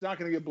team that's not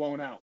going to get blown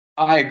out.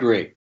 I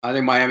agree. I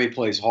think Miami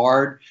plays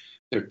hard.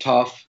 They're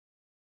tough.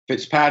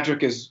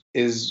 Fitzpatrick is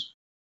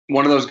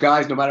one of those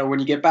guys, no matter when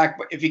you get back.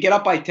 If you get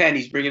up by 10,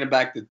 he's bringing it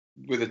back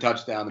with a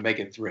touchdown to make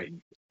it 3.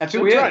 That's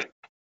who he is.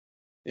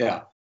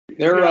 Yeah.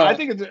 I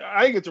think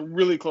it's a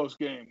really close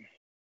game.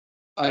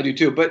 I do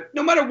too. But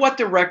no matter what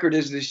the record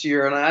is this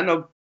year, and I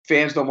know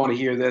fans don't want to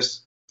hear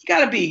this, you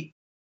got to be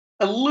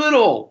a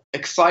little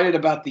excited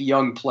about the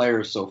young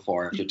players so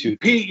far after 2.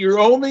 Pete, you're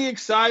only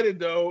excited,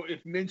 though,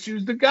 if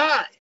Minshew's the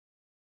guy.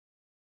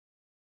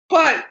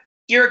 But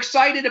you're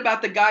excited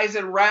about the guys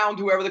around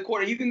whoever the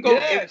quarterback. You can go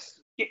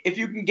if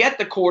you can get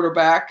the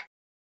quarterback.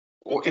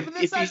 Or if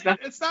he's not,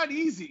 it's not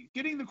easy.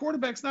 Getting the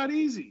quarterback's not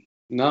easy.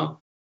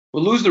 No,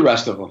 we'll lose the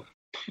rest of them.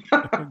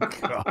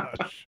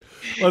 Gosh.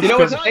 You know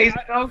what's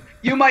amazing though?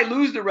 You might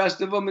lose the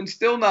rest of them and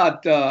still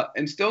not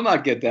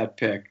get that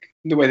pick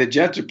the way the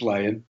Jets are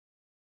playing.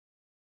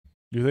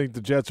 You think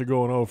the Jets are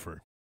going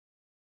over?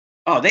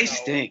 Oh, they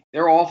stink.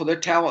 They're awful. Their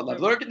talent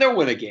level. They'll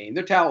win a game.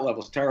 Their talent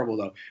level's terrible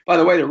though. By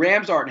the way, the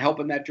Rams aren't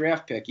helping that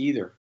draft pick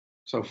either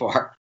so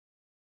far.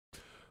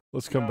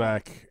 Let's come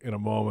back in a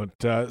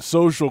moment.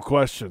 Social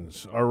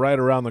questions are right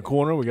around the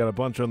corner. We got a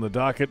bunch on the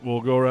docket.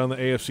 We'll go around the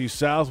AFC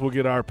South. We'll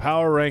get our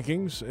power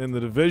rankings in the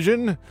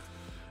division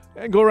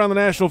and go around the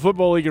National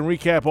Football League and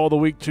recap all the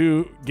Week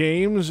 2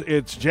 games.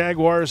 It's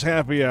Jaguars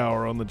Happy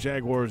Hour on the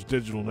Jaguars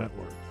Digital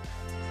Network.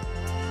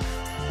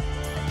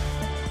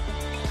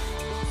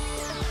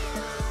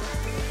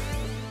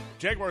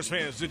 Jaguars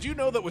fans, did you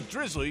know that with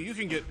Drizzly, you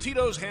can get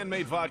Tito's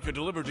handmade vodka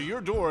delivered to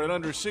your door in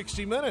under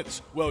 60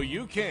 minutes? Well,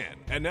 you can.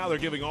 And now they're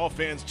giving all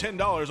fans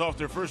 $10 off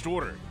their first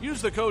order.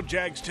 Use the code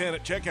JAGS10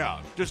 at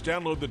checkout. Just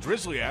download the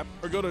Drizzly app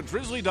or go to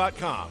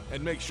drizzly.com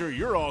and make sure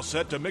you're all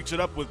set to mix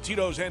it up with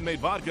Tito's handmade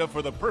vodka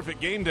for the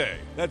perfect game day.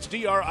 That's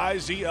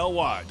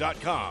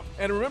DRIZLY.com.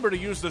 And remember to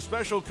use the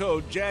special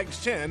code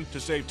JAGS10 to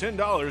save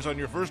 $10 on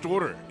your first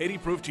order. 80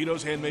 proof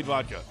Tito's handmade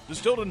vodka.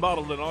 Distilled and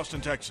bottled in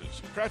Austin,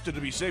 Texas. Crafted to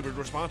be savored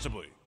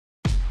responsibly.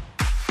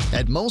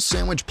 At most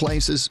sandwich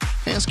places,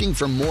 asking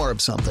for more of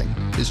something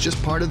is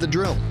just part of the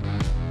drill.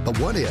 But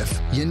what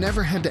if you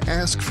never had to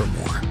ask for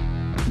more?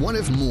 What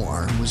if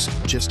more was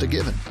just a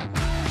given?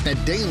 At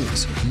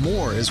Dailies,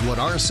 more is what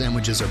our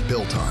sandwiches are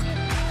built on.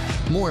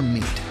 More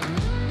meat,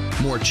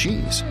 more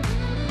cheese,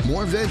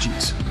 more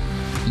veggies,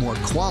 more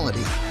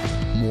quality,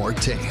 more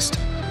taste.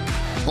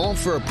 All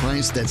for a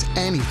price that's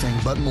anything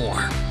but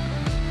more.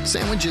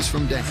 Sandwiches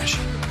from Dash,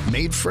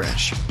 made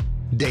fresh.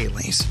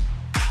 Dailies.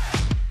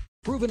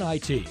 Proven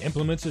IT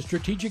implements a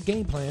strategic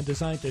game plan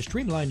designed to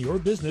streamline your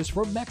business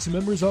for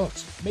maximum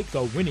results. Make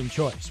the winning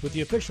choice with the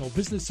official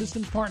business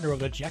systems partner of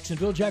the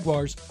Jacksonville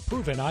Jaguars,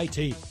 Proven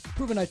IT.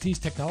 Proven IT's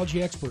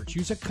technology experts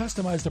use a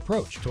customized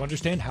approach to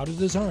understand how to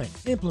design,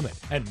 implement,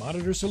 and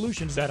monitor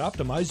solutions that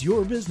optimize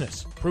your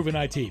business. Proven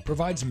IT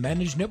provides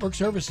managed network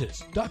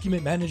services,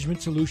 document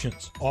management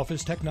solutions,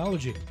 office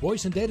technology,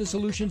 voice and data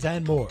solutions,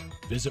 and more.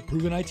 Visit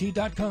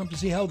ProvenIT.com to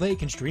see how they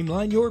can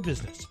streamline your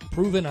business.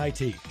 Proven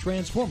IT,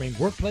 transforming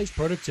workplace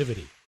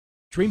productivity.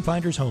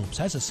 Dreamfinders Homes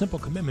has a simple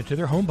commitment to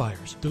their home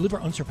buyers. Deliver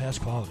unsurpassed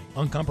quality,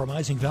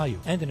 uncompromising value,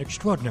 and an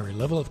extraordinary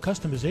level of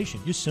customization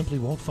you simply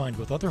won't find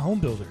with other home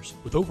builders.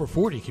 With over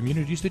 40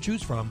 communities to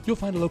choose from, you'll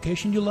find a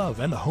location you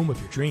love and the home of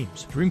your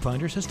dreams.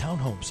 Dreamfinders has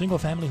townhomes,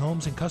 single-family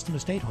homes, and custom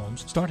estate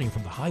homes starting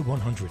from the high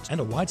 100s and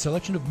a wide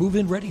selection of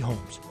move-in ready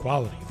homes.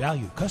 Quality,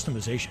 value,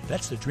 customization.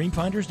 That's the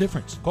Dreamfinders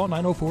difference. Call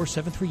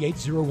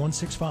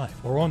 904-738-0165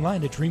 or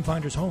online at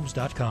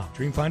dreamfindershomes.com.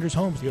 Dreamfinders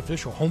Homes, the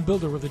official home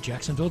builder of the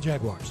Jacksonville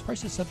Jaguars.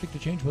 Prices subject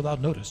to change without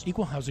notice.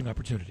 Equal housing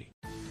opportunity.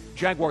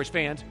 Jaguars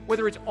fans,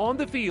 whether it's on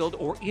the field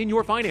or in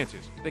your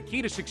finances, the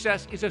key to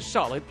success is a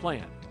solid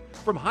plan.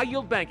 From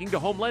high-yield banking to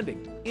home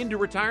lending, into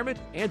retirement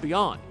and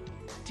beyond,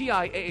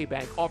 TIAA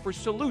Bank offers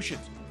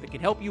solutions that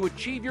can help you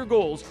achieve your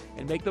goals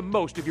and make the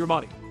most of your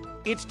money.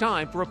 It's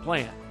time for a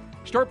plan.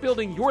 Start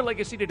building your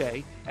legacy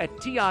today at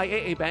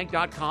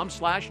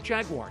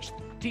TIAABank.com/Jaguars.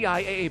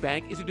 TIAA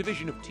Bank is a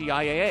division of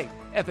TIAA,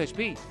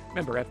 FSB,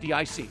 member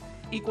FDIC,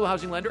 equal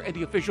housing lender, and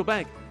the official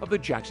bank of the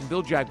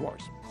Jacksonville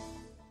Jaguars.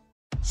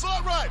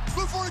 Slot right,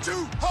 blue 42,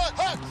 hot,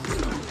 hot.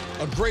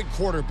 A great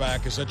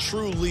quarterback is a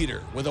true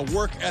leader with a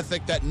work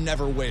ethic that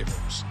never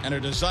wavers and a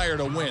desire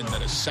to win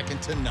that is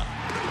second to none.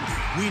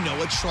 We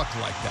know a truck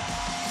like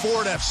that.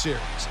 Ford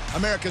F-Series,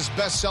 America's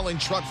best-selling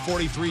truck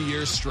 43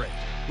 years straight.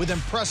 With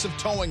impressive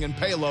towing and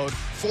payload,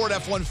 Ford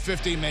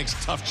F-150 makes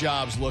tough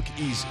jobs look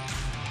easy.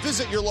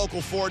 Visit your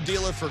local Ford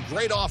dealer for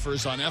great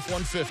offers on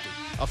F-150,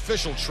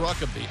 official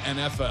truck of the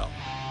NFL.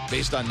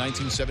 Based on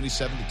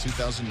 1977 to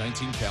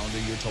 2019 calendar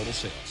year total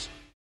sales.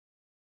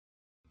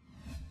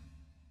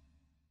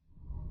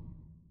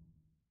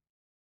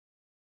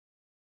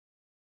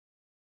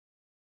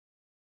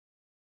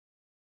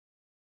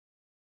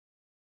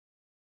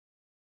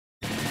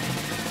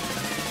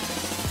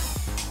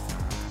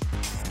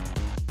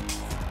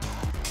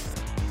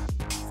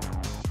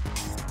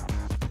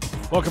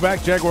 Welcome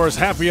back, Jaguars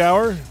Happy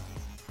Hour.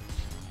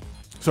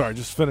 Sorry,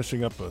 just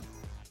finishing up a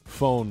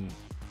phone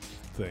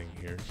thing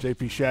here.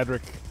 JP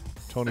Shadrick,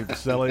 Tony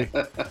Baselli,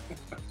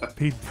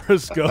 Pete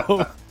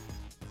Briscoe.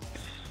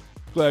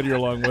 Glad you're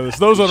along with us.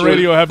 Those on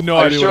radio have no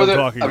idea what I'm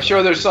talking about. I'm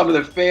sure there's some of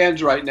the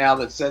fans right now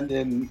that send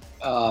in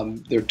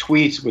their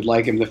tweets would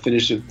like him to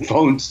finish the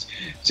phone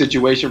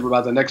situation for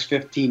about the next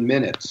 15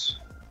 minutes.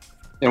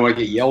 They don't want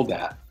to get yelled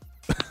at.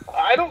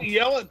 I don't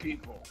yell at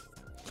people.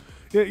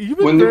 Yeah,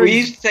 when we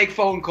used to take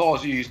phone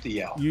calls, you used to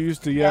yell. You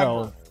used to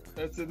yell.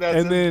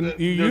 You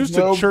used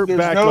to chirp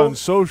back on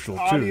social,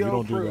 too. You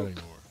don't do that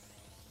anymore.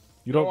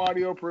 No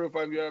audio proof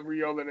I've ever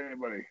yelled at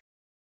anybody.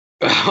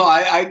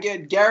 I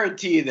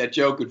guarantee you that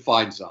Joe could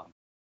find some.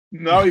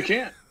 No, you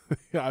can't.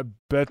 I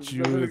bet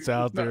you it's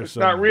out there. It's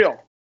not real.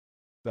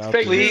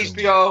 Please,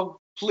 Joe.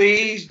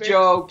 Please,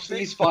 Joe.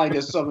 Please find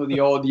us some of the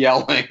old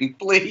yelling.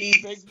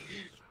 Please.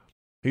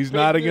 He's Fake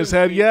nodding news, his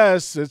head. Pete.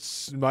 Yes,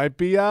 it might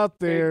be out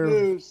there.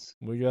 Fake news.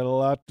 We got a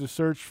lot to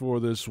search for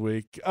this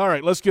week. All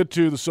right, let's get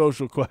to the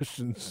social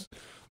questions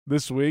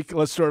this week.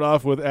 Let's start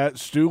off with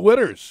 @Stu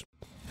Witters.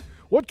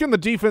 What can the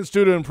defense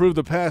do to improve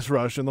the pass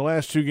rush? In the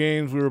last 2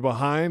 games, we were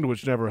behind,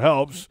 which never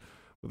helps.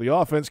 But the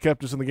offense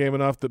kept us in the game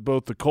enough that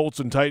both the Colts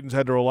and Titans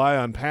had to rely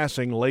on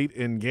passing late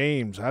in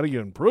games. How do you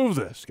improve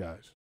this,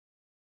 guys?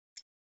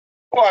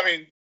 Well, I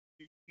mean,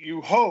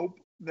 you hope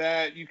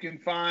that you can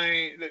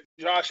find that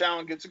Josh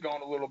Allen gets it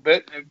going a little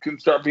bit and can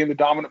start being the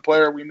dominant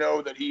player we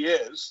know that he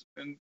is.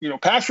 And,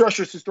 pass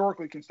rushers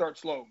historically can start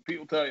slow.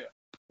 People tell you.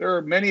 There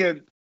are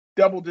many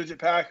double-digit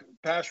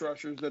pass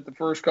rushers that the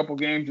first couple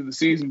games of the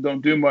season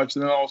don't do much,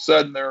 and then all of a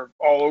sudden they're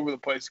all over the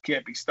place,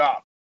 can't be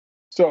stopped.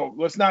 So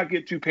let's not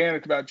get too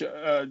panicked about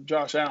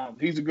Josh Allen.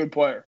 He's a good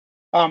player.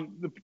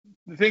 The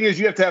thing is,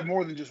 you have to have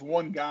more than just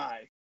one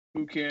guy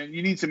who can –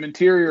 you need some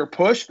interior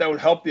push that would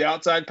help the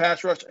outside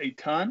pass rush a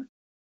ton.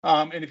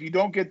 And if you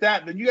don't get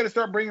that, then you got to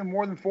start bringing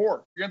more than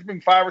 4. You're going to bring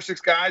 5 or 6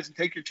 guys and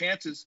take your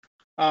chances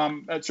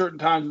at certain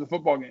times of the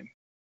football game.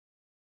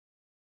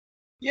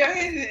 Yeah,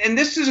 and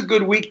this is a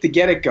good week to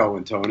get it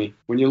going, Tony.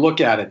 When you look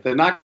at it, they're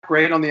not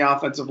great on the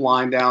offensive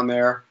line down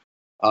there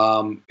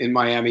in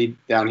Miami,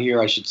 down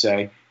here, I should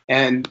say.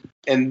 And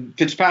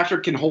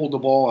Fitzpatrick can hold the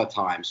ball at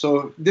times.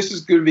 So this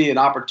is going to be an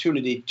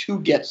opportunity to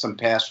get some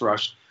pass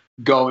rush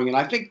going. And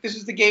I think this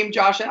is the game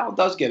Josh Allen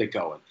does get it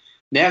going.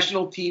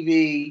 National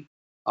TV.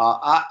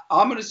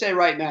 I'm going to say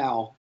right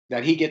now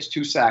that he gets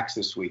 2 sacks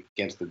this week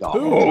against the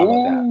Dolphins.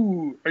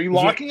 Oh, are you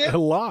locking it? A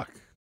lock.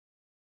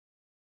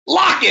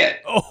 Lock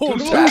it! Oh,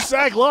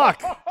 2-sack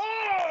lock.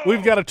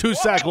 We've got a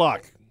 2-sack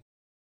lock.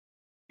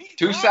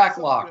 2-sack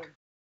lock.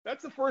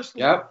 That's the first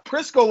Yep.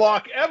 Prisco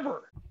lock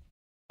ever.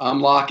 I'm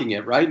locking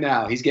it right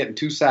now. He's getting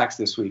 2 sacks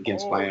this week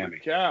against Miami.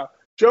 Cow.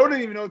 Joe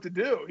didn't even know what to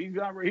do. He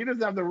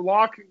doesn't have the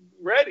lock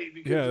ready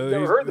because he's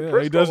never heard the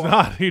Prisco he does lock.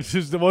 not. He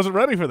just wasn't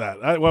ready for that.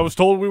 I was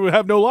told we would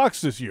have no locks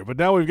this year, but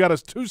now we've got a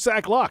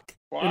 2-sack lock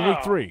in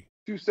week 3.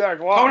 2-sack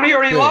lock. Tony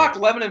already locked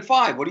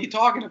 11-5. What are you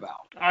talking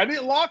about? I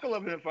didn't lock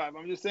 11-5.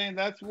 I'm just saying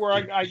that's where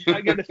I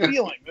get a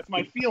feeling. That's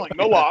my feeling.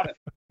 No lock.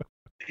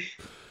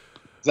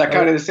 Is that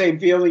kind of the same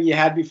feeling you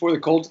had before the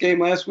Colts game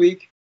last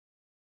week?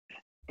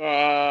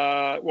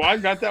 Well, I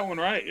got that one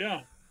right.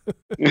 Yeah.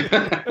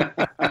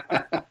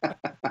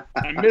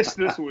 I missed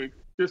this week.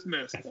 Just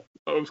missed. It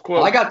was close.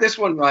 Well, I got this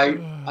one right.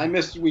 I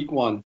missed week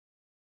 1.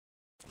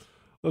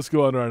 Let's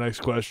go on to our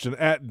next question.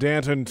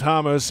 @Danton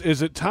Thomas,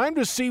 is it time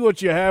to see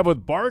what you have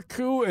with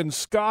Barku and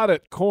Scott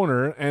at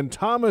corner and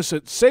Thomas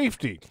at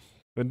safety?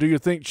 And do you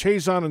think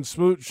Chason and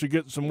Smoot should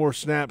get some more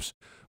snaps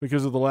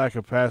because of the lack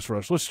of pass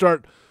rush? Let's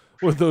start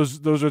with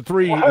those. Those are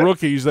 3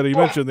 rookies that he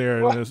mentioned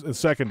there in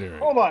secondary.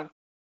 Hold on.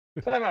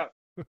 Time out.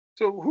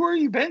 So who are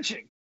you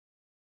benching?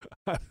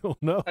 I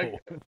don't know.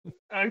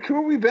 Who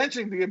are we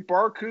benching to get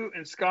Barku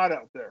and Scott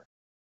out there?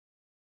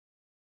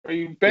 Are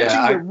you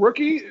benching the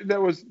rookie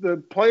that was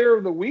the player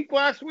of the week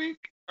last week?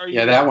 Are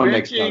you that one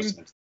makes no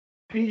sense.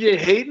 DJ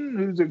Hayden,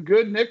 who's a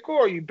good nickel?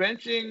 Are you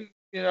benching,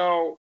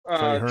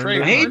 Trey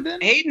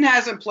Herndon? Hayden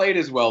hasn't played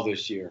as well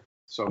this year.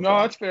 So no,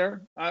 far. that's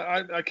fair.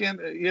 I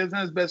can't. He hasn't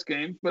had his best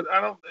games, but I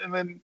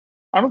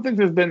don't think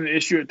there's been an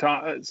issue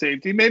at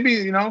safety.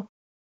 Maybe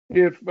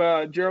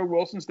if Gerald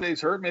Wilson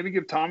stays hurt, maybe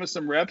give Thomas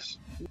some reps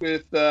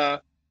with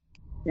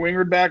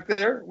Wingard back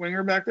there,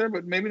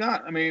 but maybe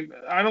not. I mean,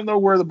 I don't know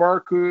where the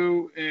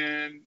Barku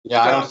and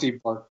I don't see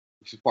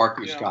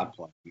Barku Scott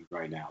playing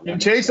right now.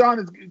 And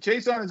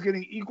Chason is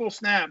getting equal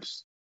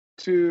snaps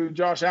to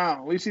Josh Allen.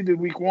 At least he did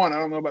week 1. I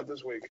don't know about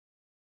this week.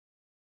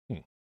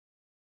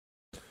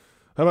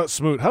 How about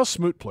Smoot? How's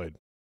Smoot played?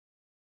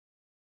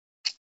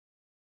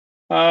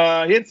 He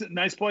had a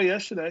nice play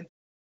yesterday.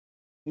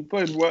 He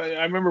played well.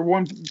 I remember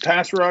one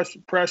pass rush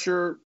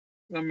pressure.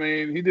 I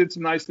mean, he did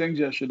some nice things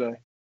yesterday.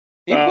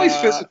 He plays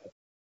physical.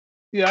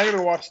 Yeah, I got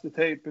to watch the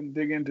tape and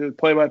dig into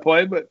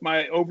play-by-play, but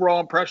my overall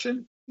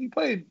impression, he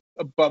played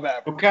above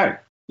average. Okay.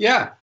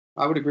 Yeah,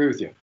 I would agree with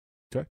you.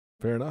 Okay,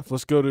 fair enough.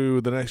 Let's go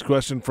to the next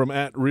question from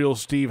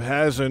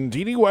 @RealSteveHazen.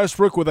 D.D.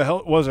 Westbrook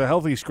was a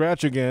healthy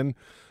scratch again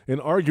in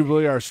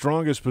arguably our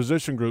strongest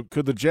position group.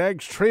 Could the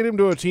Jags trade him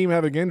to a team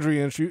having injury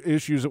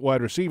issues at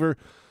wide receiver?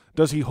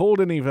 Does he hold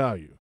any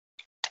value?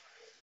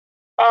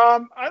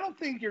 I don't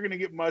think you're going to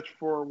get much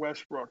for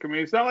Westbrook. I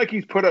mean, it's not like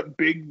he's put up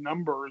big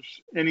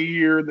numbers in a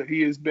year that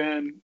he has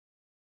been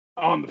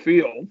on the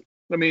field.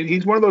 I mean,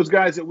 he's one of those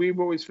guys that we've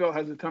always felt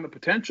has a ton of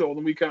potential,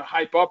 and we kind of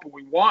hype up what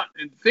we want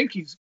and think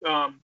he's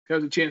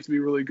has a chance to be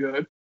really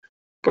good.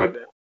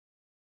 But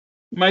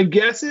my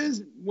guess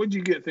is, what'd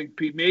you think,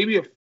 Pete? Maybe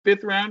a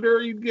 5th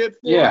rounder you'd get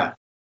for him?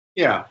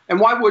 Yeah. And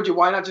why would you?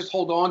 Why not just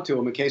hold on to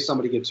him in case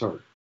somebody gets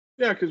hurt?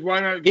 Yeah, because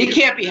why not? He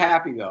can't be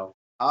happy, though.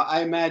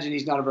 I imagine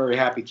he's not a very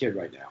happy kid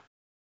right now.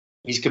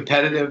 He's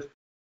competitive.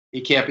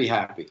 He can't be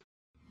happy.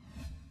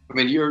 I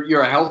mean,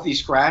 you're a healthy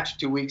scratch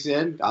 2 weeks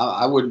in.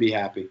 I wouldn't be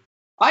happy.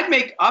 I'll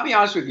be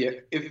honest with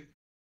you. If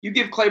you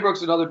give Clay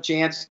Brooks another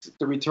chance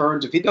to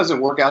returns, if he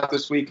doesn't work out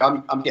this week,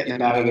 I'm getting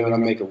him out of there and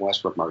I'm making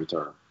Westbrook my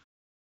returner.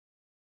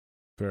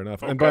 Fair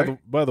enough. Okay. And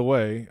by the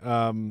way,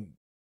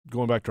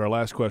 going back to our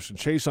last question,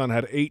 Chason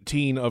had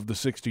 18 of the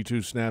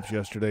 62 snaps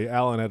yesterday.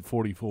 Allen had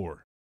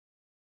 44.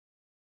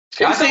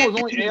 Chason was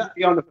only he needs to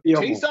be on the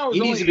field. He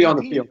needs to be on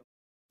the field.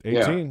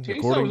 18. Yeah.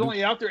 Chason was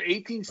only out there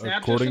 18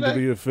 snaps According yesterday?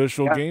 to the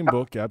official game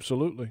book,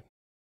 absolutely.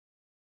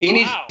 He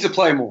needs to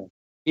play more.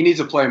 He needs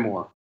to play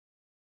more.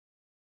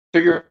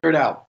 Figure it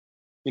out.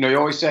 You know, you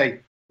always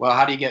say, well,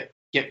 how do you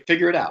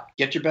figure it out?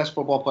 Get your best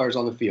football players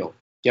on the field.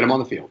 Get them on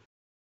the field.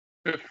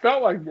 It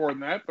felt like more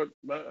than that, but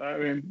I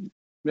mean,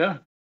 yeah.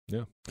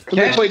 Yeah.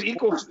 They played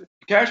equal.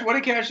 What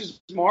did Cassius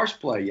Marsh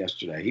play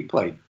yesterday?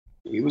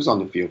 He was on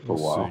the field for a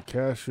while. See.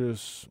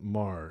 Cassius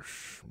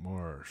Marsh.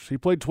 He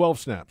played 12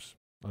 snaps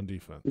on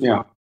defense.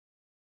 Yeah.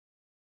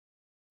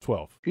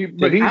 12.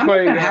 How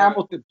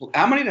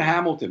many did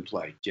Hamilton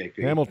play,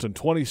 JP? Hamilton,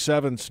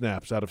 27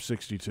 snaps out of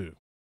 62.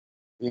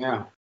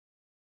 Yeah.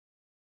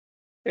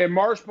 And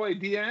Marsh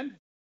played DN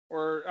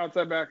or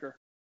outside backer?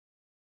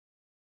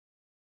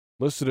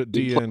 Listed at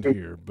D end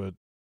here, but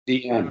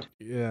D end.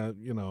 Yeah,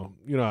 you know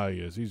how he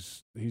is.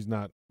 He's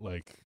not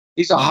like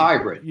he's a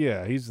hybrid.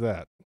 Yeah, he's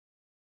that.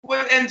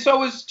 Well, and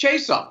so is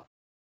Chason.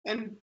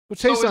 And but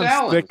so is Chason's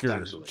Allen.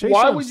 thicker.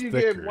 Why would you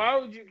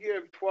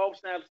give 12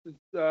 snaps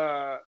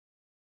to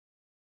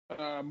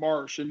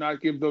Marsh and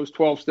not give those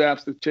 12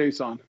 snaps to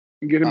Chason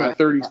and get him at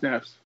 30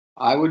 snaps?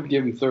 I would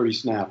give him 30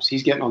 snaps.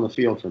 He's getting on the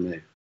field for me.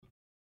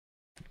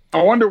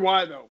 I wonder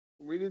why though.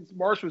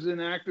 Marsh was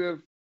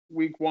inactive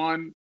week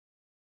 1.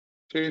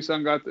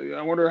 Chason got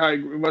I wonder how he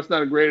must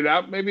not have graded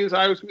out. Maybe as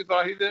high as we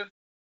thought he did.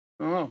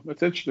 I don't know.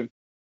 That's interesting.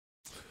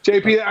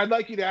 JP, I'd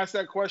like you to ask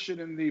that question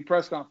in the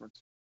press conference.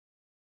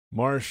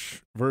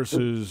 Marsh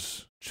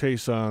versus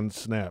Chason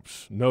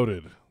snaps.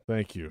 Noted.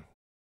 Thank you.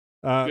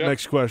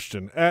 Next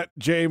question. At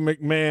J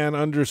McMahon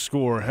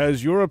 _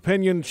 has your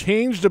opinion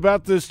changed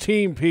about this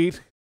team, Pete?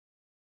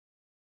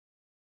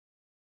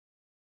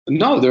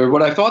 No, they're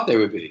what I thought they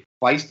would be.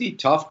 Feisty,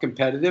 tough,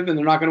 competitive, and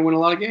they're not going to win a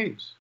lot of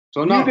games.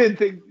 So no.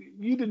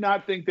 You did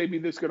not think they'd be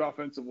this good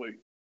offensively.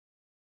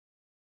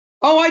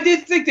 Oh, I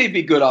did think they'd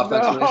be good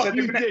offensively. No, I said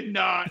you did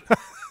not.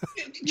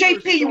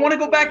 JP, you want to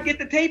go back and get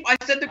the tape? I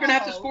said they're going to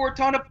have to score a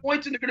ton of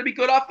points and they're going to be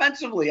good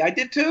offensively. I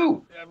did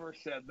too. Never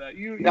said that.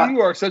 You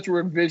are such a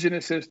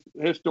revisionist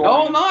historian.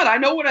 No, I'm not. I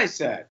know what I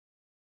said.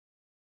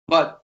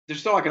 But they're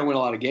still not going to win a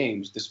lot of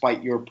games,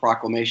 despite your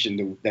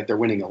proclamation that they're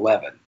winning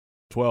 11.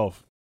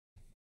 12.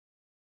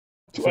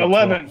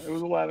 11. It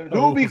was 11. Who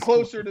will be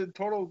closer to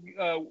total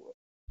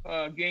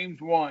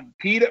games won?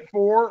 Pete at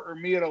 4 or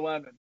me at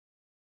 11?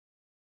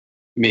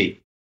 Me.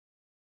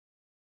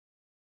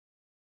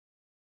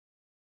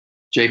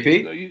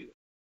 JP?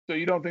 So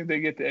you don't think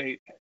they get to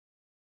 8?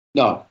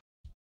 No,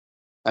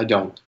 I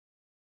don't.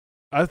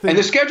 I think, and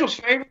the schedule's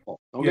favorable.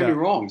 Don't get me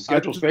wrong. The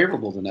schedule's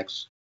favorable the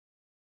next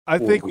I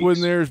think 4 when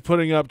weeks. they're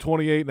putting up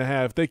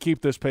 28.5, if they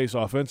keep this pace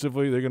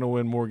offensively, they're going to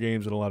win more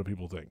games than a lot of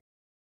people think.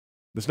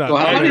 It's not So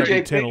how many,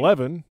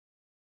 10-11.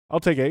 I'll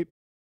take 8.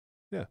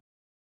 Yeah.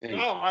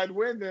 Oh, I'd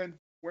win then.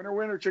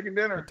 Winner, chicken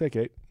dinner. I'll take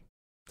 8.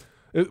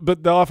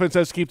 But the offense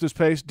has to keep this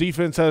pace.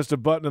 Defense has to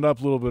button it up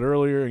a little bit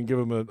earlier and give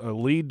them a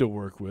lead to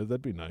work with.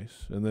 That'd be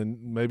nice. And then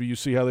maybe you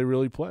see how they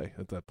really play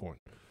at that point.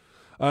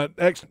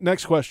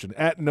 Next question.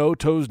 At No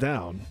Toes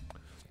Down.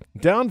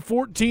 Down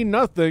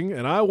 14-0,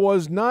 and I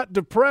was not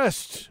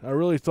depressed. I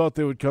really thought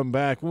they would come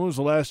back. When was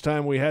the last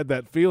time we had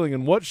that feeling,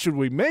 and what should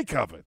we make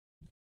of it?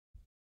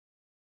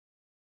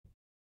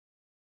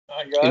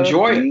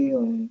 Enjoy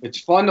it. It's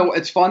fun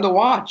to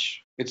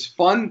watch. It's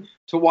fun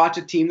to watch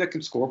a team that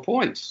can score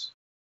points.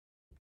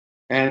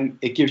 And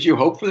it gives you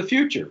hope for the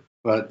future.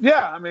 But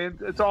yeah, I mean,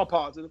 it's all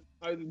positive.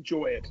 I'd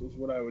enjoy it is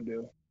what I would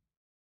do.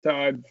 That's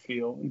how I'd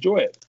feel. Enjoy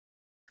it.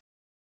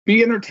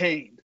 Be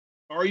entertained.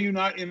 Are you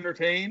not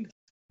entertained?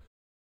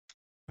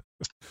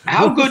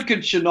 How good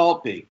could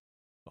Chenault be?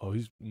 Oh,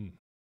 he's.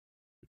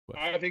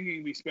 I think he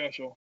can be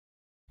special.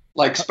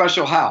 Like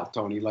special how,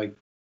 Tony? Like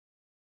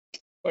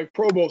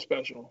Pro Bowl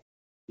special.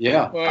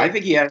 Yeah, I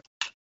think he has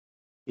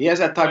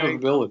that type of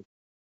ability.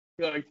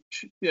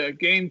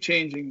 Game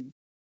changing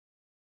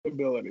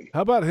ability.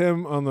 How about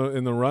him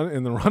in the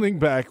running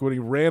back when he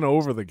ran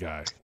over the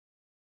guy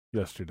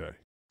yesterday?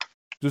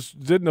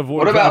 Just didn't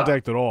avoid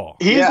contact at all.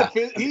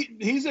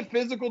 He's a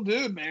physical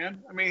dude, man.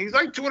 I mean, he's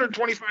like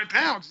 225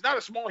 pounds. He's not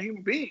a small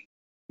human being.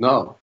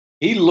 No,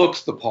 he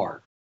looks the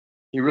part.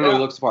 He really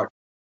looks the part.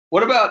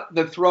 What about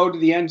the throw to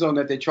the end zone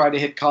that they tried to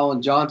hit Colin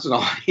Johnson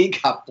on? He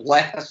got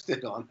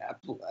blasted on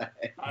that play.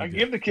 I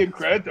give the kid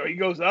credit, though. He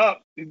goes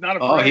up. He's not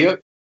afraid.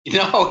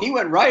 He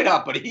went right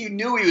up, but he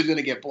knew he was going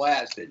to get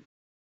blasted.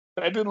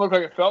 That didn't look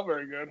like it felt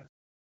very good.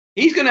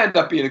 He's going to end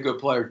up being a good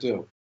player,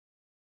 too.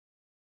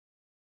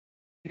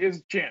 He has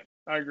a chance.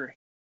 I agree.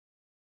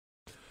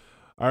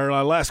 All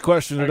right, last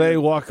question today,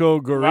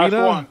 Waco Garina.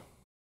 Last one.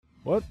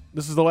 What?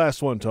 This is the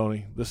last one,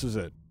 Tony. This is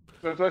it.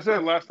 That's what I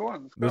said, last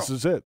one. This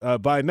is it.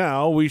 By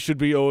now, we should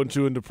be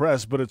 0-2 and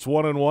depressed, but it's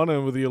 1-1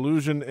 and with the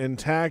illusion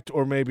intact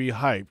or maybe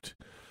hyped.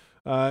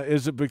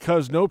 Is it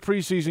because no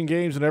preseason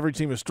games and every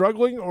team is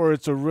struggling, or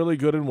it's a really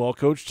good and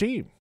well-coached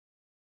team?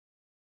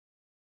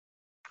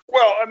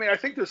 Well, I mean, I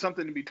think there's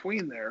something in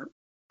between there.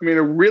 I mean,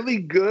 a really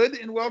good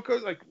and well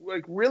coached,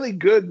 like really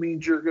good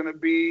means you're going to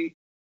be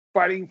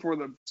fighting for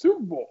the Super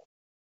Bowl.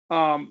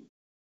 I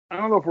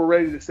don't know if we're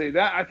ready to say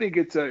that. I think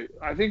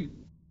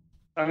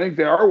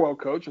they are well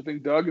coached. I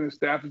think Doug and his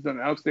staff has done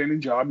an outstanding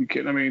job. You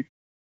kidding? I mean,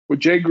 what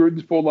Jay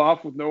Gruden's pulled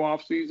off with no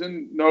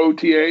offseason, no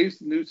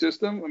OTAs, new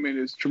system, I mean,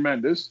 it's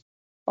tremendous.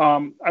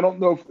 I don't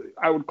know if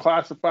I would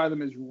classify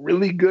them as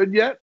really good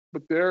yet,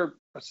 but they're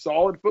a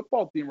solid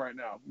football team right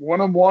now.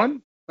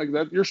 1-on-1, like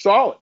that, you're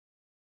solid.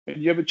 And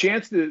you have a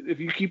chance to, if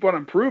you keep on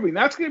improving,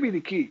 that's going to be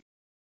the key.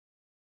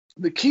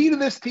 The key to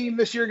this team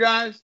this year,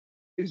 guys,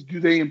 is do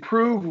they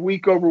improve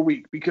week over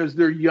week? Because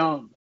they're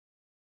young.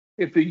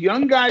 If the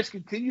young guys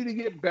continue to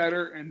get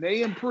better and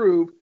they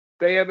improve,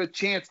 they have a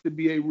chance to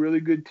be a really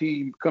good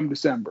team come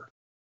December.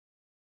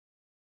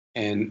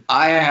 And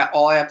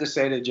all I have to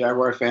say to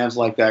Jaguar fans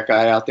like that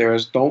guy out there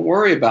is don't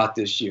worry about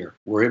this year.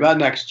 Worry about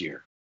next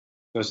year.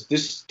 Because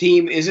this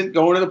team isn't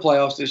going to the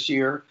playoffs this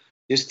year.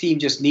 This team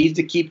just needs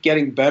to keep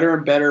getting better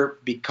and better,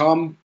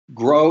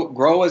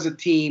 grow as a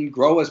team,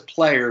 grow as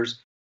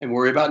players, and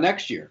worry about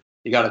next year.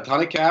 You got a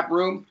ton of cap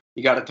room.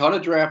 You got a ton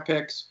of draft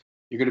picks.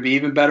 You're going to be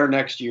even better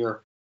next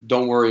year.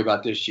 Don't worry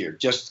about this year.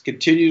 Just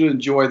continue to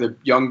enjoy the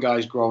young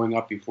guys growing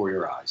up before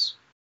your eyes.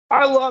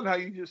 I love how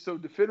you just so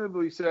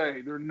definitively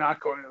say they're not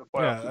going to the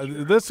playoffs.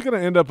 Yeah, this is going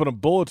to end up on a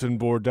bulletin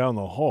board down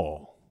the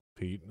hall,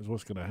 Pete, is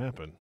what's going to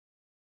happen.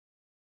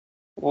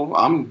 Well,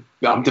 I'm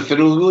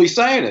definitively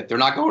saying it. They're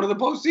not going to the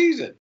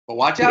postseason. But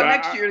watch out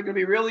next year. They're going to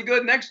be really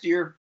good next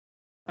year.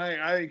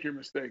 I think you're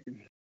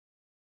mistaken.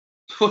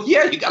 Well,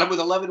 yeah, you got them with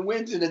 11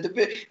 wins and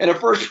a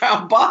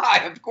first-round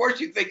bye. Of course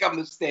you think I'm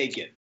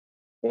mistaken.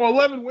 Well,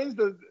 11 wins,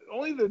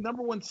 only the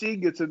number one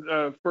seed gets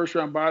a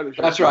first-round bye this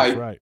year. That's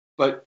right.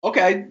 But,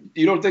 okay,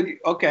 you don't think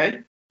 –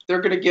 okay,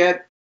 they're going to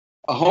get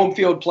a home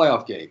field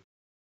playoff game.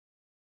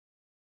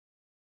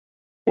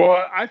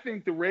 Well, I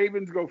think the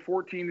Ravens go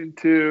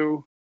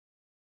 14-2.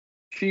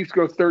 Chiefs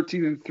go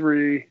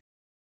 13-3.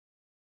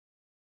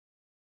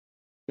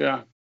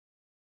 Yeah.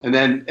 And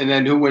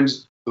then who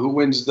wins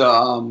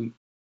the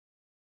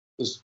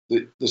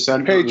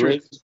Central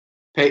Patriots?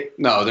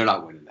 No, they're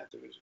not winning that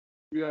division.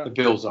 Yeah. The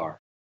Bills are.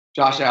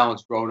 Josh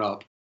Allen's grown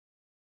up.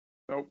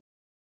 Nope.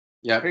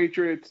 Yeah.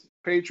 Patriots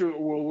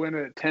will win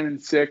it at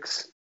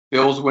 10-6.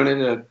 Bills win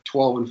it at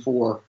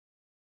 12-4.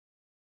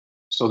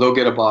 So they'll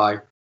get a bye.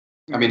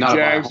 I mean, not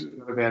Jags, a bye,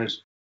 home advantage.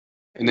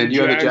 And then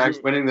you have the Jags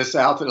winning the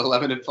South at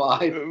 11-5.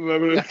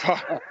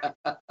 11-5.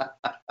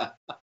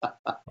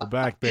 We're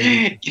back,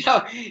 baby. You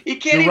know, he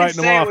can't even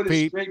say it with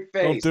a straight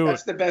face.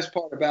 That's the best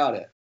part about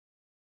it.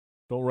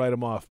 Don't write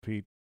him off,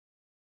 Pete.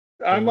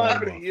 I'm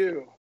laughing at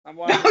you.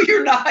 No,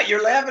 you're not.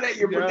 You're laughing at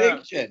your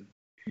prediction.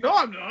 No,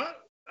 I'm not.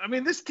 I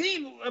mean, this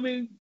team,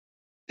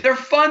 they're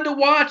fun to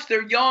watch.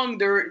 They're young.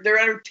 They're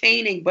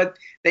entertaining, but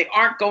they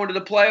aren't going to the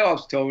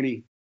playoffs,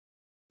 Tony.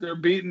 They're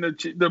beating the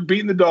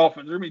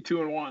Dolphins. They're going to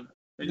be 2-1.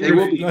 They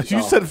will be.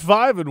 You said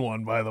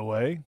 5-1, by the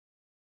way.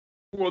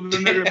 Well,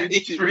 then they're going to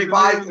beat He's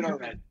revised it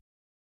already.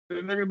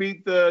 Then they're going to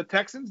beat the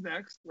Texans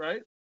next,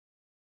 right?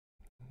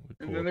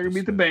 And then they're going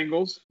to beat the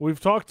Bengals. We've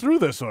talked through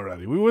this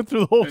already. We went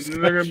through the whole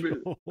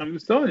schedule. I'm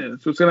just telling you,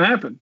 that's what's going to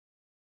happen.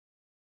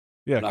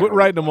 Yeah, quit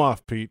writing them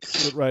off, Pete.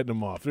 Quit writing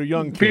them off. They're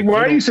young kids. Pete,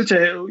 why are you such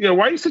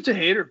a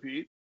hater,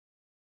 Pete?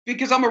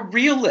 Because I'm a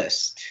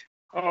realist.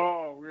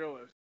 Oh,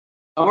 realist.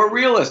 I'm a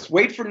realist.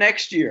 Wait for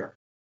next year.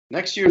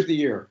 Next year's the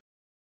year.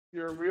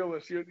 You're a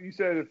realist. You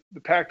said if the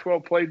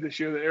Pac-12 played this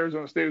year, that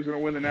Arizona State was going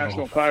to win the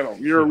national title.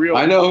 You're a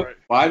realist. I know. Right?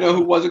 I know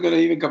who wasn't going to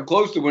even come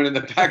close to winning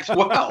the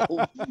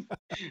Pac-12.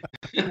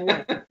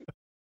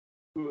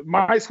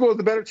 My school has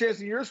a better chance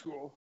than your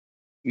school.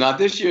 Not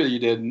this year. You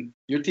didn't.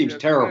 Your team's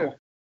terrible.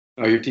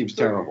 No, your team's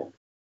terrible.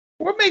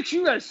 What makes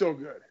you guys so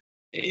good?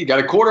 You got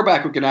a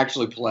quarterback who can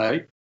actually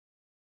play,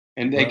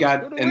 and they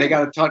got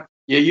a ton.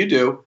 Yeah, you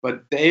do.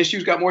 But the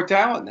ASU's got more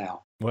talent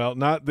now. Well,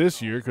 not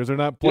this year because they're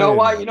not playing.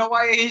 You know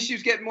why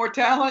ASU's getting more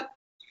talent?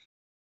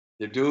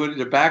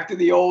 They're back to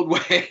the old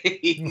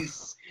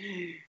ways.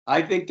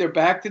 I think they're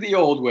back to the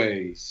old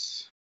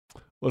ways.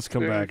 Let's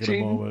come back in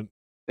a moment.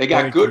 They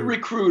got good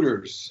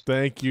recruiters.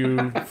 Thank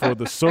you for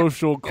the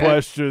social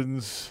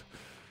questions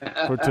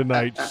for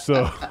tonight.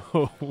 So,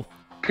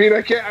 Pete,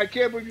 I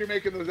can't believe you're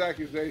making those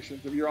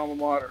accusations of your alma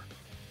mater.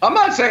 I'm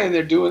not saying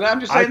they're doing that. I'm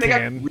just saying they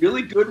got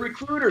really good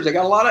recruiters. They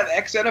got a lot of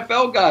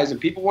ex-NFL guys, and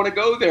people want to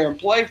go there and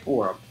play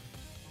for them.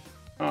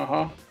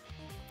 Uh-huh.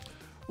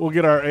 We'll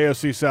get our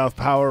AFC South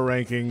power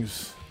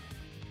rankings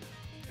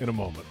in a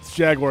moment. It's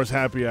Jaguars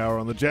Happy Hour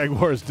on the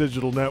Jaguars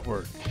Digital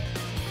Network.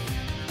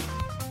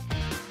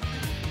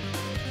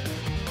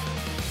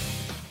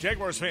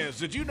 Jaguars fans,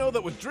 did you know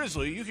that with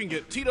Drizzly, you can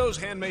get Tito's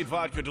handmade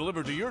vodka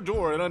delivered to your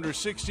door in under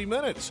 60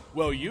 minutes?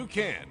 Well, you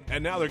can.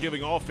 And now they're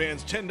giving all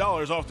fans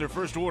 $10 off their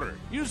first order.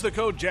 Use the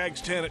code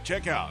JAGS10 at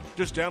checkout.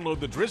 Just download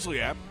the Drizzly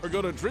app or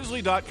go to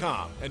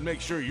drizzly.com and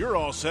make sure you're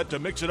all set to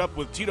mix it up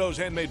with Tito's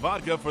handmade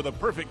vodka for the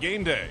perfect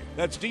game day.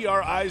 That's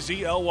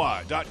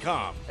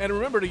DRIZLY.com. And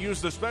remember to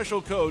use the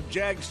special code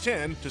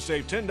JAGS10 to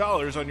save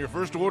 $10 on your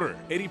first order.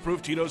 80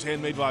 proof Tito's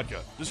handmade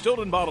vodka. Distilled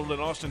and bottled in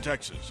Austin,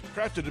 Texas.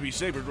 Crafted to be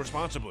savored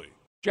responsibly.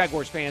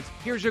 Jaguars fans,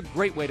 here's a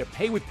great way to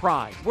pay with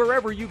pride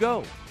wherever you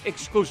go.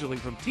 Exclusively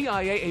from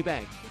TIAA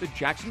Bank, the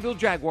Jacksonville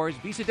Jaguars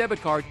Visa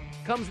debit card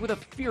comes with a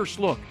fierce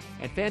look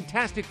and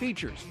fantastic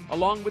features,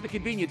 along with the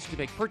convenience to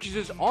make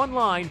purchases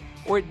online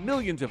or at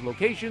millions of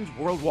locations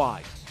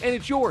worldwide. And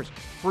it's yours,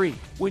 free,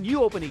 when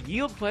you open a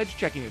Yield Pledge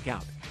checking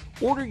account.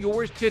 Order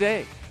yours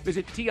today.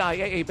 Visit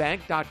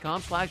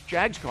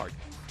TIAABank.com/JagsCard.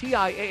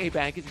 TIAA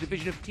Bank is a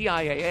division of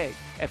TIAA,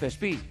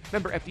 FSB,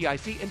 member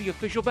FDIC, and the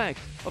official bank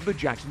of the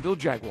Jacksonville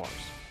Jaguars.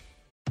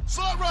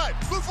 Slot right,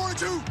 blue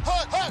 42,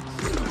 hot, hot.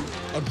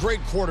 A great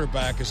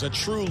quarterback is a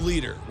true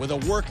leader with a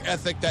work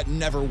ethic that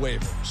never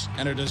wavers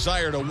and a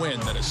desire to win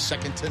that is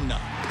second to none.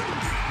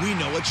 We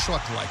know a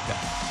truck like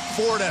that.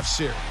 Ford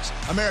F-Series,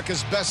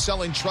 America's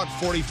best-selling truck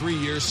 43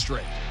 years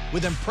straight.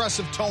 With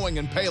impressive towing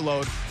and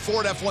payload,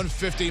 Ford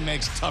F-150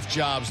 makes tough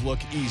jobs look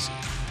easy.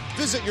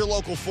 Visit your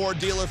local Ford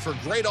dealer for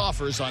great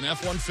offers on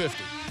F-150,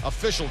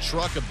 official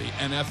truck of the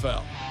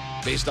NFL.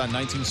 Based on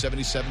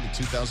 1977 to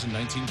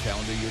 2019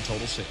 calendar year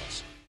total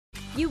sales.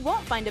 You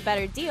won't find a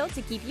better deal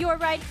to keep your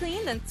ride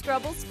clean than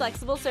Scrubble's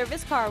Flexible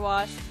Service Car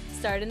Wash.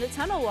 Start in the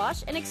tunnel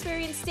wash and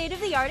experience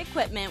state-of-the-art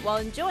equipment while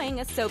enjoying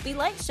a soapy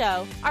light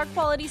show. Our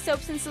quality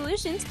soaps and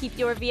solutions keep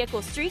your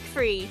vehicle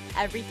streak-free.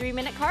 Every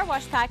 3-minute car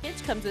wash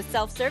package comes with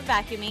self-serve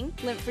vacuuming,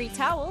 lint-free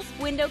towels,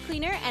 window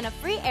cleaner, and a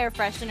free air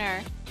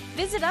freshener.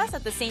 Visit us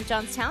at the St.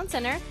 John's Town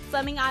Center,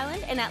 Fleming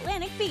Island, and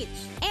Atlantic Beach.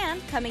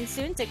 And coming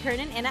soon to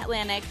Kernan and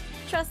Atlantic.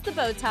 Trust the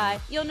bow tie.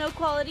 You'll know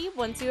quality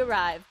once you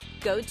arrive.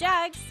 Go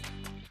Jags!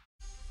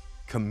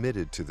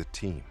 Committed to the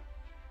team.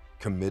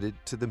 Committed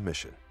to the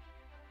mission.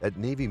 At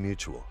Navy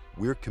Mutual,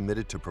 we're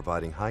committed to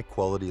providing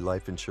high-quality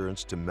life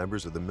insurance to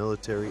members of the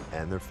military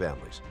and their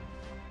families.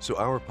 So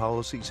our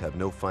policies have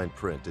no fine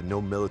print and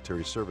no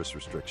military service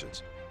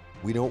restrictions.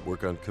 We don't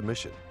work on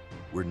commission.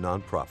 We're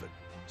nonprofit,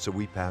 so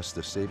we pass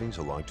the savings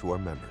along to our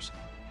members.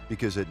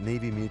 Because at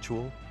Navy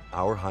Mutual,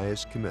 our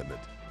highest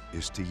commitment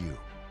is to you.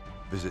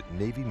 Visit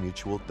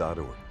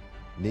NavyMutual.org.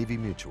 Navy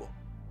Mutual,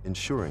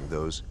 insuring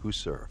those who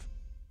serve.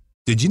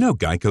 Did you know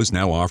Geico's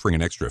now offering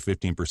an extra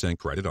 15%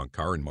 credit on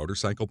car and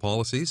motorcycle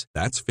policies?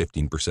 That's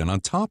 15%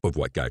 on top of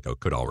what Geico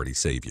could already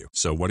save you.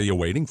 So what are you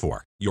waiting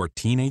for? Your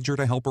teenager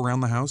to help around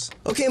the house?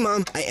 Okay,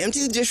 Mom, I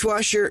emptied the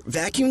dishwasher,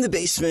 vacuumed the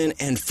basement,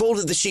 and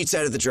folded the sheets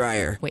out of the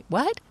dryer. Wait,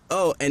 what?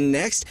 Oh, and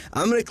next,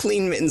 I'm going to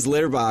clean Mitten's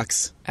litter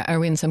box. Are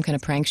we in some kind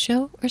of prank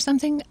show or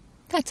something?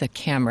 That's a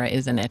camera,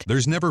 isn't it?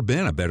 There's never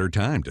been a better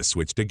time to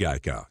switch to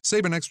Geico.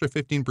 Save an extra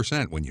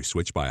 15% when you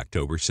switch by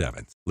October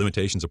 7th.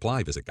 Limitations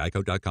apply. Visit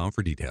geico.com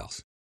for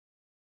details.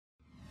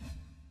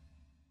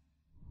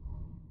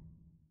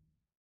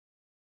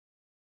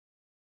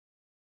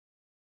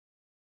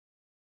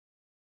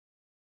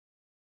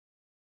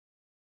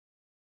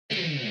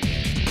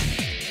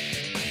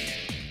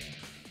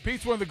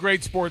 Pete's one of the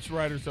great sports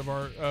writers of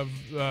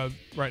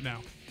right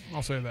now.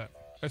 I'll say that.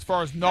 As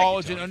far as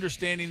knowledge and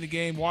understanding the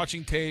game,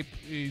 watching tape,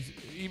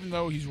 even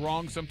though he's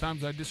wrong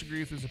sometimes, I disagree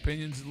with his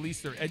opinions. At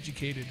least they're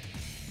educated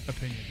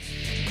opinions.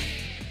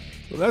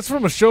 Well, that's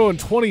from a show in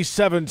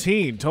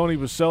 2017. Tony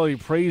Baselli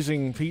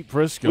praising Pete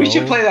Prisco. We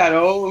should play that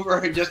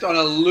over just on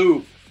a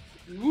loop.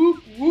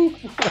 Whoop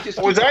whoop.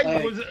 Was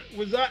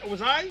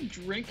I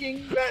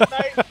drinking that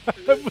night?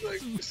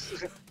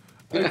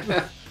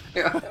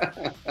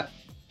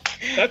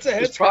 That's a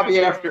head. It's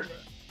probably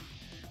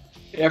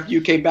after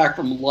you came back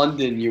from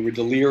London, you were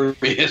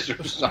delirious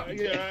or something.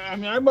 Yeah, I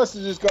mean, I must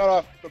have just got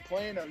off the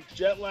plane. I was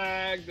jet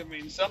lagged. I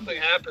mean, something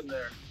happened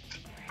there.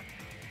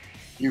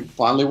 You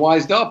finally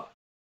wised up.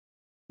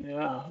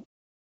 Yeah,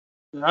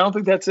 I don't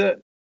think that's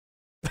it.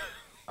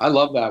 I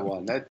love that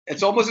one.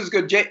 It's almost as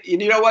good. You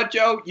know what,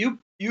 Joe? You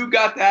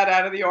got that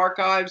out of the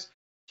archives.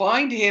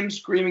 Find him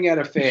screaming at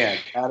a fan.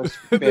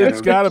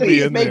 It's got to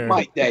be in there. Make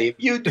my day. If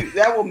you do,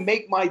 that will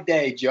make my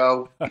day,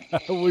 Joe.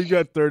 We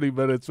got 30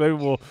 minutes. Maybe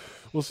we'll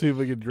see if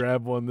we can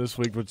grab one this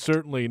week, but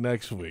certainly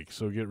next week.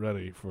 So get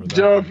ready for that.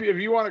 Joe, if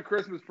you want a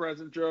Christmas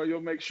present, Joe,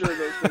 you'll make sure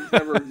those things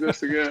never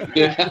exist again.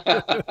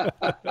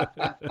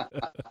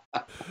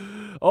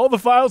 All the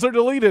files are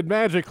deleted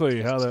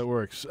magically. How that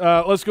works.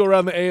 Let's go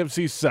around the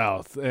AFC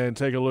South and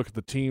take a look at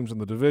the teams in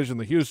the division.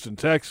 The Houston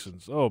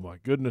Texans. Oh my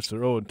goodness,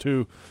 they're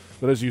 0-2.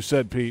 But as you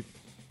said, Pete,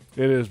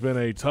 it has been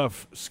a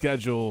tough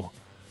schedule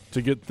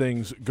to get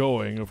things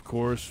going. Of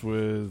course,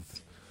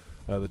 with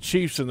the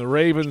Chiefs and the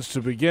Ravens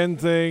to begin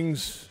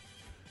things,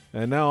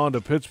 and now on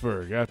to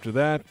Pittsburgh. After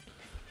that,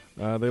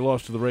 they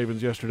lost to the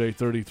Ravens yesterday,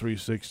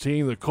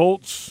 33-16. The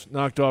Colts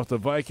knocked off the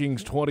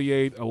Vikings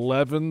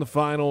 28-11, the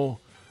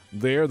final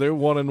there. They're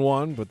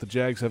 1-1, but the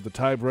Jags have the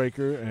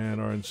tiebreaker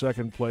and are in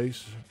second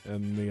place.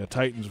 And the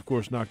Titans, of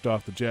course, knocked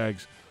off the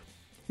Jags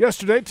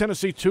yesterday.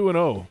 Tennessee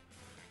 2-0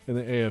 in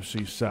the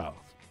AFC South.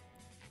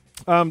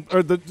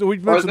 We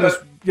mentioned this.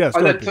 Yes,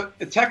 are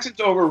the Texans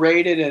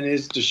overrated, and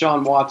is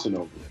Deshaun Watson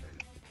overrated?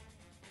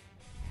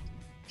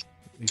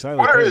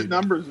 What are his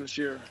numbers this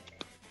year?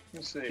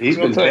 Let's see. He's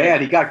been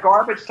bad. He got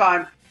garbage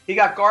time. He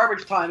got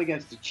garbage time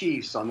against the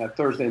Chiefs on that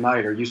Thursday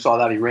nighter. You saw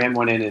that he ran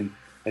one in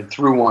and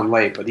threw one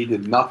late, but he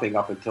did nothing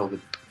up until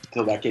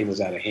that game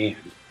was out of hand.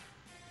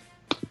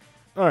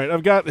 All right,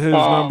 I've got his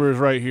numbers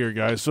right here,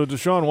 guys. So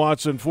Deshaun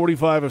Watson,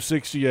 45 of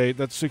 68.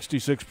 That's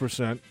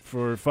 66%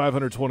 for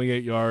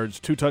 528 yards,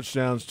 2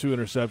 touchdowns, 2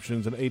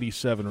 interceptions, and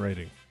 87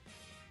 rating.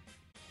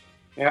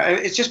 Yeah,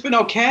 it's just been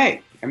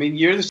okay. I mean,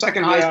 you're the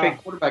second highest paid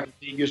quarterback in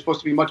the league. You're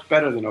supposed to be much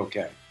better than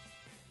okay.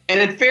 And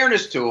in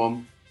fairness to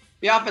him,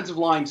 the offensive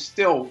line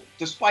still,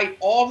 despite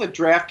all the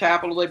draft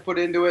capital they put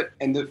into it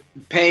and the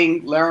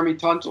paying Laramie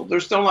Tunsil, they're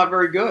still not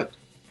very good.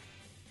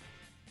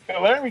 Yeah,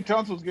 Laramie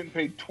Tunsil's getting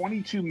paid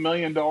 $22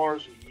 million a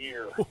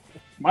year.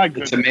 My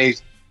goodness. It's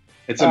amazing.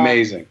 It's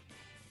amazing.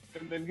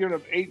 And they've given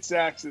up 8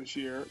 sacks this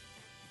year.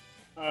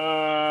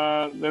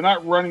 They're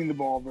not running the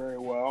ball very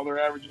well. They're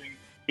averaging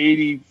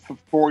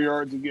 84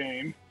 yards a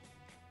game.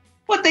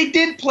 But they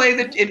did play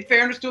in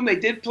fairness to them, they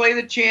did play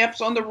the champs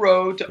on the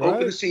road to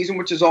open the season,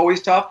 which is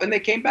always tough, and they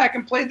came back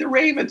and played the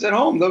Ravens at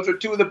home. Those are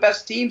 2 of the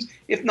best teams,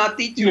 if not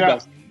the 2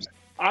 best teams.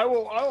 I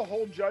will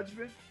hold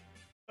judgment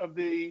of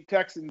the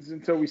Texans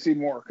until we see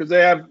more, because they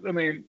have. I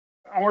mean,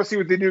 I want to see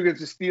what they do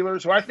against the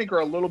Steelers, who I think are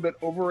a little bit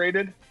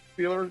overrated.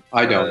 Steelers.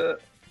 I don't.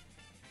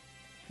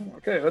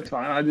 Okay, that's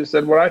fine. I just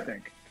said what I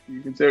think.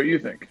 You can say what you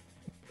think.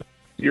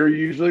 You're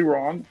usually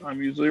wrong.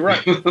 I'm usually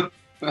right.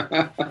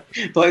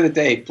 Play the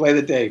tape. Play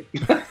the tape.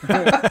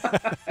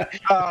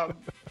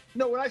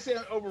 No, when I say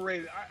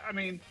overrated, I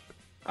mean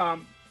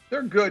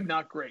they're good,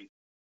 not great.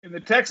 And the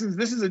Texans,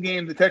 this is a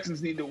game the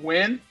Texans need to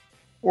win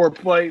or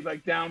play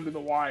like down to the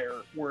wire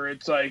where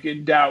it's like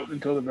in doubt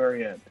until the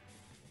very end.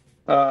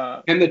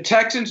 And the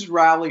Texans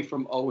rally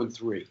from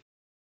 0-3.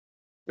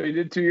 They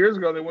did 2 years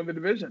ago. They won the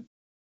division.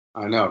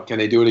 I know. Can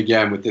they do it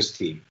again with this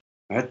team?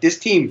 This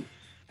team,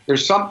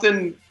 there's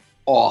something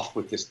off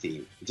with this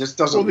team. It just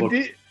doesn't look.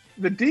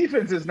 The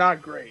defense is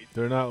not great.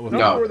 They're not.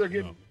 Where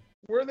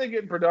are they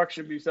getting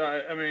production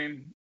besides? I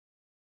mean,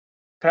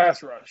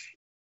 pass rush.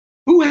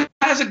 Who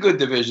has a good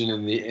division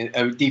in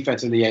the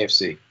defense in the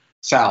AFC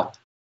South?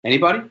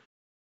 Anybody?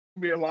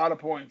 It'll be a lot of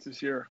points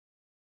this year.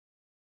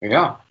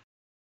 Yeah.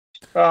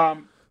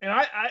 And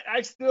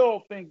I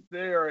still think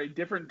they are a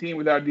different team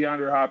without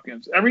DeAndre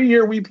Hopkins. Every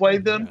year we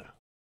played them,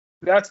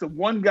 that's the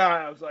one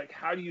guy I was like,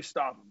 how do you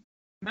stop him?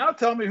 Now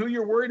tell me who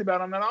you're worried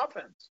about on that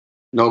offense.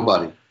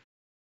 Nobody.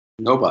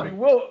 I mean,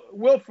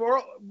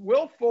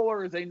 Will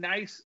Fuller is a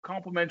nice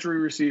complementary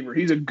receiver.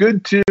 He's a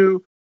good 2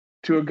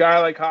 to a guy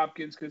like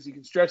Hopkins because he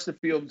can stretch the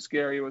field and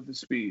scare you with his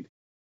speed.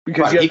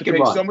 Because you have to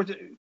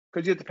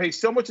pay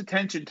so much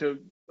attention to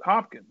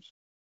Hopkins.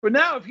 But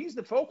now, if he's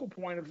the focal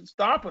point of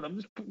stopping him,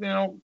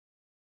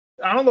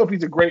 I don't know if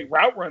he's a great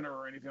route runner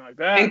or anything like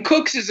that. And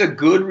Cooks is a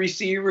good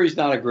receiver. He's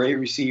not a great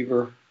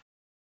receiver.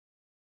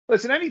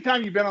 Listen,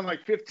 anytime you've been on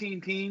like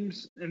 15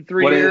 teams in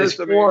 3 years.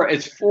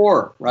 It's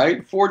 4,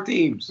 right? 4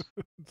 teams.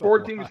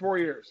 4 teams, 4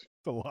 years.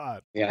 It's a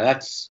lot. Yeah,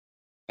 that's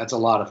a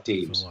lot of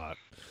teams.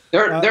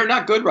 They're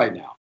not good right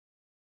now.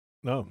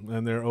 No,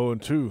 and they're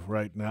 0-2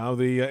 right now.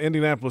 The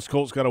Indianapolis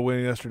Colts got a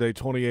win yesterday,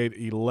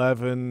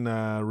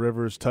 28-11.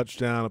 Rivers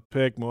touchdown, a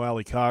pick. Mo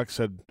Alley Cox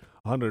had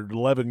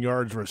 111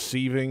 yards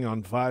receiving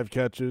on 5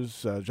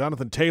 catches.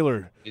 Jonathan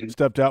Taylor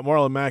stepped out.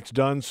 Marlon Mack's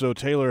done, so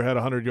Taylor had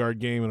a 100-yard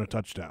game and a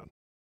touchdown.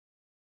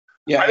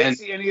 Yeah, I didn't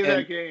see any of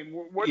that game.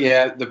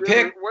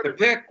 The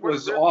pick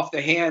was off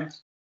the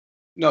hands.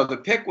 No, the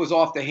pick was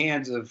off the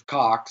hands of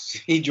Cox.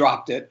 He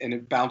dropped it, and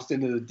it bounced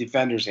into the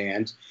defender's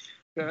hands.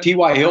 Okay.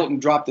 T.Y. Hilton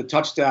dropped a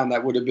touchdown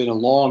that would have been a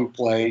long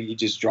play. He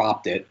just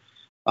dropped it.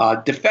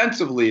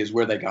 Defensively is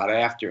where they got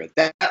after it.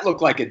 That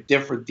looked like a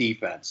different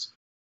defense.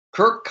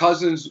 Kirk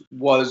Cousins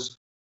was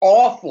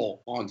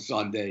awful on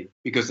Sunday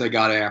because they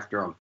got after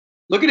him.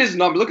 Look at his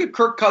number. Look at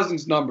Kirk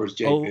Cousins' numbers,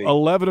 JP.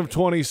 11 of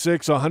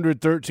 26,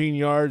 113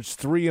 yards,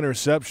 3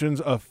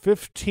 interceptions, a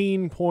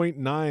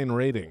 15.9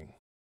 rating.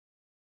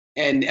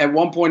 And at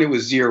one point it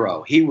was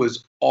 0. He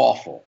was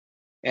awful.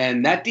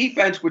 And that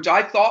defense, which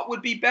I thought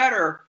would be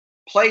better,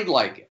 played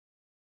like it.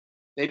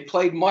 They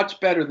played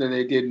much better than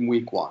they did in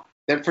week 1.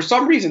 That for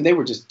some reason, they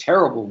were just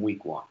terrible in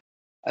week 1.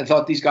 I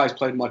thought these guys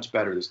played much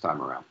better this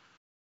time around.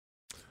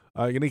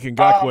 Yannick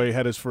Ngakoue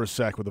had his first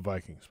sack with the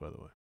Vikings, by the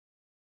way.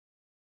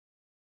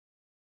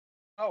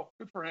 Oh,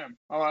 good for him.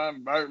 I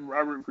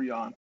root for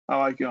Jan. I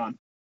like Jan.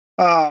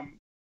 The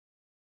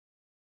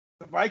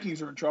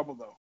Vikings are in trouble,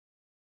 though.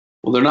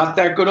 Well, they're not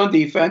that good on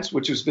defense,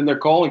 which has been their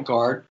calling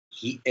card.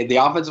 The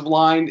offensive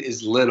line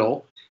is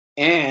little,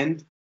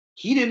 and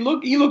he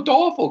looked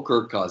awful,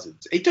 Kirk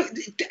Cousins.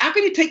 How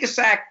can you take a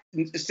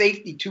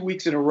safety 2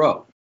 weeks in a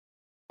row?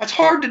 That's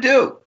hard to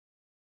do.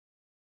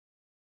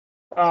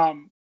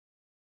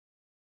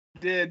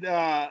 did.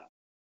 Are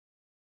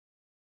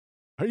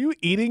you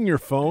eating your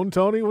phone,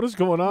 Tony? What is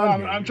going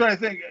on? I'm trying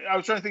to think. I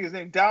was trying to think his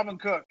name. Dalvin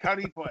Cook. How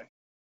did he play?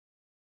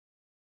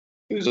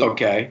 He was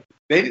okay.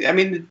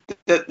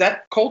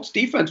 That Colts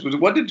defense was.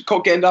 What did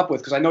Cook end up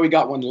with? Because I know he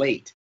got one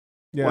late.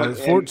 Yeah, it was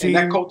 14.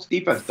 And that Colts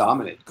defense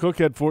dominated. Cook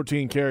had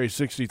 14 carries,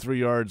 63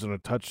 yards, and a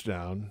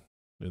touchdown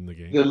in the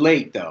game. They're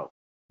late though.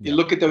 You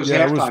look at those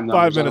halftime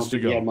numbers. 5 minutes to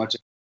go.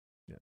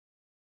 Yeah.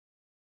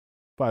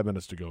 5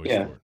 minutes to go.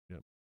 Yeah.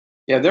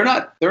 Yeah, they're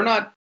not.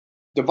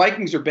 The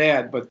Vikings are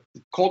bad, but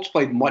the Colts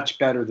played much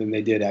better than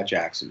they did at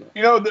Jacksonville.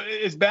 You know,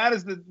 as bad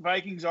as the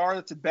Vikings are,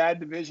 that's a bad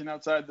division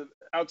outside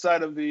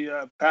of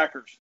the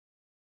Packers.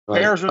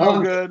 Right. Bears are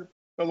no good.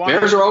 The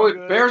Bears are always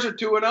good. Bears are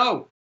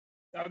 2-0.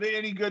 Are they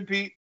any good,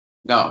 Pete?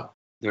 No,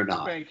 they're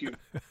not. Thank you.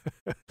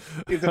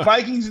 If the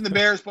Vikings and the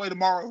Bears play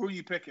tomorrow, who are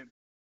you picking?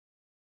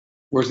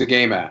 Where's the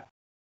game at?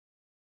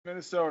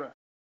 Minnesota.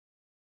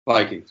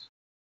 Vikings.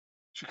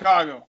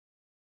 Chicago.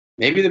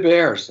 Maybe the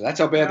Bears. That's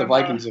how bad the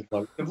Vikings have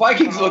looked. The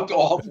Vikings looked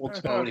awful,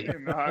 Tony.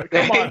 Come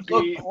on,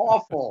 Pete.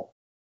 Awful.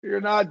 You're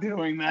not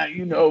doing that.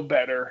 You know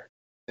better.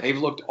 They've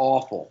looked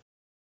awful.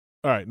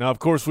 All right. Now, of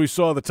course, we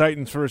saw the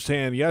Titans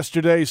firsthand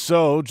yesterday.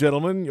 So,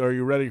 gentlemen, are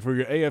you ready for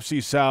your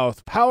AFC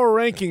South power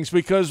rankings?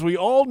 Because we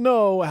all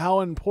know how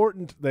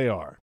important they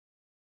are.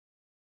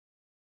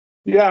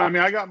 Yeah, I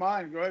mean, I got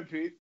mine. Go ahead,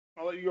 Pete.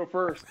 I'll let you go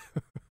first.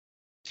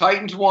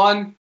 Titans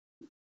 1.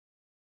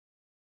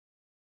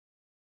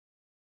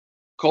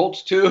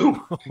 Colts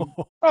 2.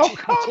 Oh,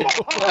 come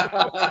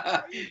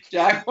on.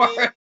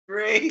 Jaguars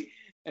 3.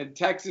 And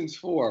Texans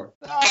 4.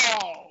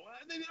 Oh,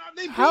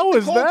 they how the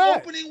is Colts that?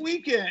 Opening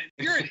weekend.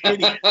 You're an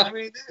idiot. I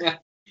mean,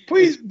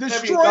 please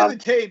destroy the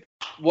tape.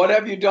 What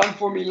have you done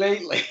for me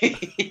lately?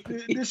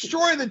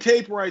 Destroy the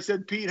tape where I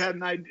said Pete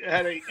had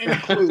any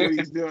clue what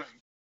he's doing.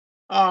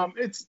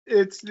 It's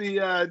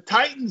the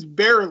Titans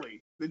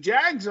barely. The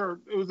Jags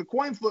it was a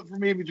coin flip for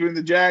me between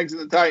the Jags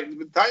and the Titans,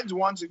 but the Titans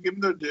won, so give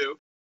them their due.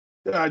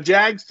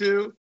 Jags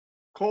 2,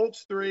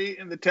 Colts 3,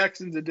 and the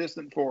Texans a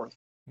distant 4th.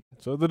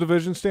 So the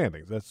division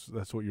standings,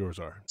 that's what yours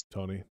are,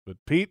 Tony. But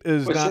Pete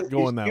is not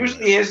going that way.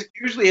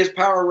 Usually his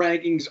power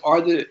rankings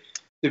are the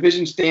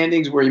division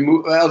standings where he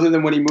other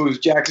than when he moves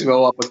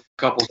Jacksonville up a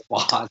couple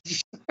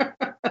spots.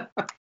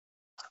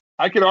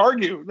 I could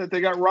argue that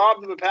they got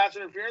robbed of a pass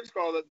interference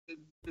call, that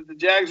the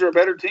Jags are a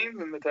better team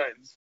than the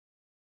Titans.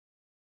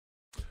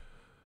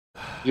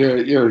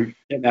 You're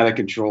getting out of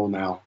control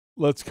now.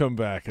 Let's come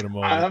back in a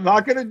moment. I'm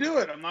not going to do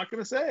it. I'm not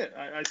going to say it.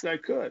 I said I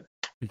could.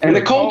 And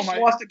the Colts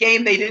lost a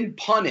game they didn't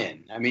punt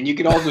in. I mean, you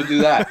could also do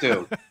that,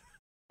 too.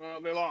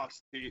 Well, they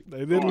lost. They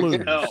didn't lose.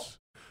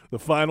 The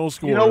final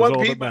score is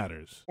all that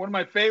matters. One of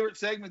my favorite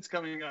segments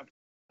coming up.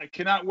 I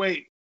cannot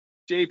wait.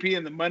 JP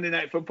in the Monday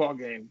Night Football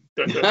game.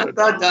 We got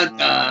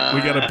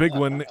a big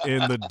one in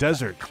the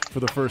desert for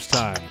the first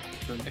time.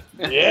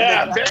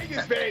 Yeah,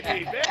 Vegas,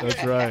 baby. Vegas.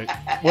 That's right.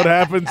 What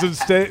happens in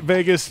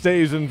Vegas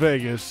stays in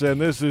Vegas.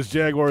 And this is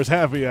Jaguars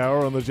Happy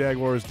Hour on the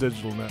Jaguars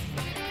Digital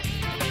Network.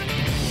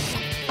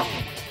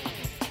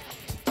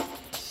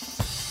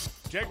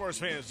 Jaguars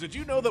fans, did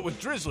you know that with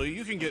Drizzly,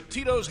 you can get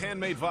Tito's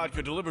handmade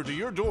vodka delivered to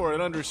your door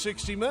in under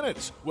 60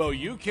 minutes? Well,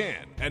 you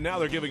can. And now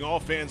they're giving all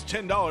fans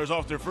 $10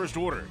 off their first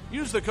order.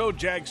 Use the code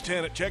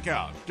JAGS10 at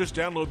checkout. Just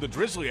download the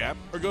Drizzly app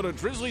or go to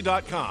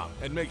drizzly.com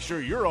and make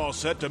sure you're all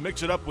set to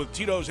mix it up with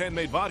Tito's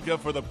handmade vodka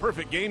for the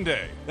perfect game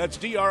day. That's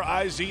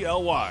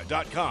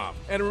DRIZLY.com.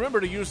 And remember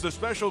to use the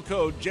special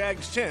code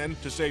JAGS10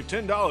 to save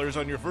 $10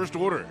 on your first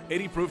order.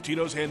 80 proof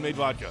Tito's handmade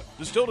vodka.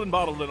 Distilled and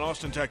bottled in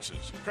Austin,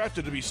 Texas.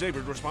 Crafted to be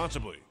savored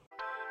responsibly.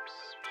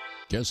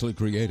 Kessler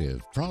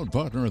Creative, proud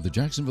partner of the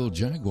Jacksonville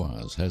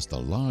Jaguars, has the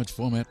large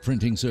format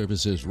printing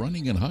services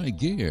running in high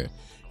gear,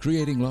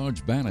 creating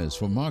large banners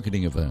for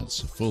marketing events,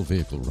 full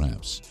vehicle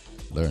wraps.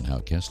 Learn how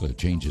Kessler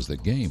changes the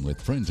game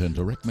with print and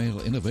direct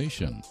mail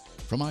innovation.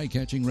 From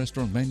eye-catching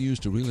restaurant menus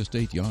to real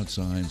estate yard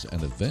signs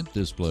and event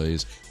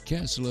displays,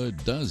 Kessler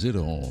does it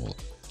all.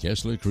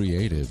 Kessler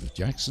Creative,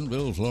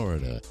 Jacksonville,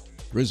 Florida.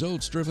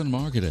 Results-driven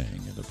marketing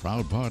and a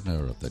proud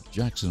partner of the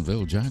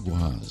Jacksonville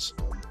Jaguars.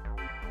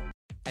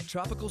 At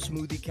Tropical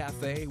Smoothie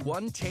Cafe,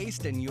 one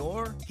taste and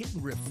you're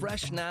hitting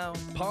refresh now,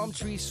 palm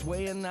tree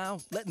swaying now,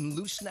 letting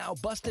loose now,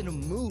 busting a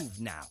move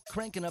now,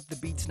 cranking up the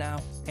beats now,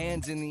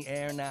 hands in the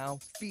air now,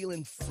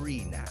 feeling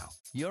free now.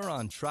 You're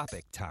on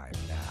Tropic time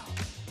now.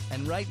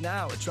 And right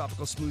now at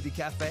Tropical Smoothie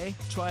Cafe,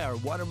 try our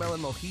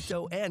watermelon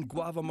mojito and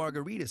guava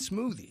margarita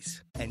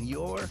smoothies. And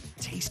you're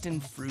tasting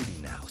fruity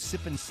now,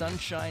 sipping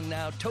sunshine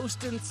now,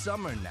 toasting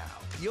summer now.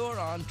 You're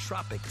on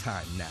Tropic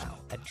time now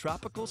at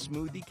Tropical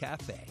Smoothie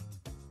Cafe.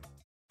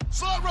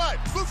 Slot right,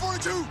 blue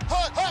 42,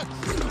 hot, hot.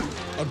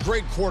 A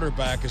great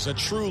quarterback is a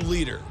true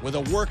leader with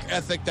a work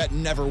ethic that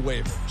never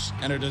wavers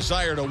and a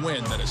desire to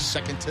win that is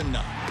second to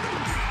none.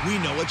 We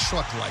know a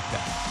truck like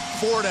that.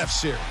 Ford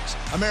F-Series,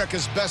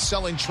 America's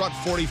best-selling truck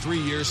 43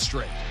 years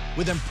straight.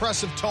 With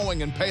impressive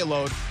towing and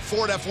payload,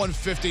 Ford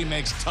F-150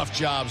 makes tough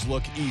jobs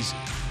look easy.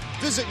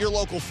 Visit your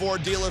local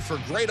Ford dealer for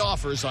great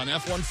offers on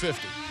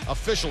F-150,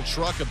 official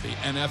truck of the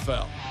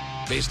NFL.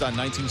 based on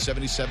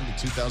 1977 to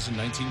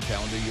 2019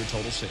 calendar year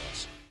total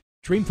sales.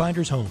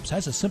 Dreamfinders Homes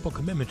has a simple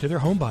commitment to their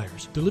home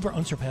buyers. Deliver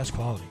unsurpassed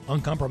quality,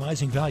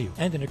 uncompromising value,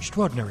 and an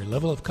extraordinary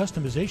level of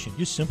customization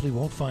you simply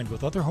won't find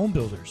with other home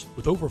builders.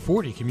 With over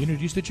 40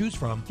 communities to choose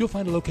from, you'll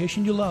find a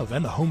location you love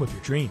and the home of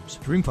your dreams.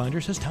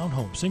 Dreamfinders has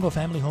townhomes,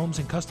 single-family homes,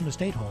 and custom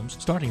estate homes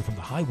starting from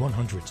the high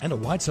 100s and a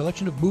wide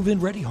selection of move-in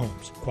ready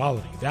homes.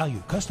 Quality,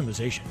 value,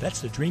 customization. That's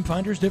the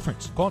Dreamfinders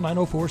difference. Call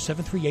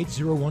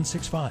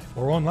 904-738-0165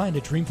 or online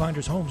at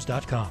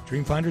dreamfindershomes.com.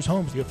 Dreamfinders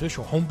Homes, the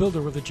official home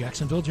builder of the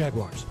Jacksonville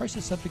Jaguars.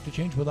 Prices subject to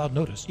change without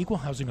notice. Equal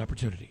housing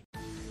opportunity.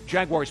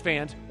 Jaguars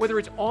fans, whether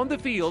it's on the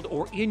field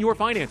or in your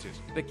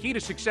finances, the key to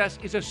success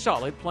is a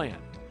solid plan.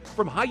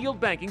 From high-yield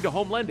banking to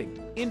home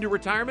lending, into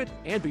retirement,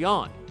 and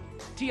beyond,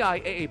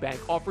 TIAA Bank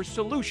offers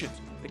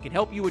solutions that can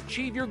help you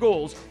achieve your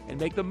goals and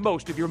make the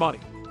most of your money.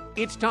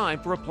 It's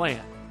time for a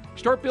plan.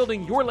 Start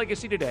building your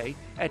legacy today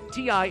at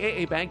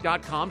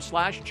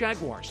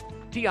TIAABank.com/Jaguars.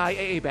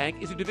 TIAA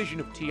Bank is a division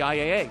of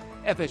TIAA,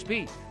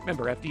 FSB,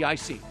 member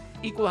FDIC.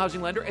 Equal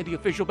housing lender and the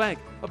official bank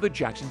of the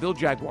Jacksonville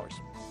Jaguars.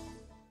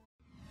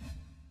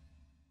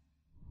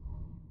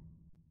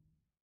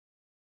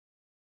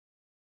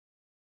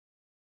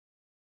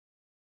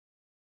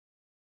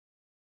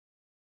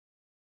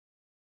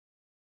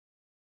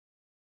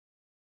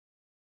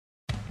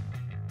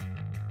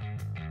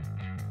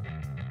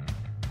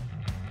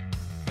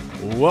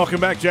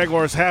 Welcome back,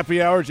 Jaguars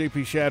Happy Hour.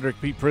 JP Shadrick,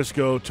 Pete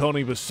Prisco,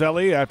 Tony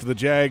Baselli. After the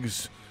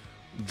Jags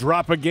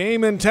drop a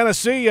game in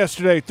Tennessee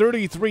yesterday,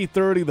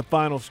 33-30 the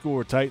final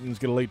score. Titans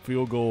get a late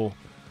field goal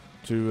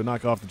to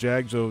knock off the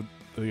Jags. So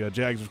the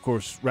Jags, of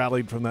course,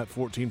 rallied from that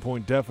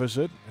 14-point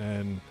deficit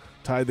and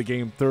tied the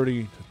game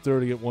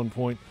 30-30 at one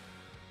point.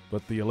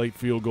 But the late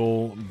field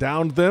goal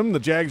downed them. The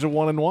Jags are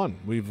 1-1.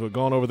 We've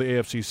gone over the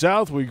AFC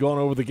South. We've gone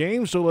over the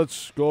game. So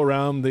let's go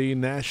around the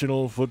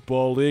National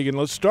Football League. And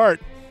let's start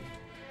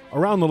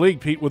around the league,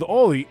 Pete, with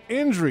all the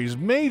injuries,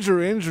 major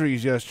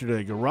injuries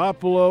yesterday.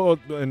 Garoppolo,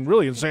 and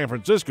really in San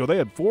Francisco, they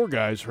had 4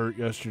 guys hurt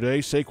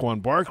yesterday.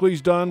 Saquon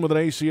Barkley's done with an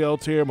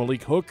ACL tear.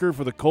 Malik Hooker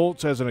for the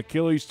Colts has an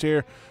Achilles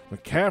tear.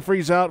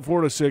 McCaffrey's out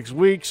 4 to 6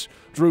 weeks.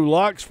 Drew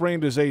Lock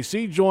sprained his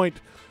AC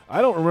joint.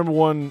 I don't remember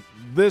one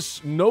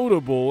this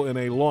notable in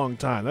a long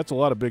time. That's a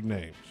lot of big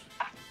names.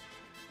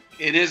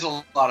 It is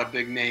a lot of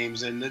big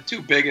names, and the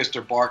 2 biggest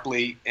are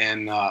Barkley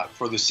and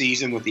for the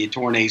season with the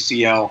torn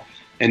ACL,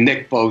 and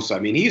Nick Bosa. I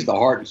mean, he's the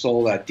heart and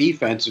soul of that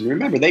defense. And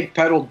remember, they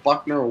peddled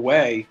Buckner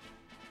away.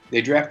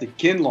 They drafted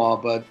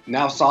Kinlaw, but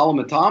now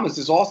Solomon Thomas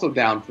is also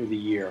down for the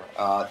year.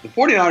 The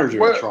 49ers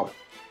are in trouble.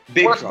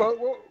 Big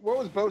trouble. What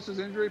was Bosa's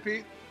injury,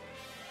 Pete?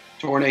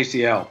 Torn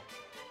ACL.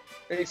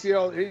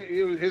 ACL.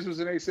 His was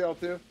an ACL,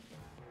 too?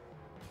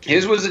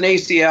 His was an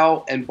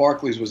ACL, and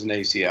Barkley's was an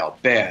ACL.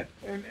 Bad.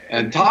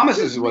 And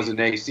Thomas's was an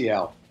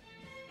ACL.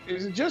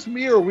 Is it just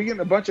me, or are we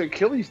getting a bunch of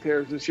Achilles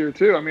tears this year,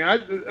 too? I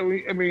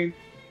mean,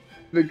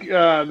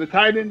 the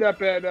tight end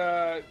up at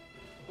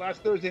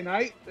last Thursday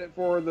night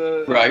for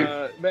the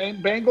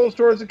Bengals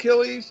towards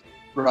Achilles.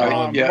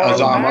 Right.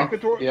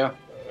 Uzama.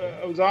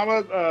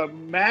 Uzama.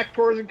 Mack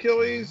towards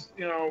Achilles.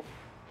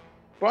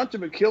 Bunch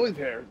of Achilles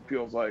tears. It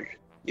feels like.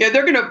 Yeah,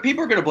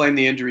 people are gonna blame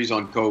the injuries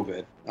on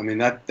COVID. I mean,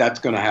 that's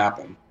gonna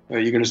happen.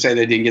 You're gonna say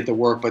they didn't get to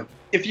work, but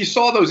if you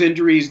saw those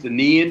injuries, the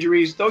knee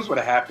injuries, those would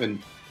have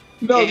happened.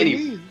 No, the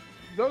knees.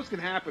 Those can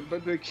happen,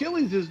 but the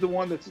Achilles is the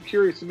one that's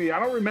curious to me. I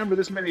don't remember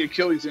this many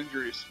Achilles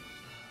injuries.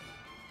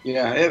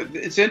 Yeah,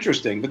 it's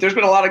interesting, but there's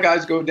been a lot of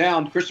guys go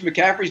down. Christian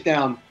McCaffrey's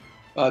down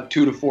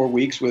 2 to 4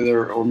 weeks with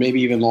or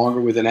maybe even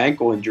longer with an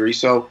ankle injury.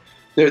 So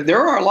there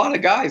are a lot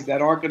of guys that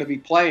aren't going to be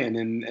playing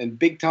and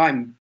big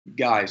time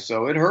guys.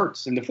 So it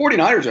hurts, and the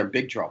 49ers are in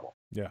big trouble.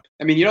 Yeah,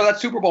 I mean, that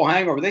Super Bowl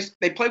hangover.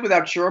 They played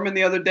without Sherman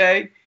the other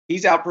day.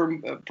 He's out for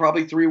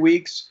probably 3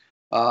 weeks.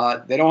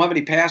 They don't have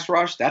any pass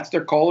rush. That's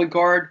their calling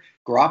card.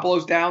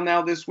 Garoppolo's down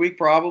now this week,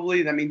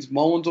 probably. That means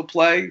Mullins will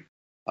play.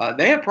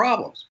 They have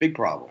problems, big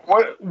problems.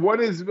 What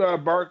was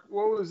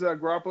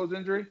Garoppolo's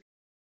injury?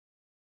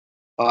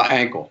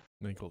 Ankle.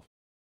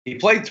 He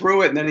played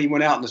through it, and then he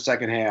went out in the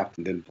second half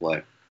and didn't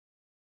play.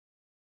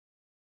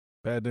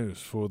 Bad news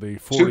for the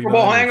 49ers. Super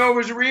Bowl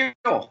hangovers are real.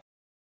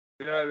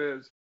 Yeah, it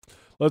is.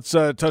 Let's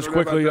touch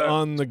quickly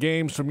on the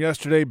games from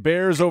yesterday.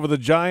 Bears over the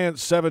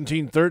Giants,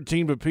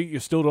 17-13, but Pete, you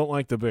still don't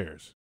like the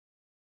Bears.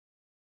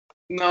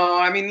 No,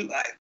 I mean,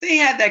 they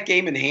had that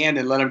game in hand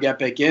and let them get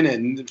back in it.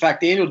 And in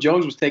fact, Daniel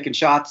Jones was taking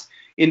shots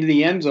into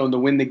the end zone to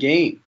win the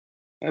game.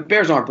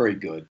 Bears aren't very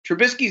good.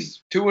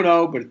 Trubisky's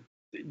 2-0, but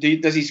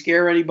does he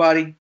scare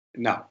anybody?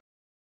 No.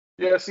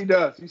 Yes, he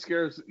does. He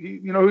scares.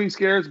 You know who he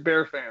scares?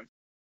 Bear fans.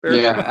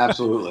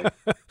 Absolutely.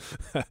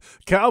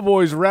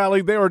 Cowboys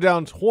rallied. They were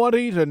down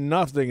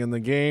 20-0 in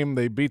the game.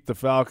 They beat the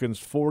Falcons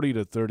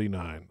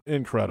 40-39.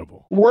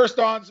 Incredible. Worst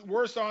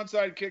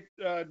onside kick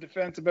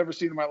defense I've ever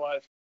seen in my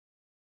life.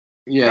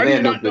 Yeah, how do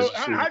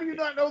you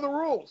not know the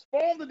rules?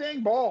 Ball the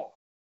dang ball.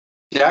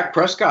 Dak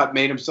Prescott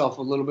made himself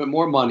a little bit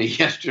more money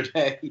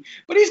yesterday,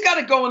 but he's got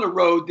to go on the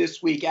road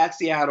this week at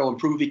Seattle and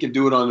prove he can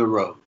do it on the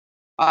road.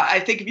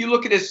 I think if you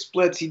look at his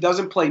splits, he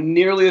doesn't play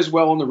nearly as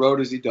well on the road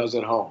as he does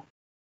at home.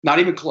 Not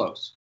even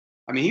close.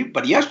 I mean,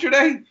 but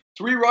yesterday,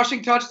 3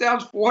 rushing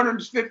touchdowns,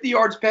 450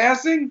 yards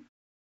passing.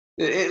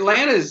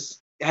 Atlanta's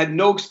had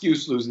no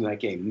excuse losing that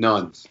game.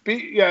 None.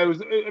 Yeah, it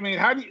was. I mean,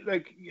 how do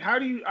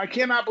you? I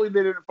cannot believe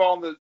they didn't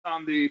fall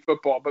on the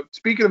football. But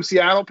speaking of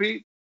Seattle,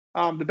 Pete,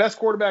 the best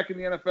quarterback in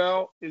the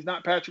NFL is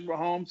not Patrick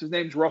Mahomes. His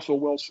name's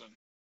Russell Wilson.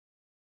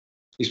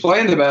 He's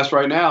playing the best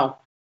right now,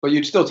 but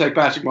you'd still take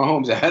Patrick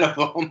Mahomes ahead of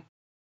him.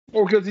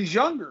 Well, because he's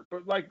younger.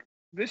 But like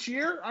this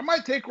year, I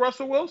might take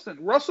Russell Wilson.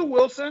 Russell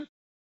Wilson,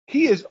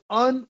 he is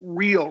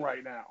unreal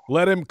right now.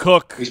 Let him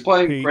cook. He's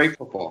playing great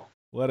football.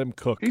 Let him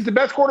cook. He's the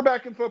best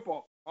quarterback in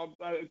football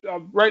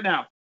right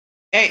now.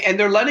 Hey, and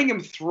they're letting him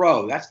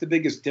throw. That's the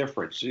biggest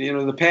difference. You know,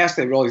 in the past,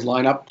 they would always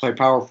line up and play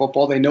power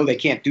football. They know they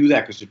can't do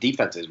that because their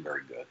defense isn't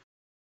very good.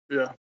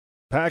 Yeah.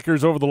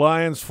 Packers over the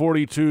Lions,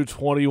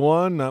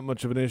 42-21. Not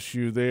much of an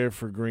issue there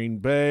for Green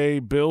Bay.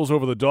 Bills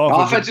over the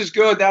Dolphins. The offense is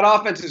good. That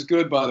offense is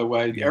good, by the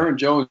way. Yeah. Aaron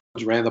Jones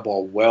ran the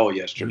ball well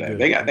yesterday.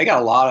 They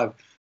got a lot of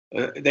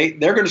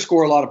they're going to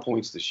score a lot of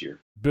points this year.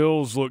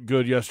 Bills looked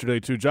good yesterday,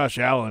 too. Josh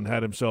Allen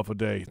had himself a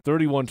day.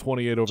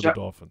 31-28 over the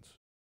Dolphins.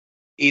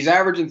 He's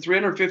averaging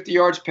 350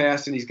 yards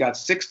passing. He's got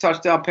 6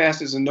 touchdown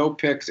passes and no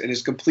picks, and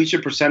his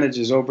completion percentage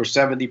is over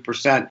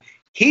 70%.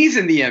 He's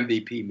in the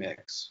MVP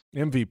mix.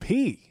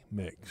 MVP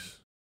mix?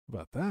 How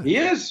about that? He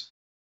is.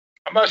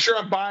 I'm not sure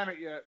I'm buying it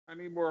yet. I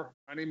need more.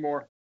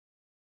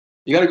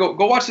 You got to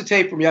go watch the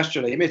tape from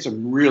yesterday. He made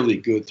some really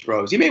good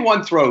throws. He made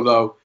one throw,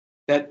 though,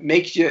 that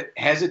makes you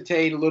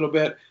hesitate a little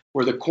bit,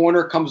 where the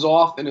corner comes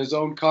off in his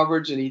own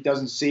coverage and he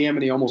doesn't see him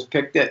and he almost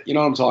picked it. You know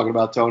what I'm talking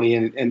about, Tony?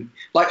 And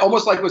like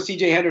almost like what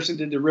C.J. Henderson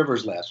did to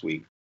Rivers last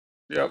week.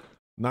 Yep.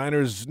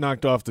 Niners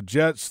knocked off the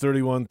Jets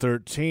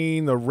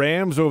 31-13. The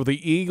Rams over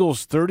the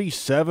Eagles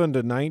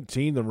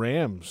 37-19. The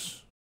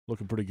Rams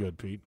looking pretty good,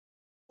 Pete.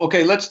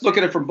 Okay, let's look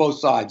at it from both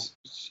sides.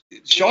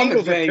 Sean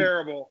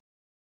McVay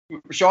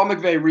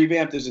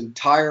revamped his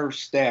entire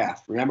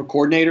staff. Remember,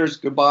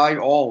 coordinators, goodbye,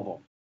 all of them.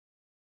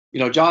 You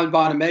know, John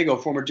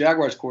Bonamego, former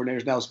Jaguars coordinator,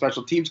 is now a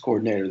special teams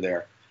coordinator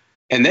there.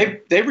 And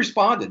they've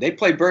responded. They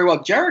played very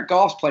well. Jared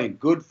Goff's playing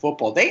good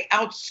football. They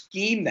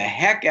out-schemed the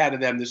heck out of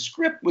them. The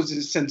script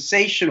was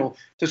sensational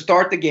to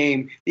start the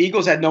game. The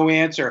Eagles had no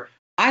answer.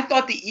 I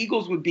thought the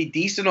Eagles would be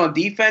decent on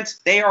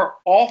defense. They are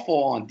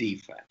awful on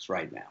defense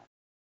right now.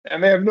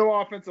 And they have no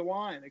offensive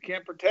line. They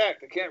can't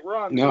protect. They can't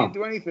run. They can't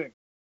do anything.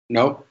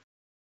 Nope.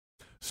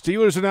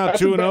 Steelers are now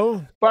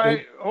 2-0. But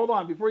hold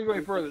on, before you go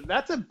any further,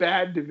 that's a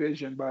bad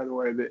division, by the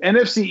way. The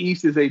NFC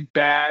East is a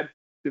bad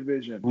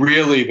division.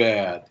 Really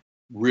bad.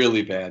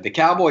 Really bad. The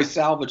Cowboys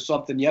salvaged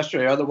something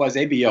yesterday. Otherwise,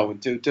 they'd be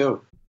 0-2,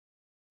 too.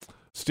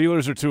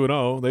 Steelers are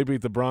 2-0. They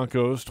beat the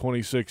Broncos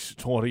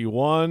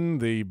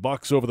 26-21. The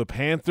Bucs over the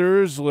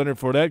Panthers. Leonard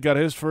Fournette got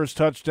his first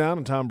touchdown,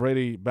 and Tom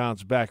Brady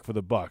bounced back for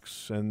the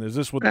Bucs. And is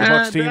this what the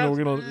Bucs team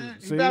we're going to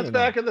see? He bounced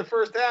back in the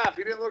first half.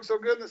 He didn't look so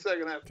good in the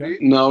second half, okay.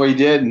 Pete. No, he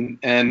didn't.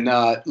 And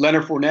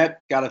Leonard Fournette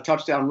got a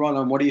touchdown run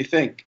on, what do you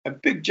think? A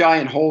big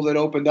giant hole that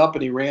opened up,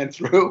 and he ran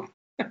through.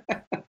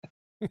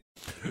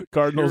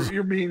 Cardinals.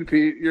 You're mean,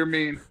 Pete. You're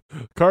mean.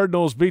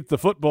 Cardinals beat the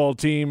football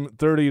team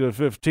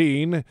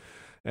 30-15.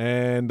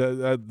 And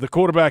the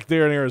quarterback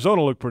there in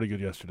Arizona looked pretty good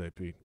yesterday,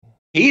 Pete.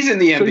 He's in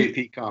the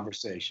MVP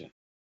conversation.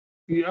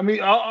 I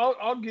mean,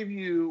 I'll give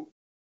you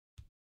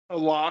a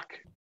lock.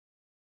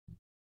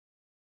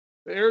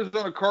 The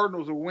Arizona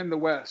Cardinals will win the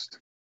West.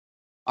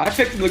 I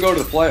picked them to go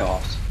to the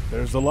playoffs.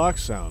 There's the lock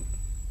sound.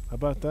 How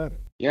about that?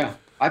 Yeah,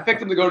 I picked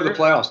them to go to the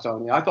playoffs,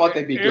 Tony. I thought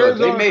they'd be good.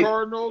 Arizona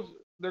Cardinals,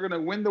 they're going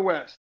to win the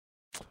West.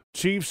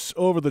 Chiefs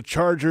over the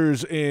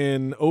Chargers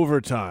in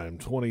overtime,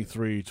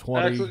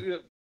 23-20.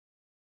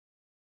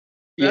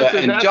 Yeah,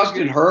 and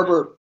Justin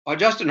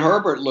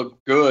Herbert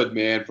looked good,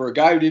 man. For a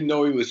guy who didn't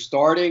know he was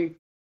starting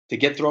to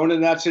get thrown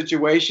in that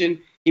situation,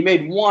 he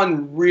made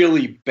one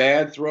really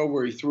bad throw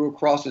where he threw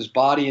across his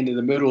body into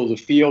the middle of the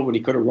field when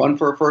he could have run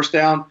for a first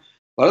down.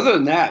 But other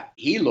than that,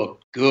 he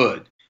looked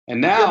good.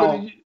 And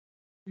now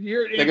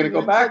they're going to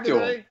go back to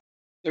him.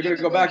 They're going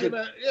to go back to him.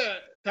 Yeah,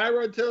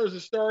 Tyrod Taylor's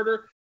a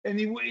starter. And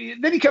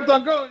then he kept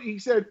on going. He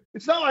said,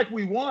 it's not like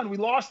we won. We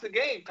lost the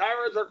game.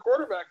 Tyrod's our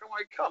quarterback. I'm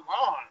like, come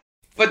on.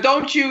 But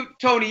don't you,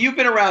 Tony, you've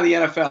been around the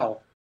NFL.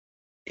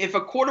 If a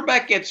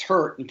quarterback gets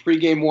hurt in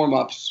pregame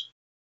warmups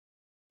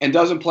and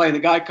doesn't play, and the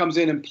guy comes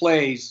in and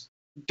plays,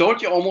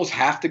 don't you almost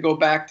have to go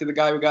back to the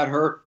guy who got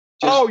hurt?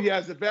 Yeah,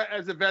 as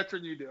a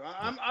veteran, you do.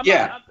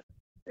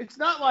 It's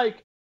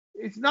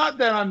not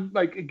that I'm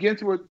like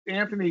against what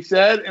Anthony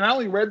said, and I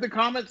only read the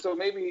comments, so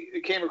maybe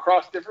it came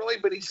across differently.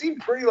 But he seemed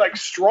pretty like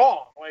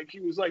strong, like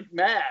he was like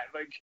mad.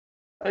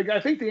 Like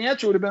I think the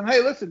answer would have been,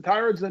 "Hey, listen,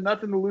 Tyrod's done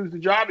nothing to lose the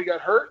job. He got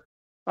hurt.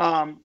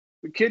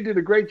 The kid did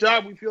a great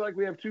job. We feel like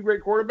we have 2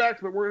 great quarterbacks,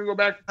 but we're going to go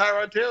back to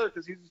Tyrod Taylor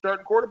because he's the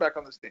starting quarterback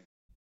on this team."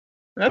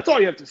 And that's all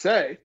you have to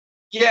say.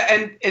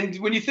 Yeah, and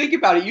when you think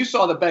about it, you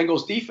saw the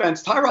Bengals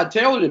defense. Tyrod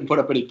Taylor didn't put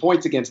up any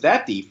points against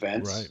that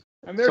defense. Right.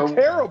 And they're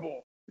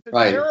terrible. It's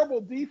a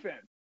terrible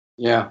defense.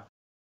 Yeah.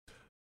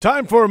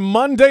 Time for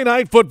Monday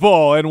Night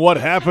Football, and what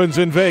happens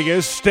in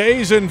Vegas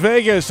stays in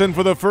Vegas, and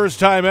for the first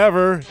time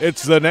ever,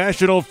 it's the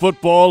National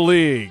Football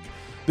League.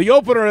 The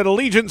opener at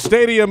Allegiant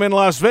Stadium in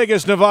Las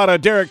Vegas, Nevada.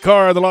 Derek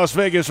Carr and the Las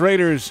Vegas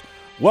Raiders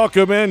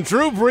welcome in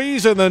Drew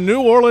Brees and the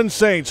New Orleans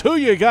Saints. Who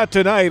you got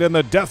tonight in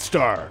the Death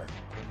Star?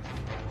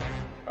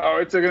 Oh,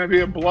 it's going to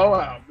be a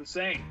blowout. The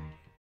Saints.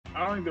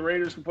 I don't think the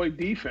Raiders can play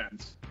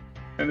defense,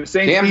 and the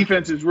Saints'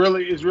 defense is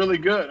really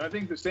good. I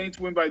think the Saints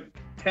win by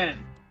 10.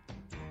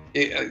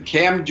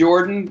 Cam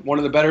Jordan, one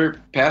of the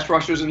better pass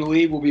rushers in the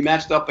league, will be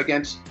matched up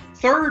against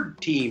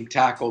third-team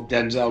tackle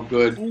Denzel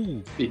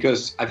Good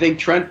because I think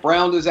Trent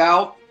Brown is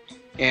out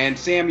and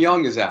Sam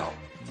Young is out.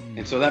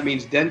 And so that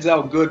means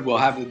Denzel Good will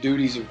have the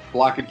duties of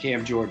blocking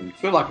Cam Jordan.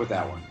 Good luck with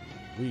that one.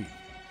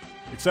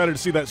 Excited to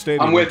see that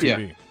stadium. I'm with on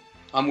TV. you.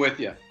 I'm with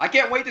you. I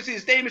can't wait to see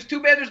the stadium. It's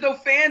too bad there's no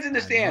fans in the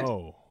stands.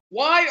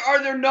 Why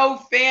are there no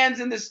fans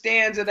in the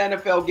stands at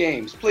NFL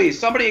games? Please,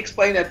 somebody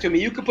explain that to me.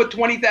 You could put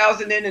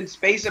 20,000 in and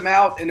space them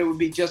out, and it would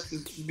be just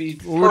as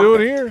perfect. We're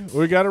doing here.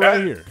 We got it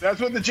right here. That's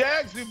what the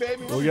Jags do,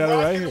 baby. We got it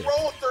right here.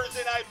 Roll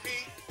Thursday night,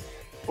 Pete.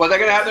 Well, they're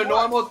gonna have their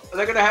normal.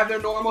 They're gonna have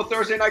their normal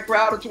Thursday night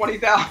crowd of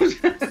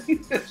 20,000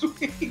 this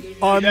week.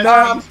 I'm kidding.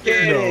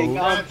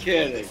 I'm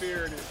kidding.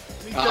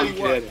 I'm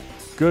kidding.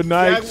 Good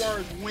night.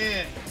 Jaguars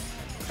win.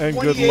 And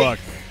good luck.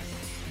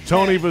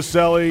 Tony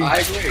Baselli. I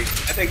agree.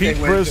 I think Pete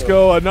they win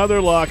Prisco,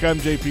 another lock. I'm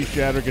JP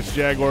Shadrick. It's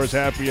Jaguars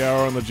Happy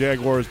Hour on the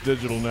Jaguars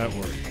Digital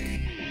Network.